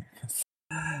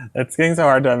it's getting so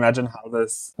hard to imagine how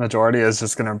this majority is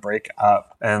just going to break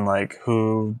up, and like,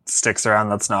 who sticks around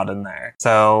that's not in there.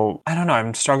 So I don't know.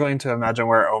 I'm struggling to imagine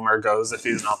where Omer goes if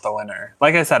he's not the winner.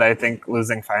 Like I said, I think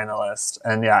losing finalist,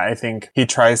 and yeah, I think he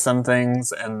tries some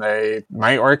things and they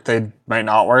might work, they might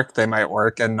not work, they might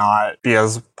work and not be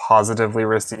as positively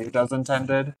received as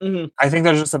intended. Mm-hmm. I think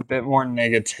there's just a bit more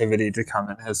negativity to come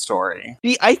in his story.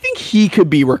 See, I think he could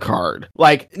be Ricard.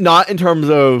 Like, not in terms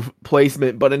of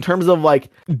placement, but in terms of like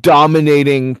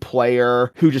dominating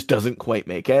player who just doesn't quite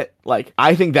make it. Like,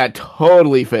 I think that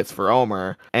totally fits for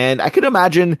Omer. And I could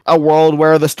imagine a world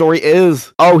where the story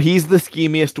is, oh, he's the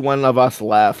schemiest one of us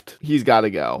left. He's got to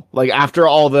go. Like, after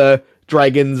all the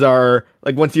dragons are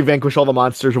Like once you vanquish all the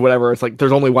monsters or whatever, it's like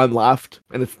there's only one left,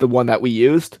 and it's the one that we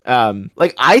used.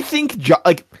 Like I think,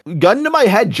 like gun to my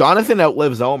head, Jonathan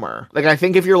outlives Omer. Like I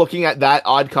think if you're looking at that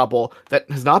odd couple that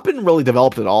has not been really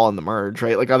developed at all in the merge,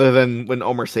 right? Like other than when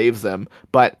Omer saves them.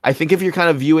 But I think if you're kind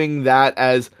of viewing that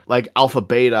as like alpha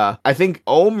beta, I think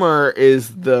Omer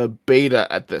is the beta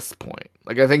at this point.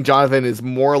 Like, I think Jonathan is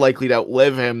more likely to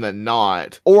outlive him than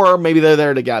not. Or maybe they're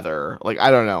there together. Like,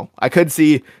 I don't know. I could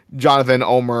see Jonathan,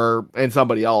 Omer, and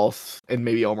somebody else, and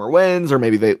maybe Omer wins, or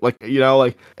maybe they, like, you know,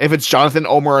 like, if it's Jonathan,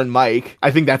 Omer, and Mike,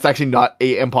 I think that's actually not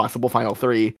a impossible final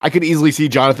three. I could easily see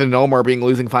Jonathan and Omer being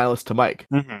losing finalists to Mike.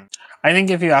 Mm-hmm. I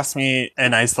think if you ask me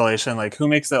in isolation, like, who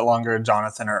makes it longer,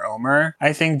 Jonathan or Omer?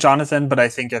 I think Jonathan, but I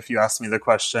think if you ask me the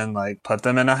question, like, put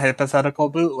them in a hypothetical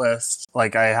boot list,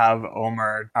 like, I have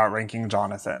Omer outranking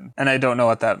Jonathan. And I don't know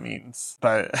what that means,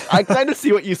 but... I kind of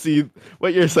see what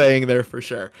you're saying there for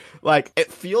sure. Like,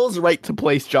 it feels right to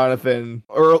place Jonathan,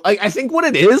 or, like, I think what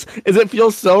it is it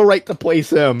feels so right to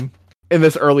place him in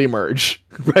this early merge,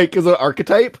 right? Because of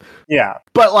archetype. Yeah.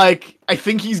 But, like, I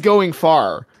think he's going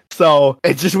far. So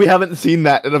it's just we haven't seen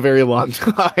that in a very long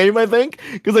time, I think,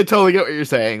 because I totally get what you're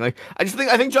saying. Like, I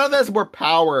think Jonathan has more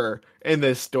power in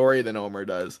this story than Omer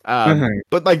does.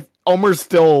 But like Omer's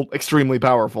still extremely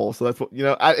powerful, so that's what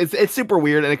it's super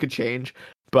weird and it could change.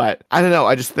 But I don't know.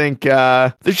 I just think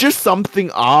there's just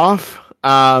something off.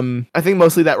 I think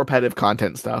mostly that repetitive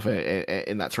content stuff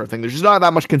and that sort of thing. There's just not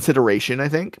that much consideration, I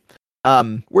think.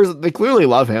 Whereas they clearly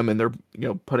love him and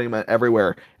they're putting him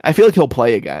everywhere. I feel like he'll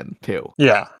play again too.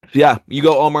 Yeah, you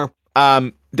go Omer.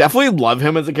 Definitely love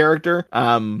him as a character.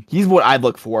 He's what I'd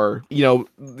look for,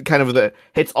 kind of the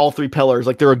hits all three pillars.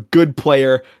 Like they're a good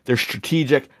player, they're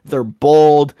strategic, they're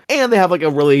bold, and they have like a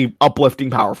really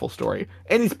uplifting, powerful story.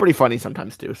 And he's pretty funny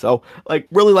sometimes too. So like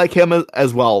really like him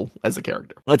as well as a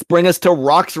character. Let's bring us to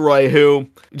Roxroy, who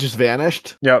just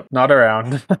vanished. Yep, not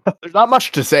around. There's not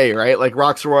much to say, right? Like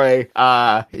Roxroy,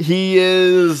 he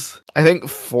is, I think,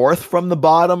 fourth from the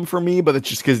bottom for me, but it's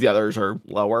just because the others are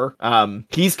lower.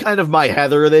 He's kind of my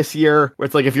Heather this year, where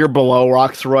it's like if you're below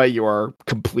Roxroy, you are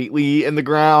completely in the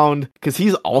ground, because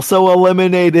he's also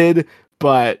eliminated,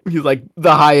 but he's like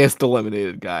the highest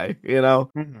eliminated guy,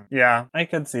 Yeah, I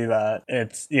could see that.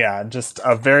 It's, just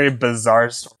a very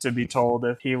bizarre story to be told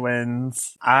if he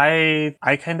wins. I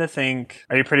kind of think,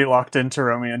 are you pretty locked into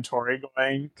Romy and Tori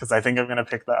going? Because I think I'm going to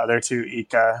pick the other two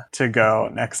Ika to go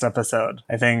next episode.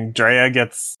 I think Drea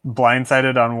gets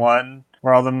blindsided on one,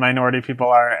 where all the minority people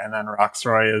are, and then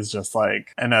Roxroy is just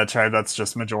like in a tribe that's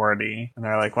just majority, and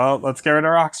they're like, well, let's get rid of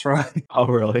Roxroy. Oh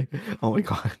really? Oh my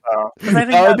god.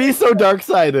 That would be so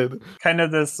dark-sided. Kind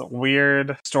of this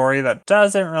weird story that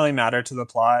doesn't really matter to the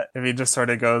plot if he just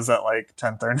sort of goes at like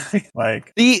 10th or 9th.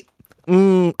 Like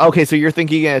okay, so you're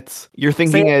thinking it's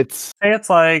say it's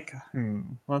like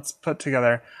let's put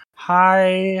together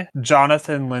hi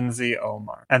Jonathan, Lindsay,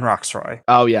 Omar, and Roxroy.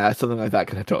 Oh yeah, something like that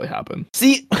could totally happen.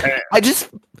 See,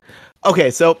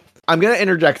 okay, so I'm going to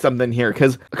interject something here,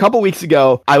 because a couple weeks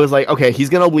ago, I was like, okay, he's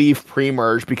going to leave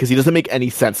pre-merge because he doesn't make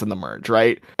any sense in the merge,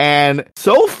 right? And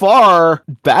so far,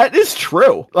 that is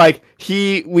true. Like,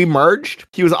 we merged,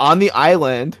 he was on the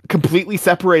island, completely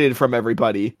separated from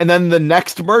everybody, and then the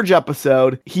next merge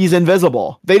episode, he's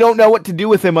invisible. They don't know what to do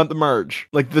with him at the merge.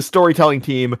 Like, the storytelling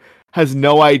team has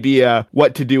no idea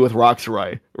what to do with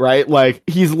Roxroy, right? Like,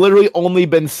 he's literally only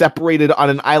been separated on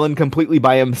an island completely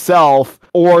by himself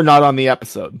or not on the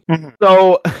episode. Mm-hmm.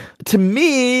 So, to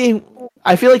me,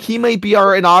 I feel like he might be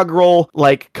our inaugural,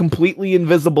 like, completely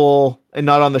invisible and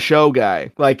not on the show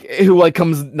guy, like, who, like,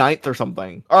 comes 9th or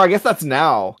something. Or I guess that's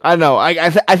now. I don't know. I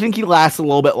think he lasts a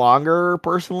little bit longer,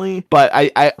 personally, but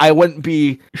I wouldn't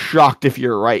be shocked if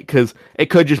you're right, because it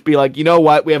could just be like, you know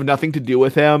what, we have nothing to do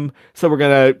with him, so we're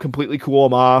gonna completely cool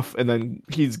him off, and then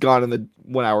he's gone in the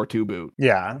 1 hour 2 boot.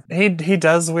 Yeah, he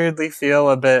does weirdly feel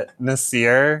a bit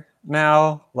Nasir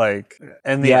now, like,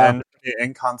 in the end,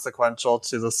 inconsequential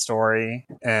to the story,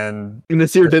 and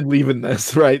Nasir did leave in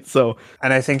this, right? So,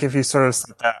 and I think if you sort of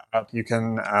set that up, you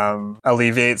can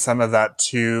alleviate some of that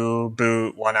 2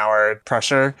 boot 1 hour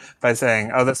pressure by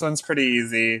saying, oh, this one's pretty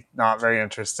easy, not very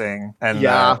interesting. And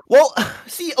well,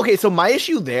 see, okay, so my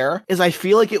issue there is I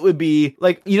feel like it would be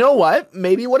like, you know what,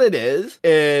 maybe what it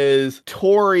is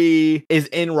Tori is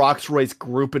in Roxroy's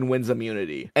group and wins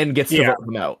immunity and gets to vote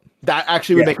him out. That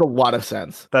actually would make a lot of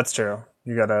sense. That's true.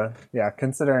 You gotta,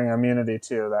 considering immunity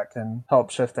too, that can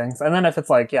help shift things. And then if it's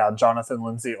like, Jonathan,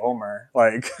 Lindsay, Omer,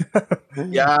 like,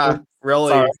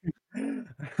 really.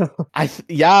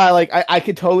 I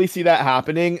could totally see that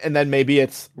happening, and then maybe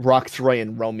it's Roxroy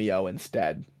and Romeo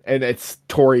instead, and it's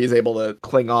Tori is able to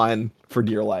cling on for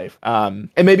dear life. And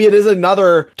maybe it is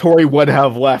another Tori would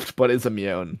have left, but is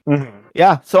immune. Mm-hmm.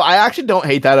 Yeah, so I actually don't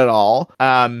hate that at all.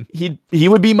 He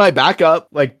would be my backup,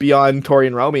 like beyond Tori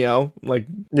and Romeo. Like,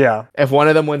 yeah, if one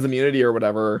of them wins immunity or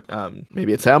whatever,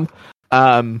 maybe it's him.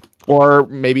 Or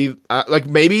maybe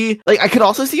I could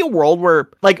also see a world where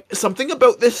like something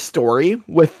about this story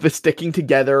with the sticking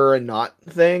together and not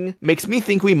thing makes me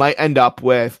think we might end up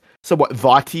with, so what,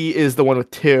 Vati is the one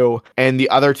with 2 and the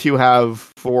other 2 have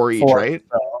 4 each, right?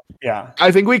 Yeah.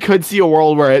 I think we could see a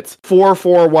world where it's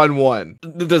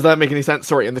 4-4-1-1. Does that make any sense?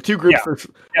 Sorry, and the 2 groups are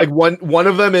like one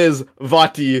of them is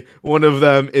Vati, one of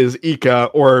them is Ika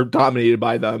or dominated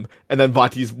by them, and then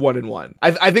Vati's 1-1.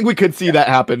 I think we could see that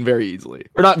happen very easily.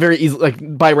 Or not very easily,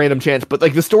 like by random chance, but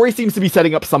like the story seems to be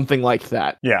setting up something like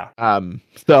that. Yeah.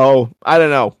 So I don't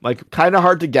know, like kind of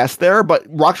hard to guess there, but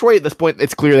Rockshroy at this point,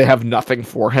 it's clear they have nothing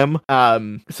for him.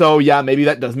 So yeah, maybe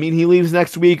that does mean he leaves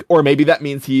next week, or maybe that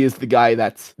means he is the guy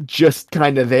that's just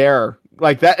kind of there.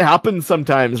 Like that happens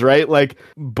sometimes, right? Like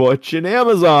Butch and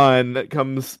Amazon that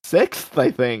comes 6th, I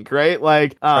think, right?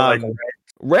 Like,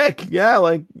 Rick, yeah,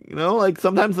 like, you know, like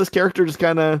sometimes this character just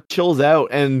kind of chills out.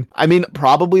 And I mean,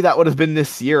 probably that would have been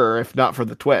this year if not for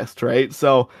the twist, right?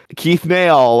 So Keith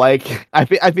Nail, like, I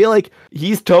feel like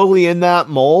he's totally in that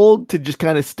mold to just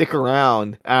kind of stick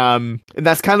around. And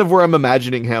that's kind of where I'm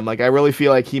imagining him. Like, I really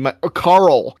feel like he might, or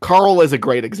Carl is a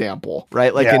great example,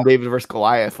 right? Like in David vs.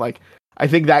 Goliath, like, I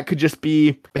think that could just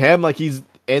be him. Like, he's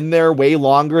in there way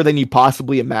longer than you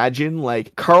possibly imagine.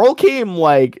 Like, Carl came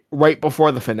like right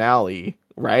before the finale,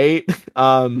 right?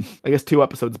 I guess 2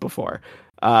 episodes before.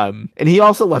 And he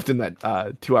also left in that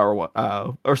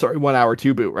 1 hour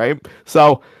 2 boot, right?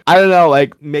 So I don't know,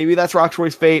 like maybe that's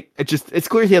Rockshroy's fate. It's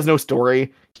clear he has no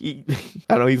story. I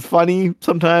don't know, he's funny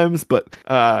sometimes, but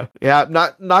yeah,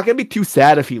 not gonna be too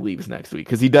sad if he leaves next week,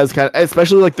 because he does kind of,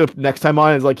 especially like the next time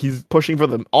on is like he's pushing for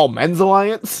the all men's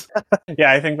alliance.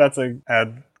 Yeah, I think that's a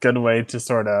good way to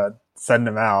sort of send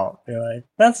him out. You're like,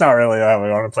 that's not really how we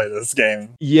want to play this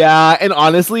game. Yeah, and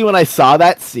honestly, when I saw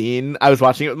that scene, I was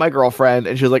watching it with my girlfriend,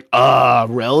 and she was like,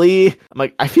 really? I'm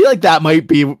like, I feel like that might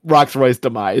be Rockshroy's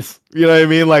demise. You know what I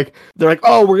mean? Like, they're like,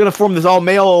 oh, we're gonna form this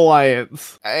all-male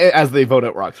alliance, as they vote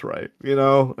out Rockshroy. You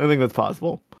know? I think that's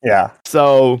possible. Yeah.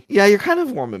 So, yeah, you're kind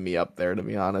of warming me up there, to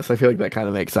be honest. I feel like that kind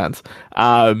of makes sense.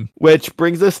 Which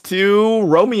brings us to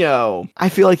Romeo. I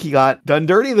feel like he got done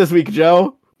dirty this week,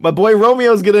 Joe. My boy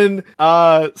Romeo's getting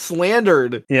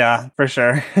slandered. Yeah, for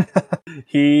sure.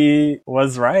 He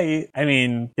was right. I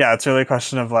mean, yeah, it's really a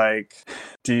question of like,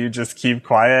 do you just keep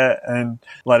quiet and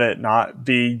let it not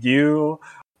be you?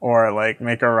 Or like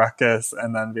make a ruckus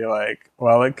and then be like,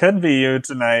 well, it could be you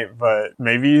tonight, but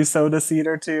maybe you sowed a seed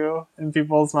or 2 in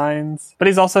people's minds. But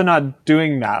he's also not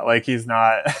doing that. Like, he's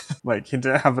not, like, he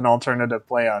didn't have an alternative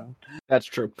plan. That's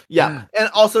true. Yeah. And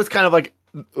also it's kind of like,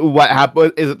 what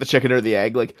happened? Is it the chicken or the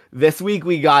egg? Like, this week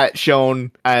we got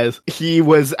shown as he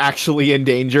was actually in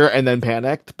danger and then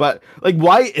panicked. But like,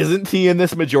 why isn't he in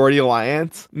this majority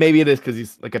alliance? Maybe it is because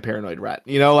he's like a paranoid rat,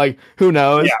 you know, like who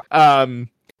knows? Yeah.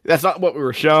 That's not what we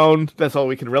were shown. That's all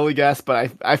we can really guess,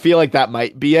 but I feel like that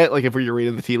might be it, like if we're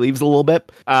reading the tea leaves a little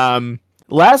bit.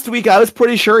 Last week, I was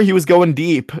pretty sure he was going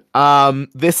deep.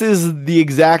 This is the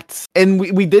exact... And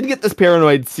we did get this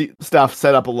paranoid stuff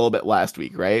set up a little bit last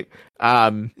week, right?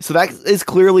 So that is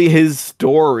clearly his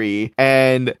story.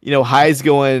 And, you know, High's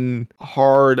going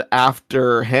hard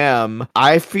after him.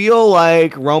 I feel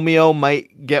like Romeo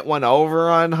might get one over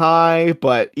on High,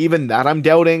 but even that I'm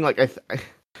doubting. Like,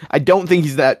 I don't think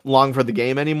he's that long for the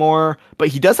game anymore, but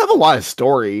he does have a lot of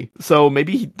story, so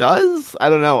maybe he does? I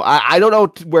don't know. I don't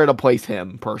know where to place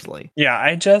him, personally. Yeah,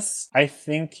 I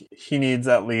think he needs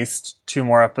at least 2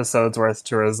 more episodes worth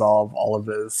to resolve all of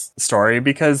his story,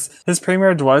 because his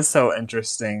pre-merge was so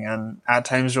interesting and at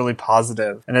times really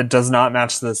positive, and it does not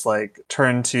match this, like,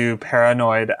 turn to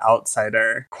paranoid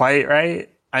outsider quite right.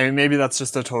 I mean, maybe that's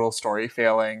just a total story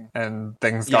failing and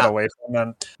things got away from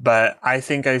him. But I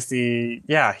think I see,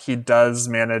 he does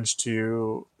manage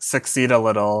to succeed a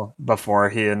little before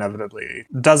he inevitably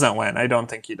doesn't win. I don't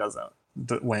think he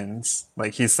wins.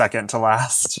 Like, he's second to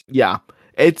last. Yeah.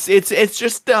 It's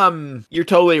just, you're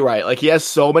totally right. Like, he has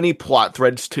so many plot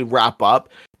threads to wrap up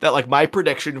that, like, my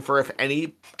prediction for if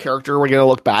any character we're going to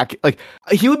look back, like,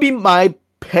 he would be my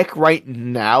pick right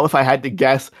now if I had to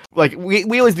guess. Like,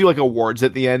 we always do like awards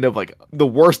at the end of like the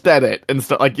worst edit and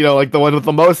stuff, like, you know, like the one with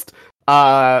the most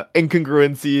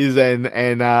incongruencies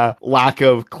and lack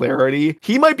of clarity.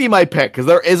 He might be my pick because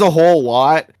there is a whole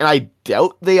lot and I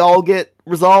doubt they all get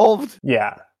resolved.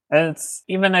 Yeah, And it's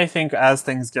even, I think, as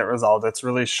things get resolved, it's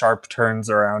really sharp turns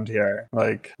around here.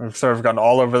 Like, we've sort of gone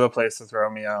all over the place with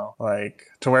Romeo, like,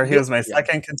 to where he was my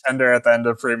second contender at the end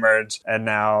of pre-merge, and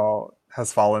now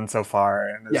has fallen so far.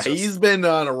 And he's been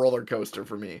on a roller coaster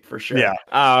for me, for sure. Yeah.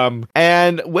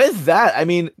 And with that, I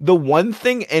mean, the one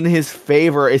thing in his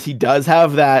favor is he does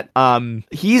have that,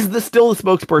 he's still the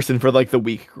spokesperson for, like, the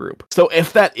weak group. So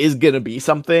if that is gonna be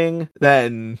something,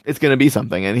 then it's gonna be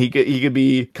something. And he could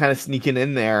be kind of sneaking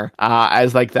in there,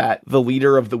 as, like, the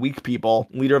leader of the weak people,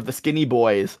 leader of the skinny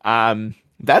boys.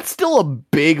 That's still a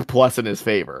big plus in his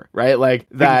favor, right? Like,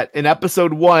 that in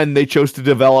episode 1, they chose to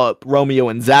develop Romeo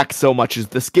and Zach so much as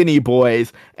the skinny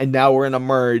boys, and now we're in a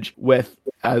merge with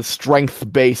a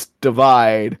strength-based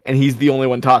divide, and he's the only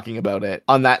one talking about it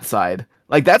on that side.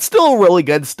 Like, that's still really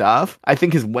good stuff. I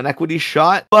think his win equity's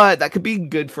shot, but that could be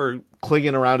good for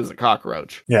clinging around as a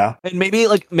cockroach. Yeah. And maybe,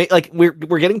 like we're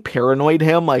getting paranoid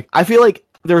him. Like, I feel like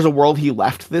there's a world he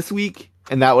left this week,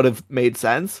 and that would have made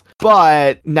sense.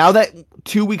 But now that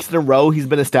 2 weeks in a row he's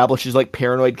been established as, like,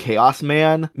 paranoid chaos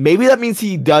man, maybe that means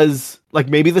he does, like,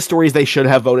 maybe the stories they should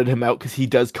have voted him out because he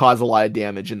does cause a lot of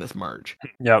damage in this merge.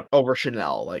 Yep. Over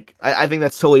Chanel. Like, I think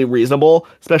that's totally reasonable,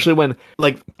 especially when,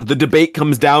 like, the debate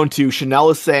comes down to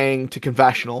Chanel is saying to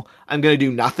Confessional, I'm going to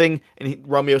do nothing, and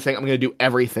Romeo saying, I'm going to do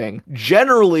everything.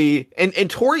 Generally, and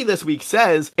Tori this week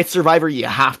says, it's Survivor, you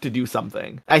have to do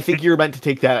something. I think you're meant to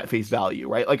take that at face value,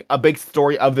 right? Like, a big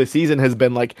story of the season has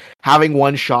been, like, having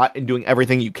one shot and doing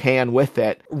everything you can with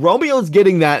it. Romeo's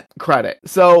getting that credit.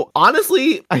 So,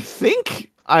 honestly, I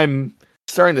think I'm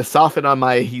starting to soften on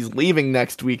my he's leaving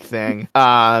next week thing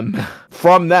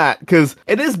from that, because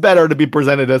it is better to be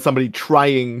presented as somebody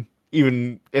trying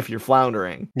even if you're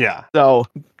floundering. Yeah. So,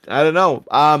 I don't know.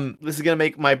 This is going to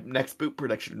make my next boot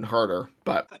prediction harder,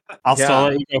 but I'll still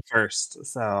let you go first.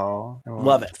 So,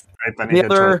 love it. The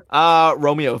other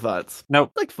Romeo thoughts.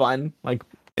 Nope. Like, fun. Like,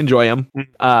 enjoy him.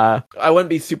 I wouldn't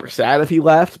be super sad if he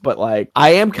left, but, like,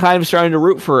 I am kind of starting to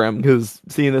root for him because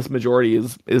seeing this majority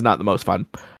is not the most fun.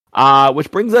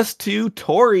 Which brings us to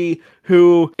Tori,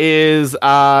 who is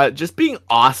just being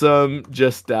awesome,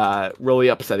 just really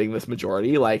upsetting this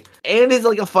majority, like, and is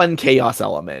like a fun chaos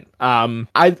element.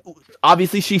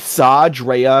 Obviously she saw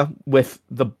Drea with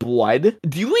the blood.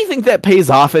 Do you really think that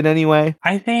pays off in any way?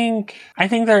 I think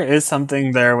there is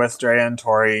something there with Drea and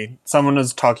Tori. Someone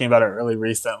was talking about it really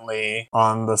recently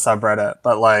on the subreddit,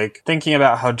 but, like, thinking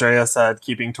about how Drea said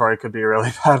keeping Tori could be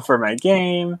really bad for my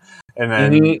game, and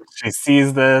then she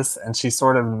sees this and she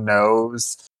sort of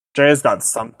knows Drea's got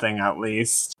something at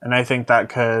least. And I think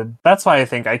that's why I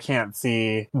think I can't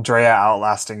see Drea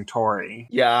outlasting Tori.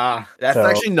 Yeah, that's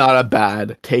actually not a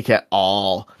bad take at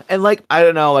all. And, like, I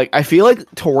don't know, like, I feel like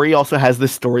Tori also has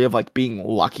this story of, like, being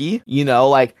lucky, you know,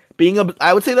 like,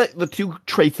 I would say that the two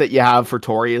traits that you have for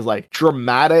Tori is, like,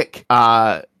 dramatic,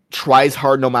 tries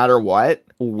hard no matter what,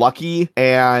 lucky,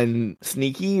 and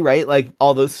sneaky, right? Like,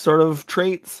 all those sort of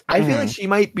traits. I feel like she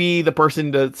might be the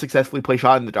person to successfully play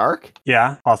Shot in the Dark.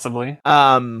 Yeah, possibly.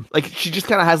 Like, she just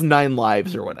kind of has 9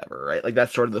 lives or whatever, right? Like,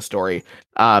 that's sort of the story.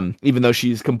 Even though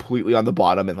she's completely on the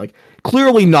bottom and, like,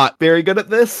 clearly not very good at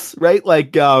this, right?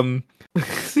 Like,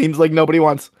 seems like nobody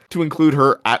wants to include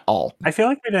her at all. I feel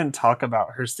like we didn't talk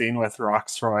about her scene with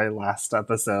Roxroy last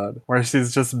episode, where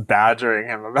she's just badgering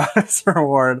him about his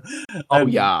reward. Oh,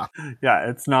 yeah. Yeah,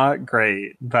 it's not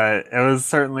great, but it was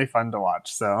certainly fun to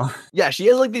watch, so. Yeah, she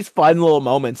has, like, these fun little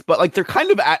moments, but, like, they're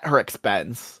kind of at her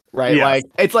expense. Right? Yes. Like,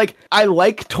 it's like, I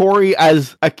like Tori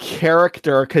as a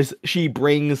character because she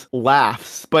brings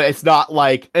laughs, but it's not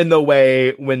like in the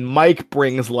way when Mike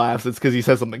brings laughs, it's because he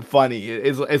says something funny.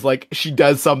 It's like she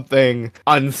does something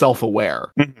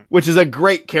unself-aware, which is a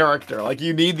great character. Like,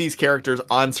 you need these characters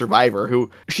on Survivor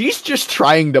who she's just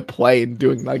trying to play and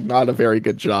doing, like, not a very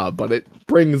good job, but it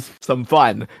brings some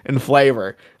fun and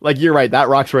flavor. Like, you're right, that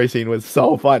Roxroy scene was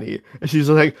so funny. And she's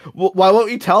like, well, why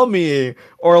won't you tell me?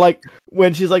 Or, like,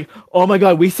 when she's like, oh my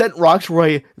god, we sent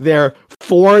Roxroy there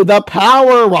for the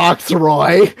power,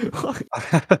 Roxroy.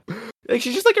 Like,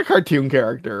 she's just like a cartoon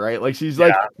character, right? Like, she's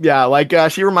like,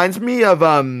 she reminds me of,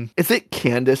 is it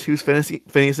Candace who's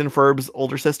Phineas and Ferb's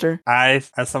older sister?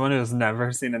 As someone who's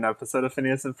never seen an episode of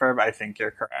Phineas and Ferb, I think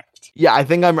you're correct. Yeah, I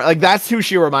think I'm, like, that's who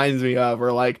she reminds me of,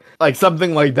 or like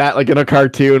something like that, like in a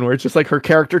cartoon, where it's just like her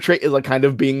character trait is, like, kind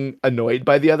of being annoyed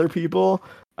by the other people.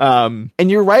 And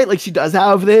you're right, like, she does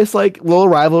have this, like, little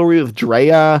rivalry with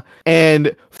Drea,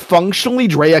 and functionally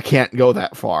Drea can't go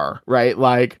that far, right?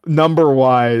 Like, number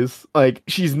wise, like,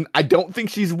 I don't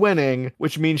think she's winning,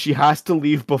 which means she has to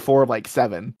leave before, like,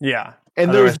 7. Yeah.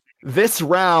 And otherwise, this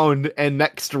round and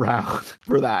next round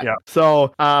for that. Yeah.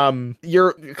 So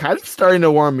you're kind of starting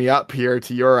to warm me up here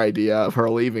to your idea of her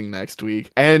leaving next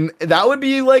week. And that would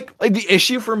be like the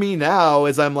issue for me now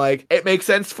is I'm like, it makes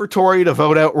sense for Tori to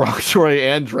vote out Roxroy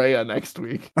and Drea next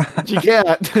week. She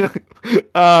can't.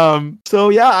 So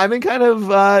yeah, I'm in kind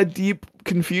of deep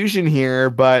confusion here,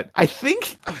 but I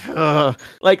think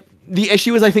the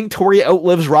issue is I think Tori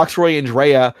outlives Roxroy and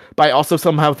Drea, but I also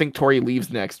somehow think Tori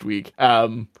leaves next week.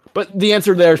 But the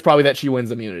answer there is probably that she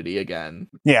wins immunity again.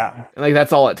 Yeah. And like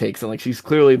that's all it takes. And like she's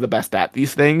clearly the best at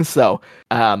these things. So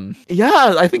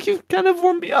yeah, I think you kind of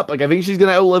warmed me up. Like I think she's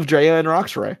gonna outlive Drea and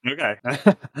Roxroy. Okay.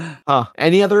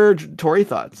 Any other Tori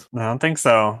thoughts? I don't think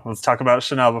so. Let's talk about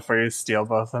Chanel before you steal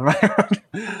both of my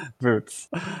boots.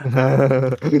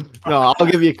 No, I'll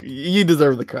give you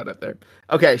deserve the credit there.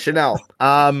 Okay, Chanel.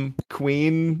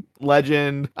 Queen,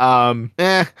 legend. I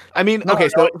mean, okay,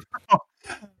 so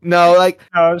no,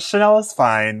 Chanel is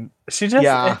fine. She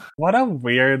just what a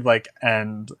weird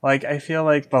end. Like I feel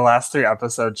like the last 3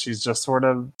 episodes she's just sort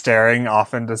of staring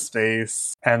off into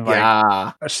space and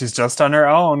she's just on her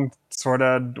own, sort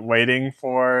of waiting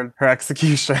for her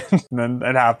execution. And then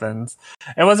it happens.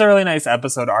 It was a really nice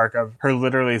episode arc of her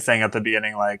literally saying at the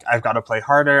beginning, like, I've got to play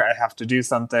harder, I have to do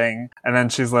something. And then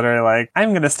she's literally like,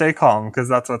 I'm going to stay calm because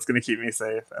that's what's going to keep me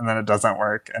safe. And then it doesn't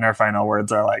work. And her final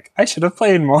words are like, I should have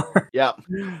played more. Yeah.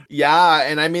 Yeah.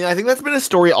 And I mean, I think that's been a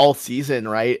story all season,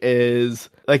 right? Is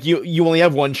like you only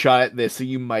have one shot at this, so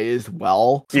you might as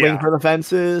well swing for the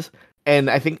fences. And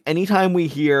I think anytime we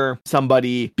hear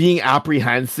somebody being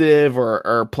apprehensive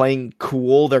or playing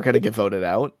cool, they're going to get voted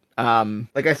out.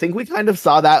 I think we kind of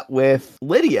saw that with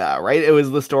Lydia, right? It was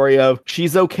the story of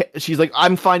she's okay. She's like,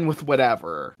 I'm fine with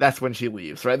whatever. That's when she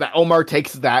leaves, right? That Omar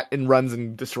takes that and runs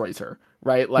and destroys her,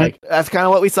 right? Like that's kind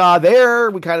of what we saw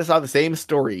there. We kind of saw the same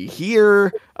story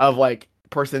here of like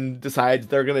person decides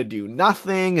they're going to do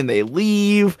nothing and they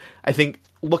leave. I think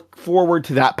look forward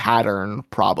to that pattern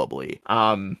probably.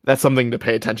 That's something to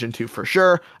pay attention to for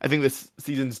sure. I think this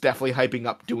season's definitely hyping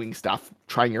up doing stuff,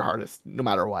 trying your hardest no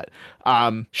matter what.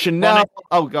 Chanel,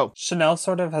 go. Chanel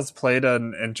sort of has played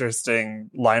an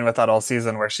interesting line with that all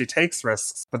season where she takes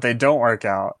risks, but they don't work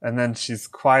out. And then she's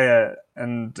quiet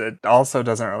and it also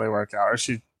doesn't really work out. Or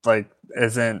she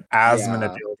isn't as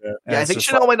manipulative. Yeah, I think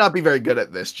Chanel might not be very good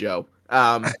at this, Joe.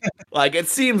 It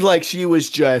seems like she was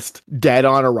just dead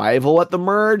on arrival at the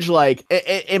merge.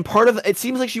 And part of it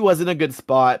seems like she was in a good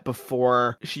spot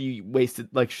before she wasted,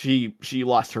 she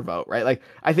lost her vote, right? Like,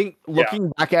 I think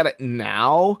looking back at it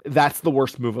now, that's the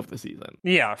worst move of the season.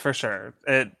 Yeah, for sure.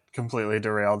 It completely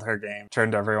derailed her game,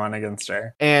 turned everyone against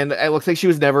her. And it looks like she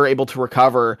was never able to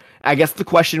recover. I guess the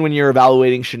question when you're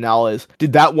evaluating Chanel is,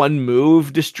 did that one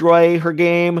move destroy her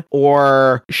game?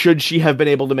 Or should she have been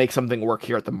able to make something work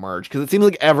here at the merge? Because it seems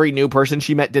like every new person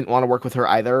she met didn't want to work with her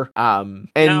either.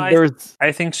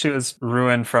 I think she was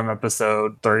ruined from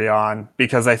episode 3 on,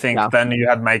 because I think then you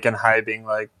had Mike and Hai being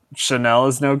like, Chanel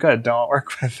is no good, don't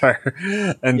work with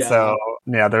her. And so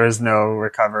there is no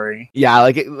recovery.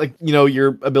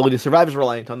 Your ability to survive is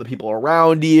reliant on the people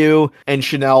around you, and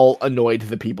Chanel annoyed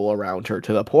the people around her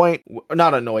to the point,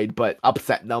 not annoyed, but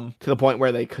upset them to the point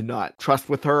where they could not trust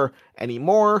with her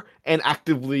anymore and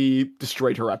actively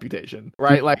destroyed her reputation,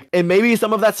 right? And maybe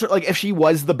some of that's if she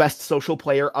was the best social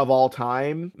player of all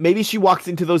time, maybe she walks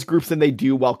into those groups and they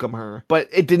do welcome her, but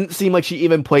it didn't seem like she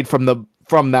even played from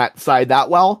that side that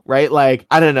well, right?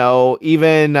 I don't know,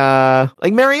 even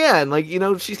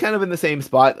Marianne, she's kind of in the same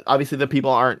spot. Obviously the people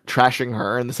aren't trashing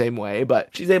her in the same way, but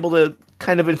she's able to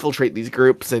kind of infiltrate these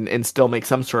groups and still make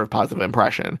some sort of positive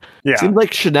impression. Yeah. Seems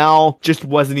like Chanel just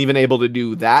wasn't even able to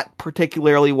do that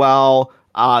particularly well.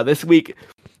 This week,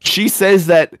 she says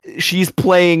that she's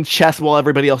playing chess while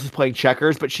everybody else is playing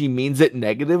checkers, but she means it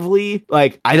negatively.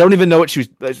 I don't even know what she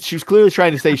was clearly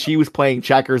trying to say she was playing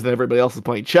checkers and everybody else is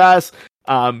playing chess.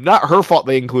 Not her fault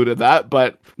they included that,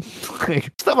 but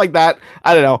stuff like that.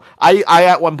 I don't know. I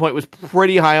at one point was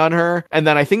pretty high on her, and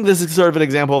then I think this is sort of an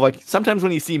example of sometimes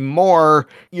when you see more,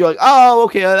 you're like, oh,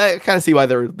 okay, I kind of see why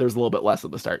there's a little bit less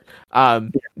at the start.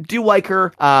 Do like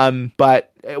her,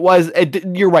 but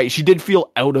you're right. She did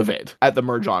feel out of it at the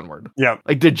merge onward. Yeah,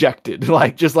 dejected,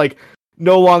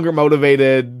 no longer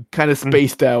motivated, kind of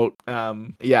spaced out.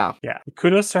 Yeah.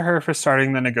 Kudos to her for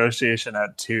starting the negotiation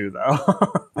at 2, though.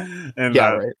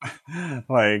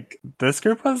 This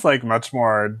group was much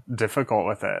more difficult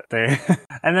with it.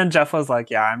 And then Jeff was like,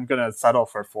 "Yeah, I'm gonna settle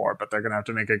for 4, but they're gonna have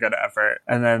to make a good effort."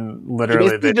 And then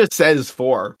literally, they just says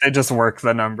 4. They just work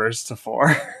the numbers to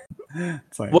 4.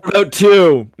 It's what about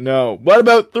 2? No. What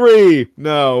about 3?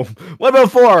 No. What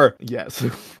about 4? Yes.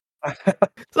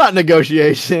 It's not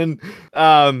negotiation.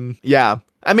 Yeah.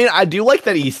 I mean, I do like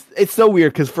that it's so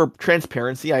weird because for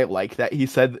transparency, I like that he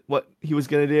said what he was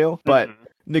going to do, but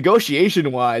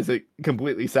negotiation wise, it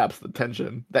completely saps the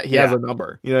tension that he has a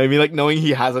number. You know what I mean? Like knowing he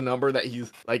has a number that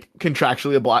he's like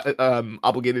contractually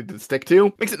obligated to stick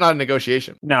to makes it not a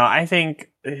negotiation. No, I think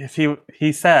if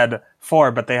he said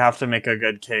 4, but they have to make a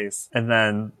good case, and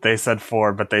then they said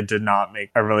 4, but they did not make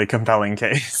a really compelling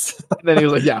case. Then he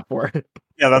was like, yeah, 4.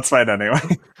 Yeah, that's fine anyway.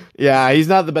 Yeah, he's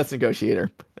not the best negotiator.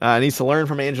 Needs to learn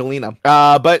from Angelina.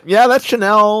 But yeah, that's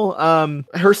Chanel.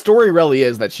 Her story really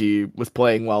is that she was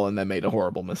playing well and then made a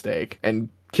horrible mistake and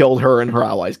killed her and her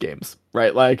allies' games,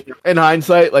 right? Like, in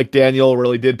hindsight, like, Daniel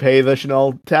really did pay the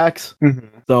Chanel tax.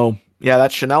 So, yeah,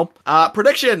 that's Chanel.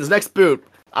 Predictions, next boot.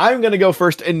 I'm going to go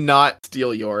first and not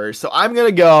steal yours. So I'm going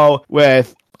to go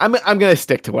with... I'm gonna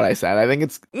stick to what I said. I think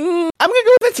it's I'm gonna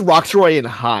go with it's Roxroy and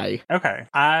High. Okay.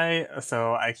 I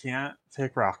can't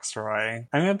pick Roxroy.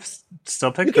 I'm gonna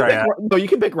still pick Drea. No, you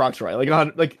can pick Roxroy.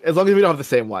 Like as long as we don't have the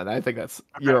same one, I think that's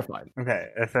you're fine. Okay.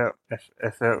 If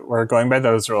it were going by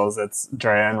those rules, it's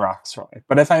Drea and Roxroy.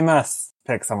 But if I must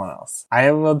pick someone else,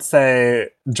 I would say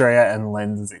Drea and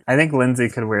Lindsay. I think Lindsay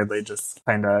could weirdly just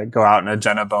kind of go out in a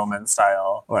Jenna Bowman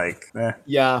style,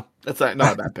 Yeah, that's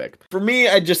not a bad pick. For me,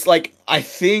 I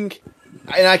think,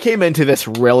 and I came into this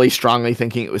really strongly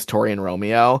thinking it was Tori and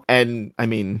Romeo, and I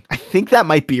mean, I think that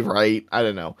might be right. I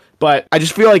don't know. But I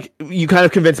just feel like you kind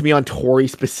of convinced me on Tori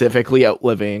specifically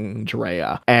outliving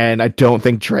Drea, and I don't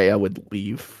think Drea would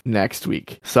leave next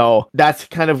week. So that's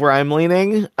kind of where I'm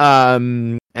leaning.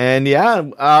 And yeah,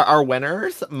 our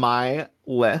winners, my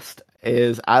list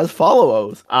is as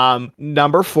follows.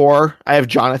 Number 4, I have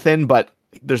Jonathan, but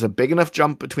there's a big enough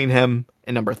jump between him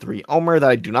and number 3, Omer, that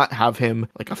I do not have him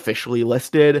like officially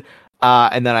listed.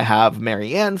 And then I have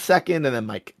Marianne second, and then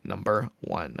Mike number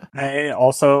 1. I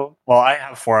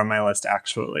have 4 on my list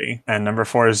actually, and number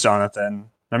 4 is Jonathan.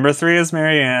 Number 3 is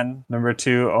Marianne. Number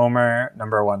 2, Omer.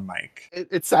 Number 1, Mike.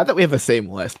 It's sad that we have the same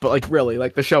list, but like really,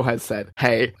 like the show has said,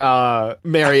 hey,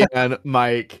 Marianne,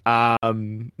 Mike,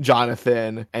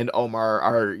 Jonathan, and Omar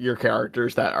are your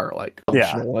characters that are like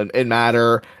functional and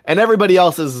matter, and everybody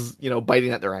else is,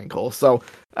 biting at their ankles. So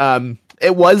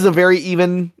it was a very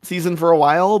even season for a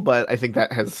while, but I think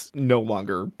that has no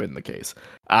longer been the case.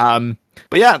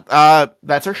 But yeah,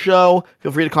 that's our show.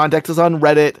 Feel free to contact us on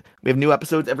Reddit. We have new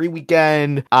episodes every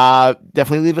weekend.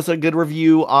 Definitely leave us a good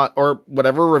review or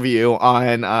whatever review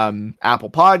on Apple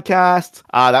Podcasts.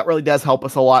 That really does help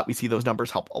us a lot. We see those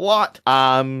numbers help a lot.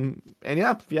 And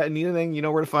yeah, if you need anything, you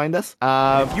know where to find us.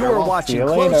 If you were watching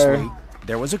closely,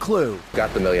 there was a clue.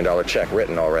 Got the $1 million check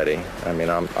written already. I mean,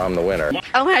 I'm the winner.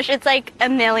 Oh my gosh, it's like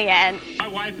 $1 million. My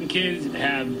wife and kids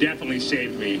have definitely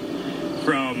saved me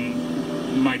from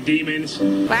my demons.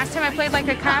 Last time I played like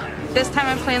a cop, this time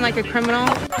I'm playing like a criminal.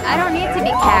 I don't need to be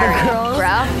All carried, the girls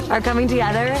bro. are coming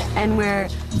together, and we're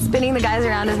spinning the guys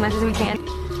around as much as we can,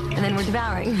 and then we're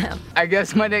devouring them. I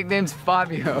guess my nickname's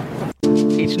Fabio.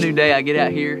 Each new day I get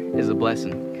out here is a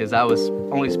blessing, because I was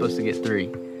only supposed to get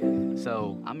 3.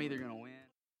 So I'm either going to win...